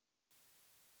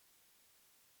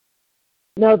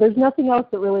 No, there's nothing else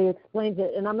that really explains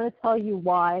it, and I'm going to tell you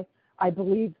why I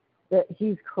believe that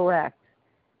he's correct.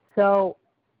 So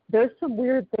there's some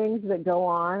weird things that go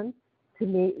on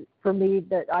for me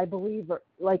that I believe are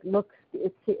like look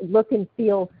and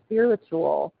feel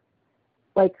spiritual,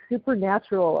 like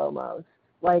supernatural almost.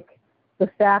 Like the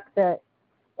fact that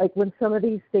like when some of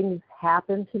these things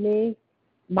happen to me,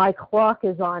 my clock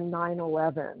is on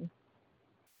 9/11,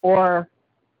 or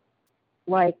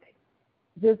like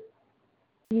just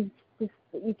you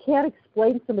can't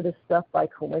explain some of this stuff by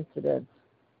coincidence,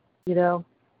 you know?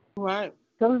 Right.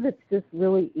 Some of it's just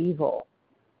really evil.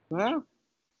 Well.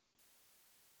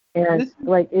 And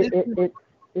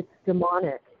it's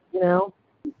demonic, you know?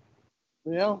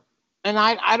 Yeah. And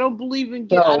I don't believe in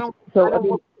I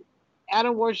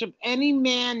don't worship any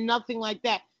man, nothing like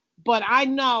that. But I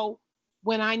know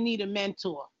when I need a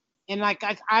mentor. And like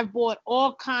I've bought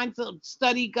all kinds of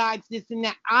study guides, this and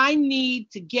that. I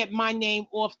need to get my name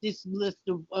off this list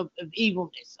of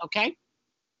evilness, okay?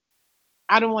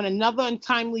 I don't want another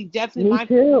untimely death in my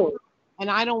family, and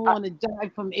I don't want to die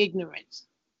from ignorance.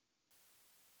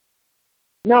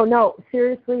 No,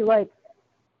 seriously, like,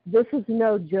 this is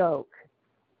no joke.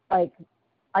 Like,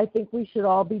 I think we should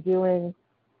all be doing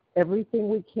everything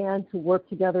we can to work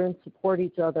together and support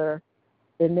each other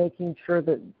in making sure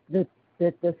that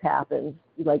this happens,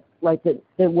 like that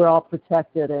we're all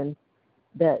protected and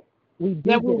that we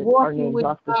do that we're get walking our names with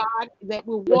off God, that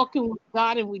we're walking with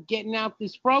God and we're getting out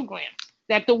this program,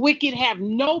 that the wicked have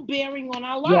no bearing on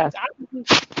our lives.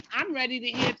 Yes. I'm ready to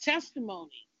hear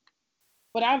testimony.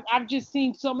 But I've just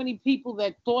seen so many people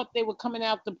that thought they were coming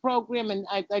out the program, and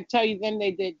I tell you, then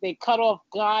they cut off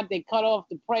God, they cut off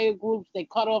the prayer groups, they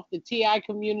cut off the TI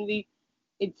community.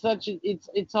 It's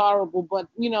horrible. But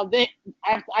you know,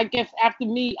 I guess after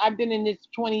me, I've been in this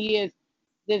 20 years.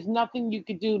 There's nothing you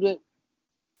could do to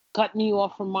cut me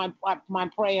off from my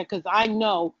prayer, because I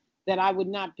know that I would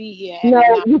not be here.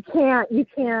 No, you can't. No,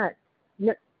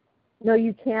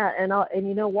 you can't. And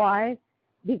you know why?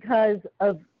 Because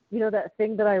of, you know, that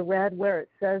thing that I read where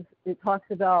it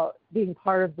talks about being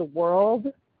part of the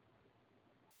world.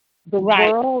 The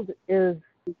world is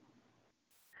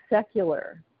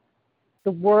secular.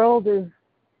 The world is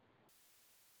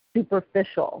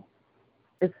superficial.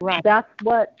 That's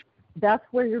where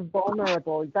you're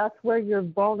vulnerable. That's where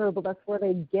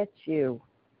they get you.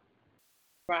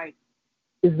 Right.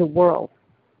 Is the world.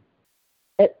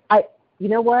 You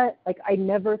know what? Like, I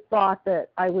never thought that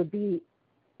I would be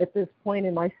at this point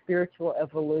in my spiritual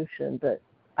evolution that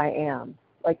I am.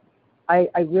 Like, I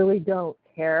really don't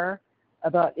care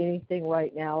about anything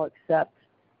right now except,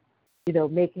 you know,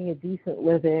 making a decent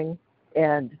living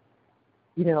and,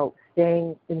 you know,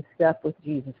 staying in step with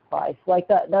Jesus Christ. Like,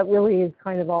 that really is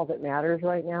kind of all that matters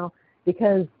right now,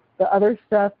 because the other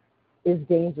stuff is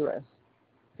dangerous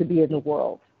to be in the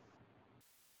world.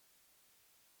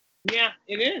 Yeah,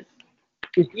 it is.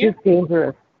 It's just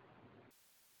dangerous.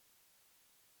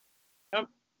 Yep.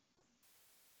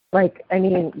 Like, I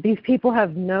mean, these people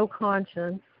have no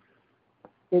conscience.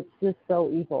 It's just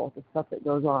so evil, the stuff that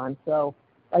goes on. So,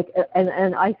 like,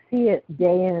 and I see it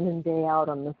day in and day out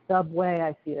on the subway.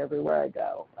 I see it everywhere I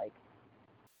go. Like,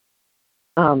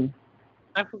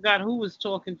 I forgot who was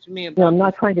talking to me about. You know, I'm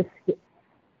not trying to skip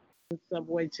the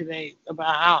subway today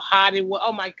about how hot it was.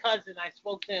 Oh, my cousin, I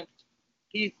spoke to him.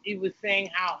 He was saying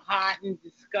how hot and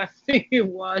disgusting it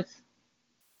was.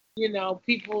 You know,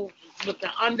 people with the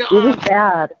underarms. It was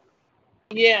bad.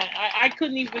 Yeah, I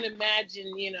couldn't even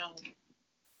imagine, you know.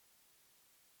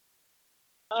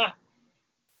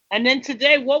 And then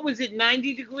today, what was it,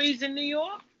 90 degrees in New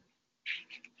York?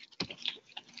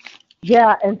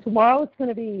 Yeah, and tomorrow it's going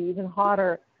to be even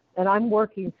hotter, and I'm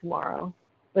working tomorrow.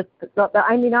 But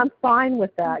I mean, I'm fine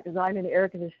with that because I'm in the air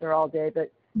conditioner all day,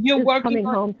 but coming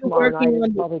home tomorrow night is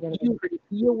probably going to be pretty.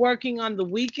 You're working on the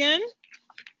weekend?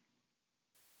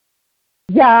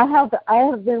 Yeah, I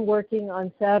have been working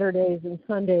on Saturdays and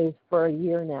Sundays for a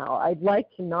year now. I'd like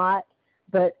to not,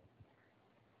 but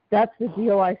that's the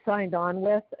deal I signed on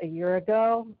with a year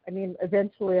ago. I mean,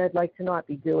 eventually I'd like to not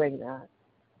be doing that,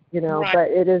 you know, but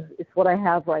it's what I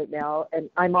have right now, and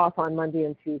I'm off on Monday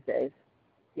and Tuesdays.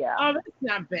 Yeah. Oh, that's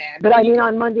not bad. But I mean,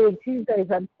 on Monday and Tuesdays,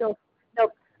 on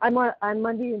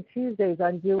Monday and Tuesdays,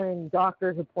 I'm doing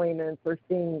doctor's appointments or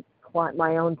seeing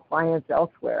my own clients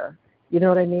elsewhere. You know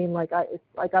what I mean? Like, it's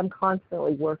like I'm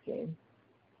constantly working.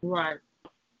 Right.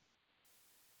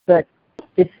 But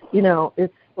it's, you know,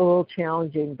 it's a little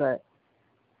challenging, but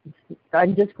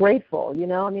I'm just grateful. You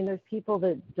know, I mean, there's people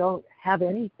that don't have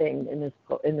anything in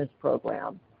this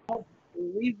program. Oh,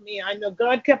 believe me, I know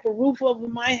God kept a roof over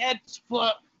my head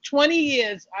for 20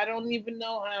 years. I don't even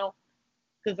know how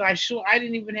because I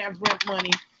didn't even have rent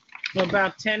money for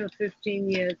about 10 or 15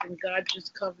 years, and God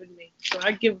just covered me. So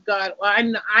I give God.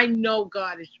 I know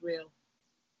God is real.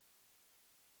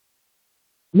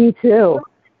 Me too.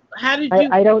 How did you?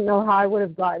 I don't know how I would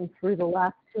have gotten through the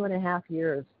last 2.5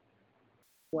 years.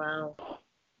 Wow.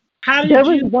 How did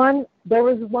There you?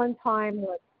 was one time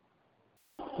when.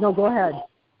 No, go ahead.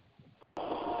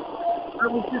 I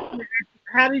was just gonna ask,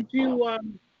 how did you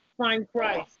find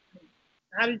Christ?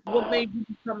 What made you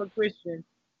become a Christian?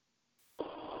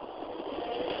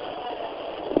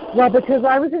 Well, because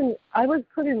I was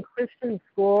put in Christian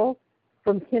school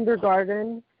from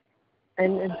kindergarten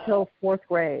and until 4th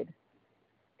grade.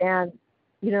 And,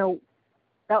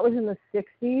 that was in the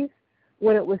 60s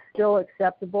when it was still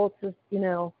acceptable to,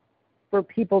 for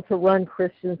people to run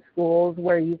Christian schools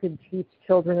where you could teach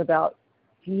children about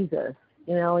Jesus,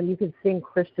 and you could sing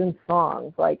Christian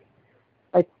songs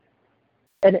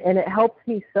and it helps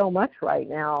me so much right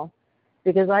now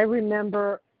because I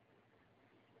remember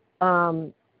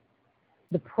the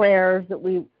prayers that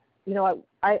we,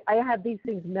 I have these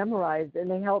things memorized and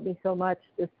they help me so much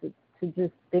just to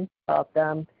just think about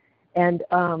them and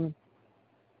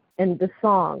the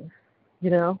songs,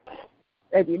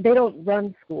 they don't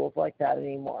run schools like that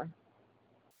anymore.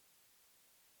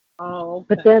 Oh, okay.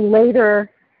 But then later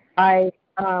I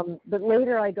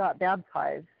got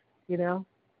baptized,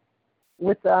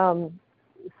 with some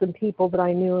people that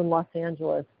I knew in Los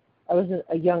Angeles. I was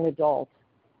a young adult,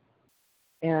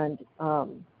 and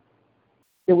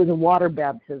it was a water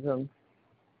baptism.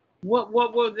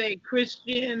 What were they,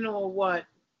 Christian or what?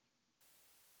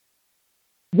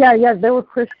 Yeah, they were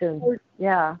Christians.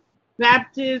 Yeah.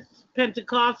 Baptist,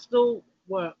 Pentecostal,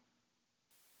 what?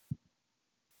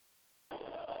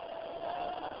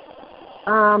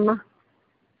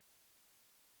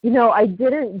 I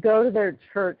didn't go to their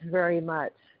church very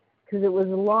much because it was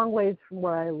a long ways from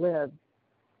where I lived.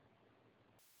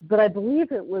 But I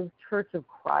believe it was Church of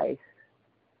Christ.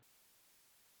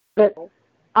 But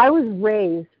I was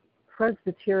raised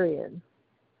Presbyterian.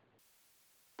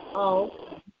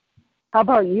 Oh. How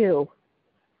about you?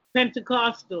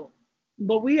 Pentecostal.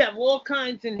 But we have all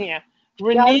kinds in here.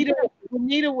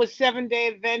 Renita was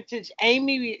Seventh-day Adventist.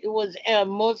 Amy was a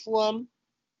Muslim.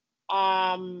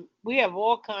 We have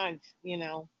all kinds,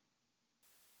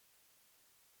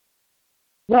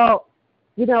 Well,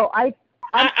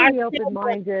 I'm pretty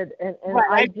open-minded, and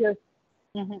I just...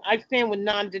 I stand with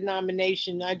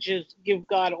non-denomination. I just give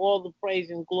God all the praise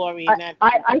and glory. I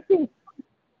think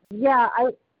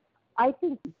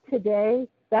today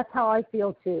that's how I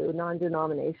feel too,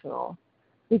 non-denominational,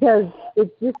 because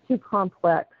it's just too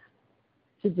complex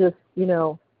to just,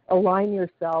 align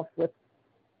yourself with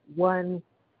one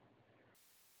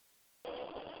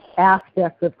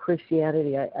aspect of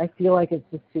Christianity. I feel like it's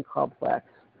just too complex.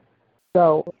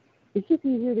 So it's just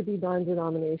easier to be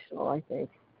non-denominational, I think.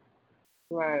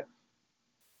 Right.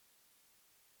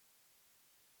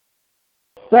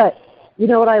 But you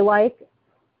know what I like?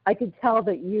 I could tell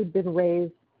that you'd been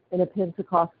raised in a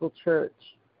Pentecostal church.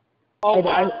 Oh,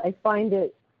 wow. I find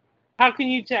it... How can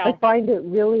you tell? I find it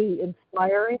really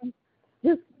inspiring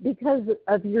just because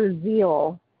of your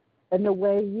zeal and the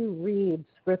way you read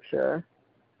Scripture.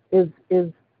 There's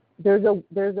an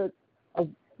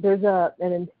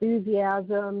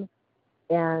enthusiasm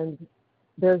and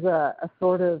there's a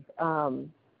sort of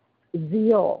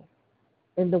zeal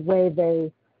in the way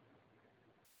they,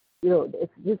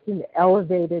 it's just an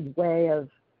elevated way of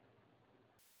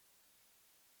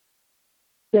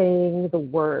saying the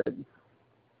words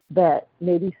that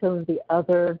maybe some of the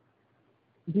other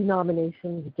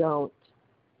denominations don't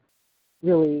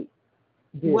really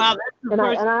do. Wow, that's the and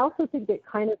first. I also think it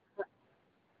kind of...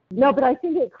 No, but I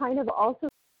think it kind of also...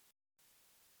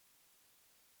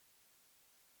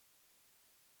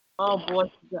 Oh,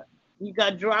 boy. You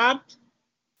got dropped?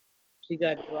 She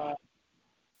got dropped.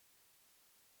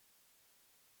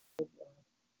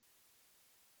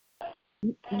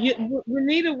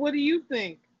 Renita, what do you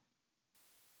think?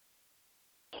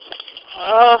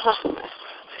 I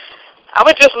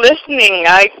was just listening.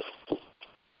 I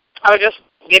was just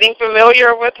getting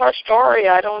familiar with her story.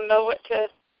 I don't know what to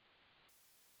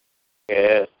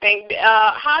think.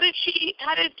 How did she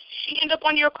end up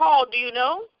on your call? Do you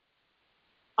know?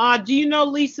 Do you know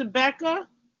Lisa Becker?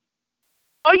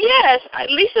 Oh yes,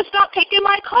 Lisa stopped taking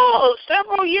my calls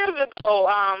several years ago.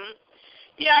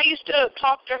 Yeah, I used to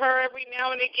talk to her every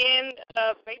now and again,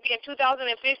 maybe in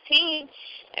 2015,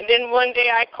 and then one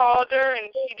day I called her and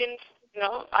she didn't.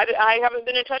 I haven't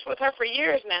been in touch with her for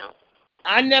years now.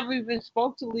 I never even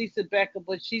spoke to Lisa Becker,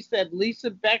 but she said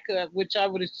Lisa Becker, which I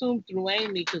would assume through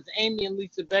Amy, because Amy and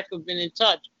Lisa Becker have been in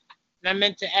touch. And I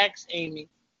meant to ask Amy.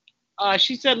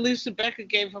 She said Lisa Becker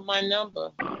gave her my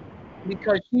number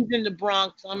because she's in the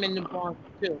Bronx. I'm in the Bronx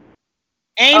too.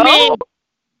 Amy! Oh.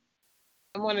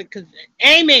 I want to, cause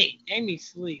Amy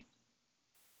sleep.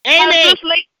 Amy!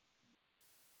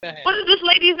 What is this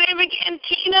lady's name again?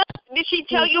 Tina? Did she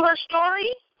tell you her story?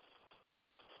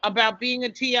 About being a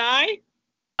TI?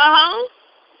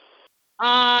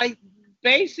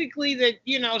 Basically that,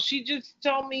 she just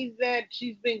told me that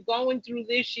she's been going through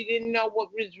this. She didn't know what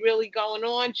was really going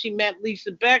on. She met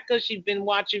Lisa Becker. She's been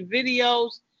watching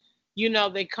videos.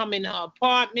 They come in her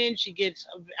apartment. She gets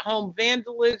home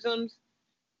vandalisms.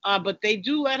 But they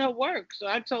do let her work. So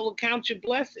I told her, count your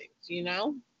blessings,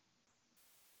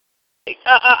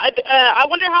 I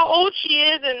wonder how old she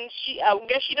is, and I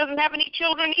guess she doesn't have any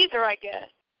children either, I guess.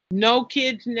 No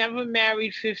kids, never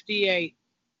married, 58.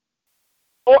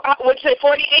 Or would you say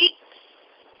 48?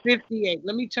 58.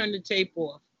 Let me turn the tape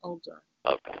off. Hold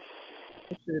on. Okay.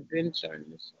 I should have been turning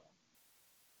this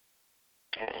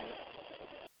off. Okay.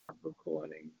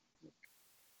 Recording.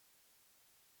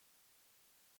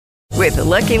 With the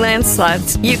Lucky Land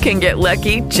Slots, you can get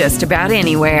lucky just about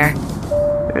anywhere.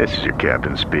 This is your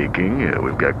captain speaking.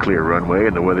 We've got clear runway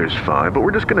and the weather's fine, but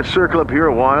we're just going to circle up here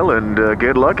a while and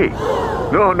get lucky.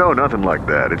 No, nothing like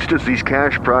that. It's just these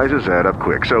cash prizes add up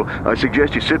quick. So I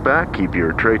suggest you sit back, keep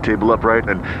your tray table upright,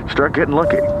 and start getting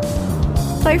lucky.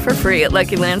 Play for free at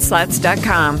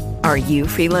LuckyLandSlots.com. Are you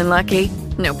feeling lucky?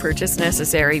 No purchase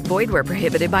necessary. Void where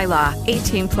prohibited by law.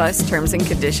 18+ terms and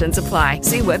conditions apply.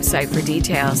 See website for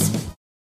details.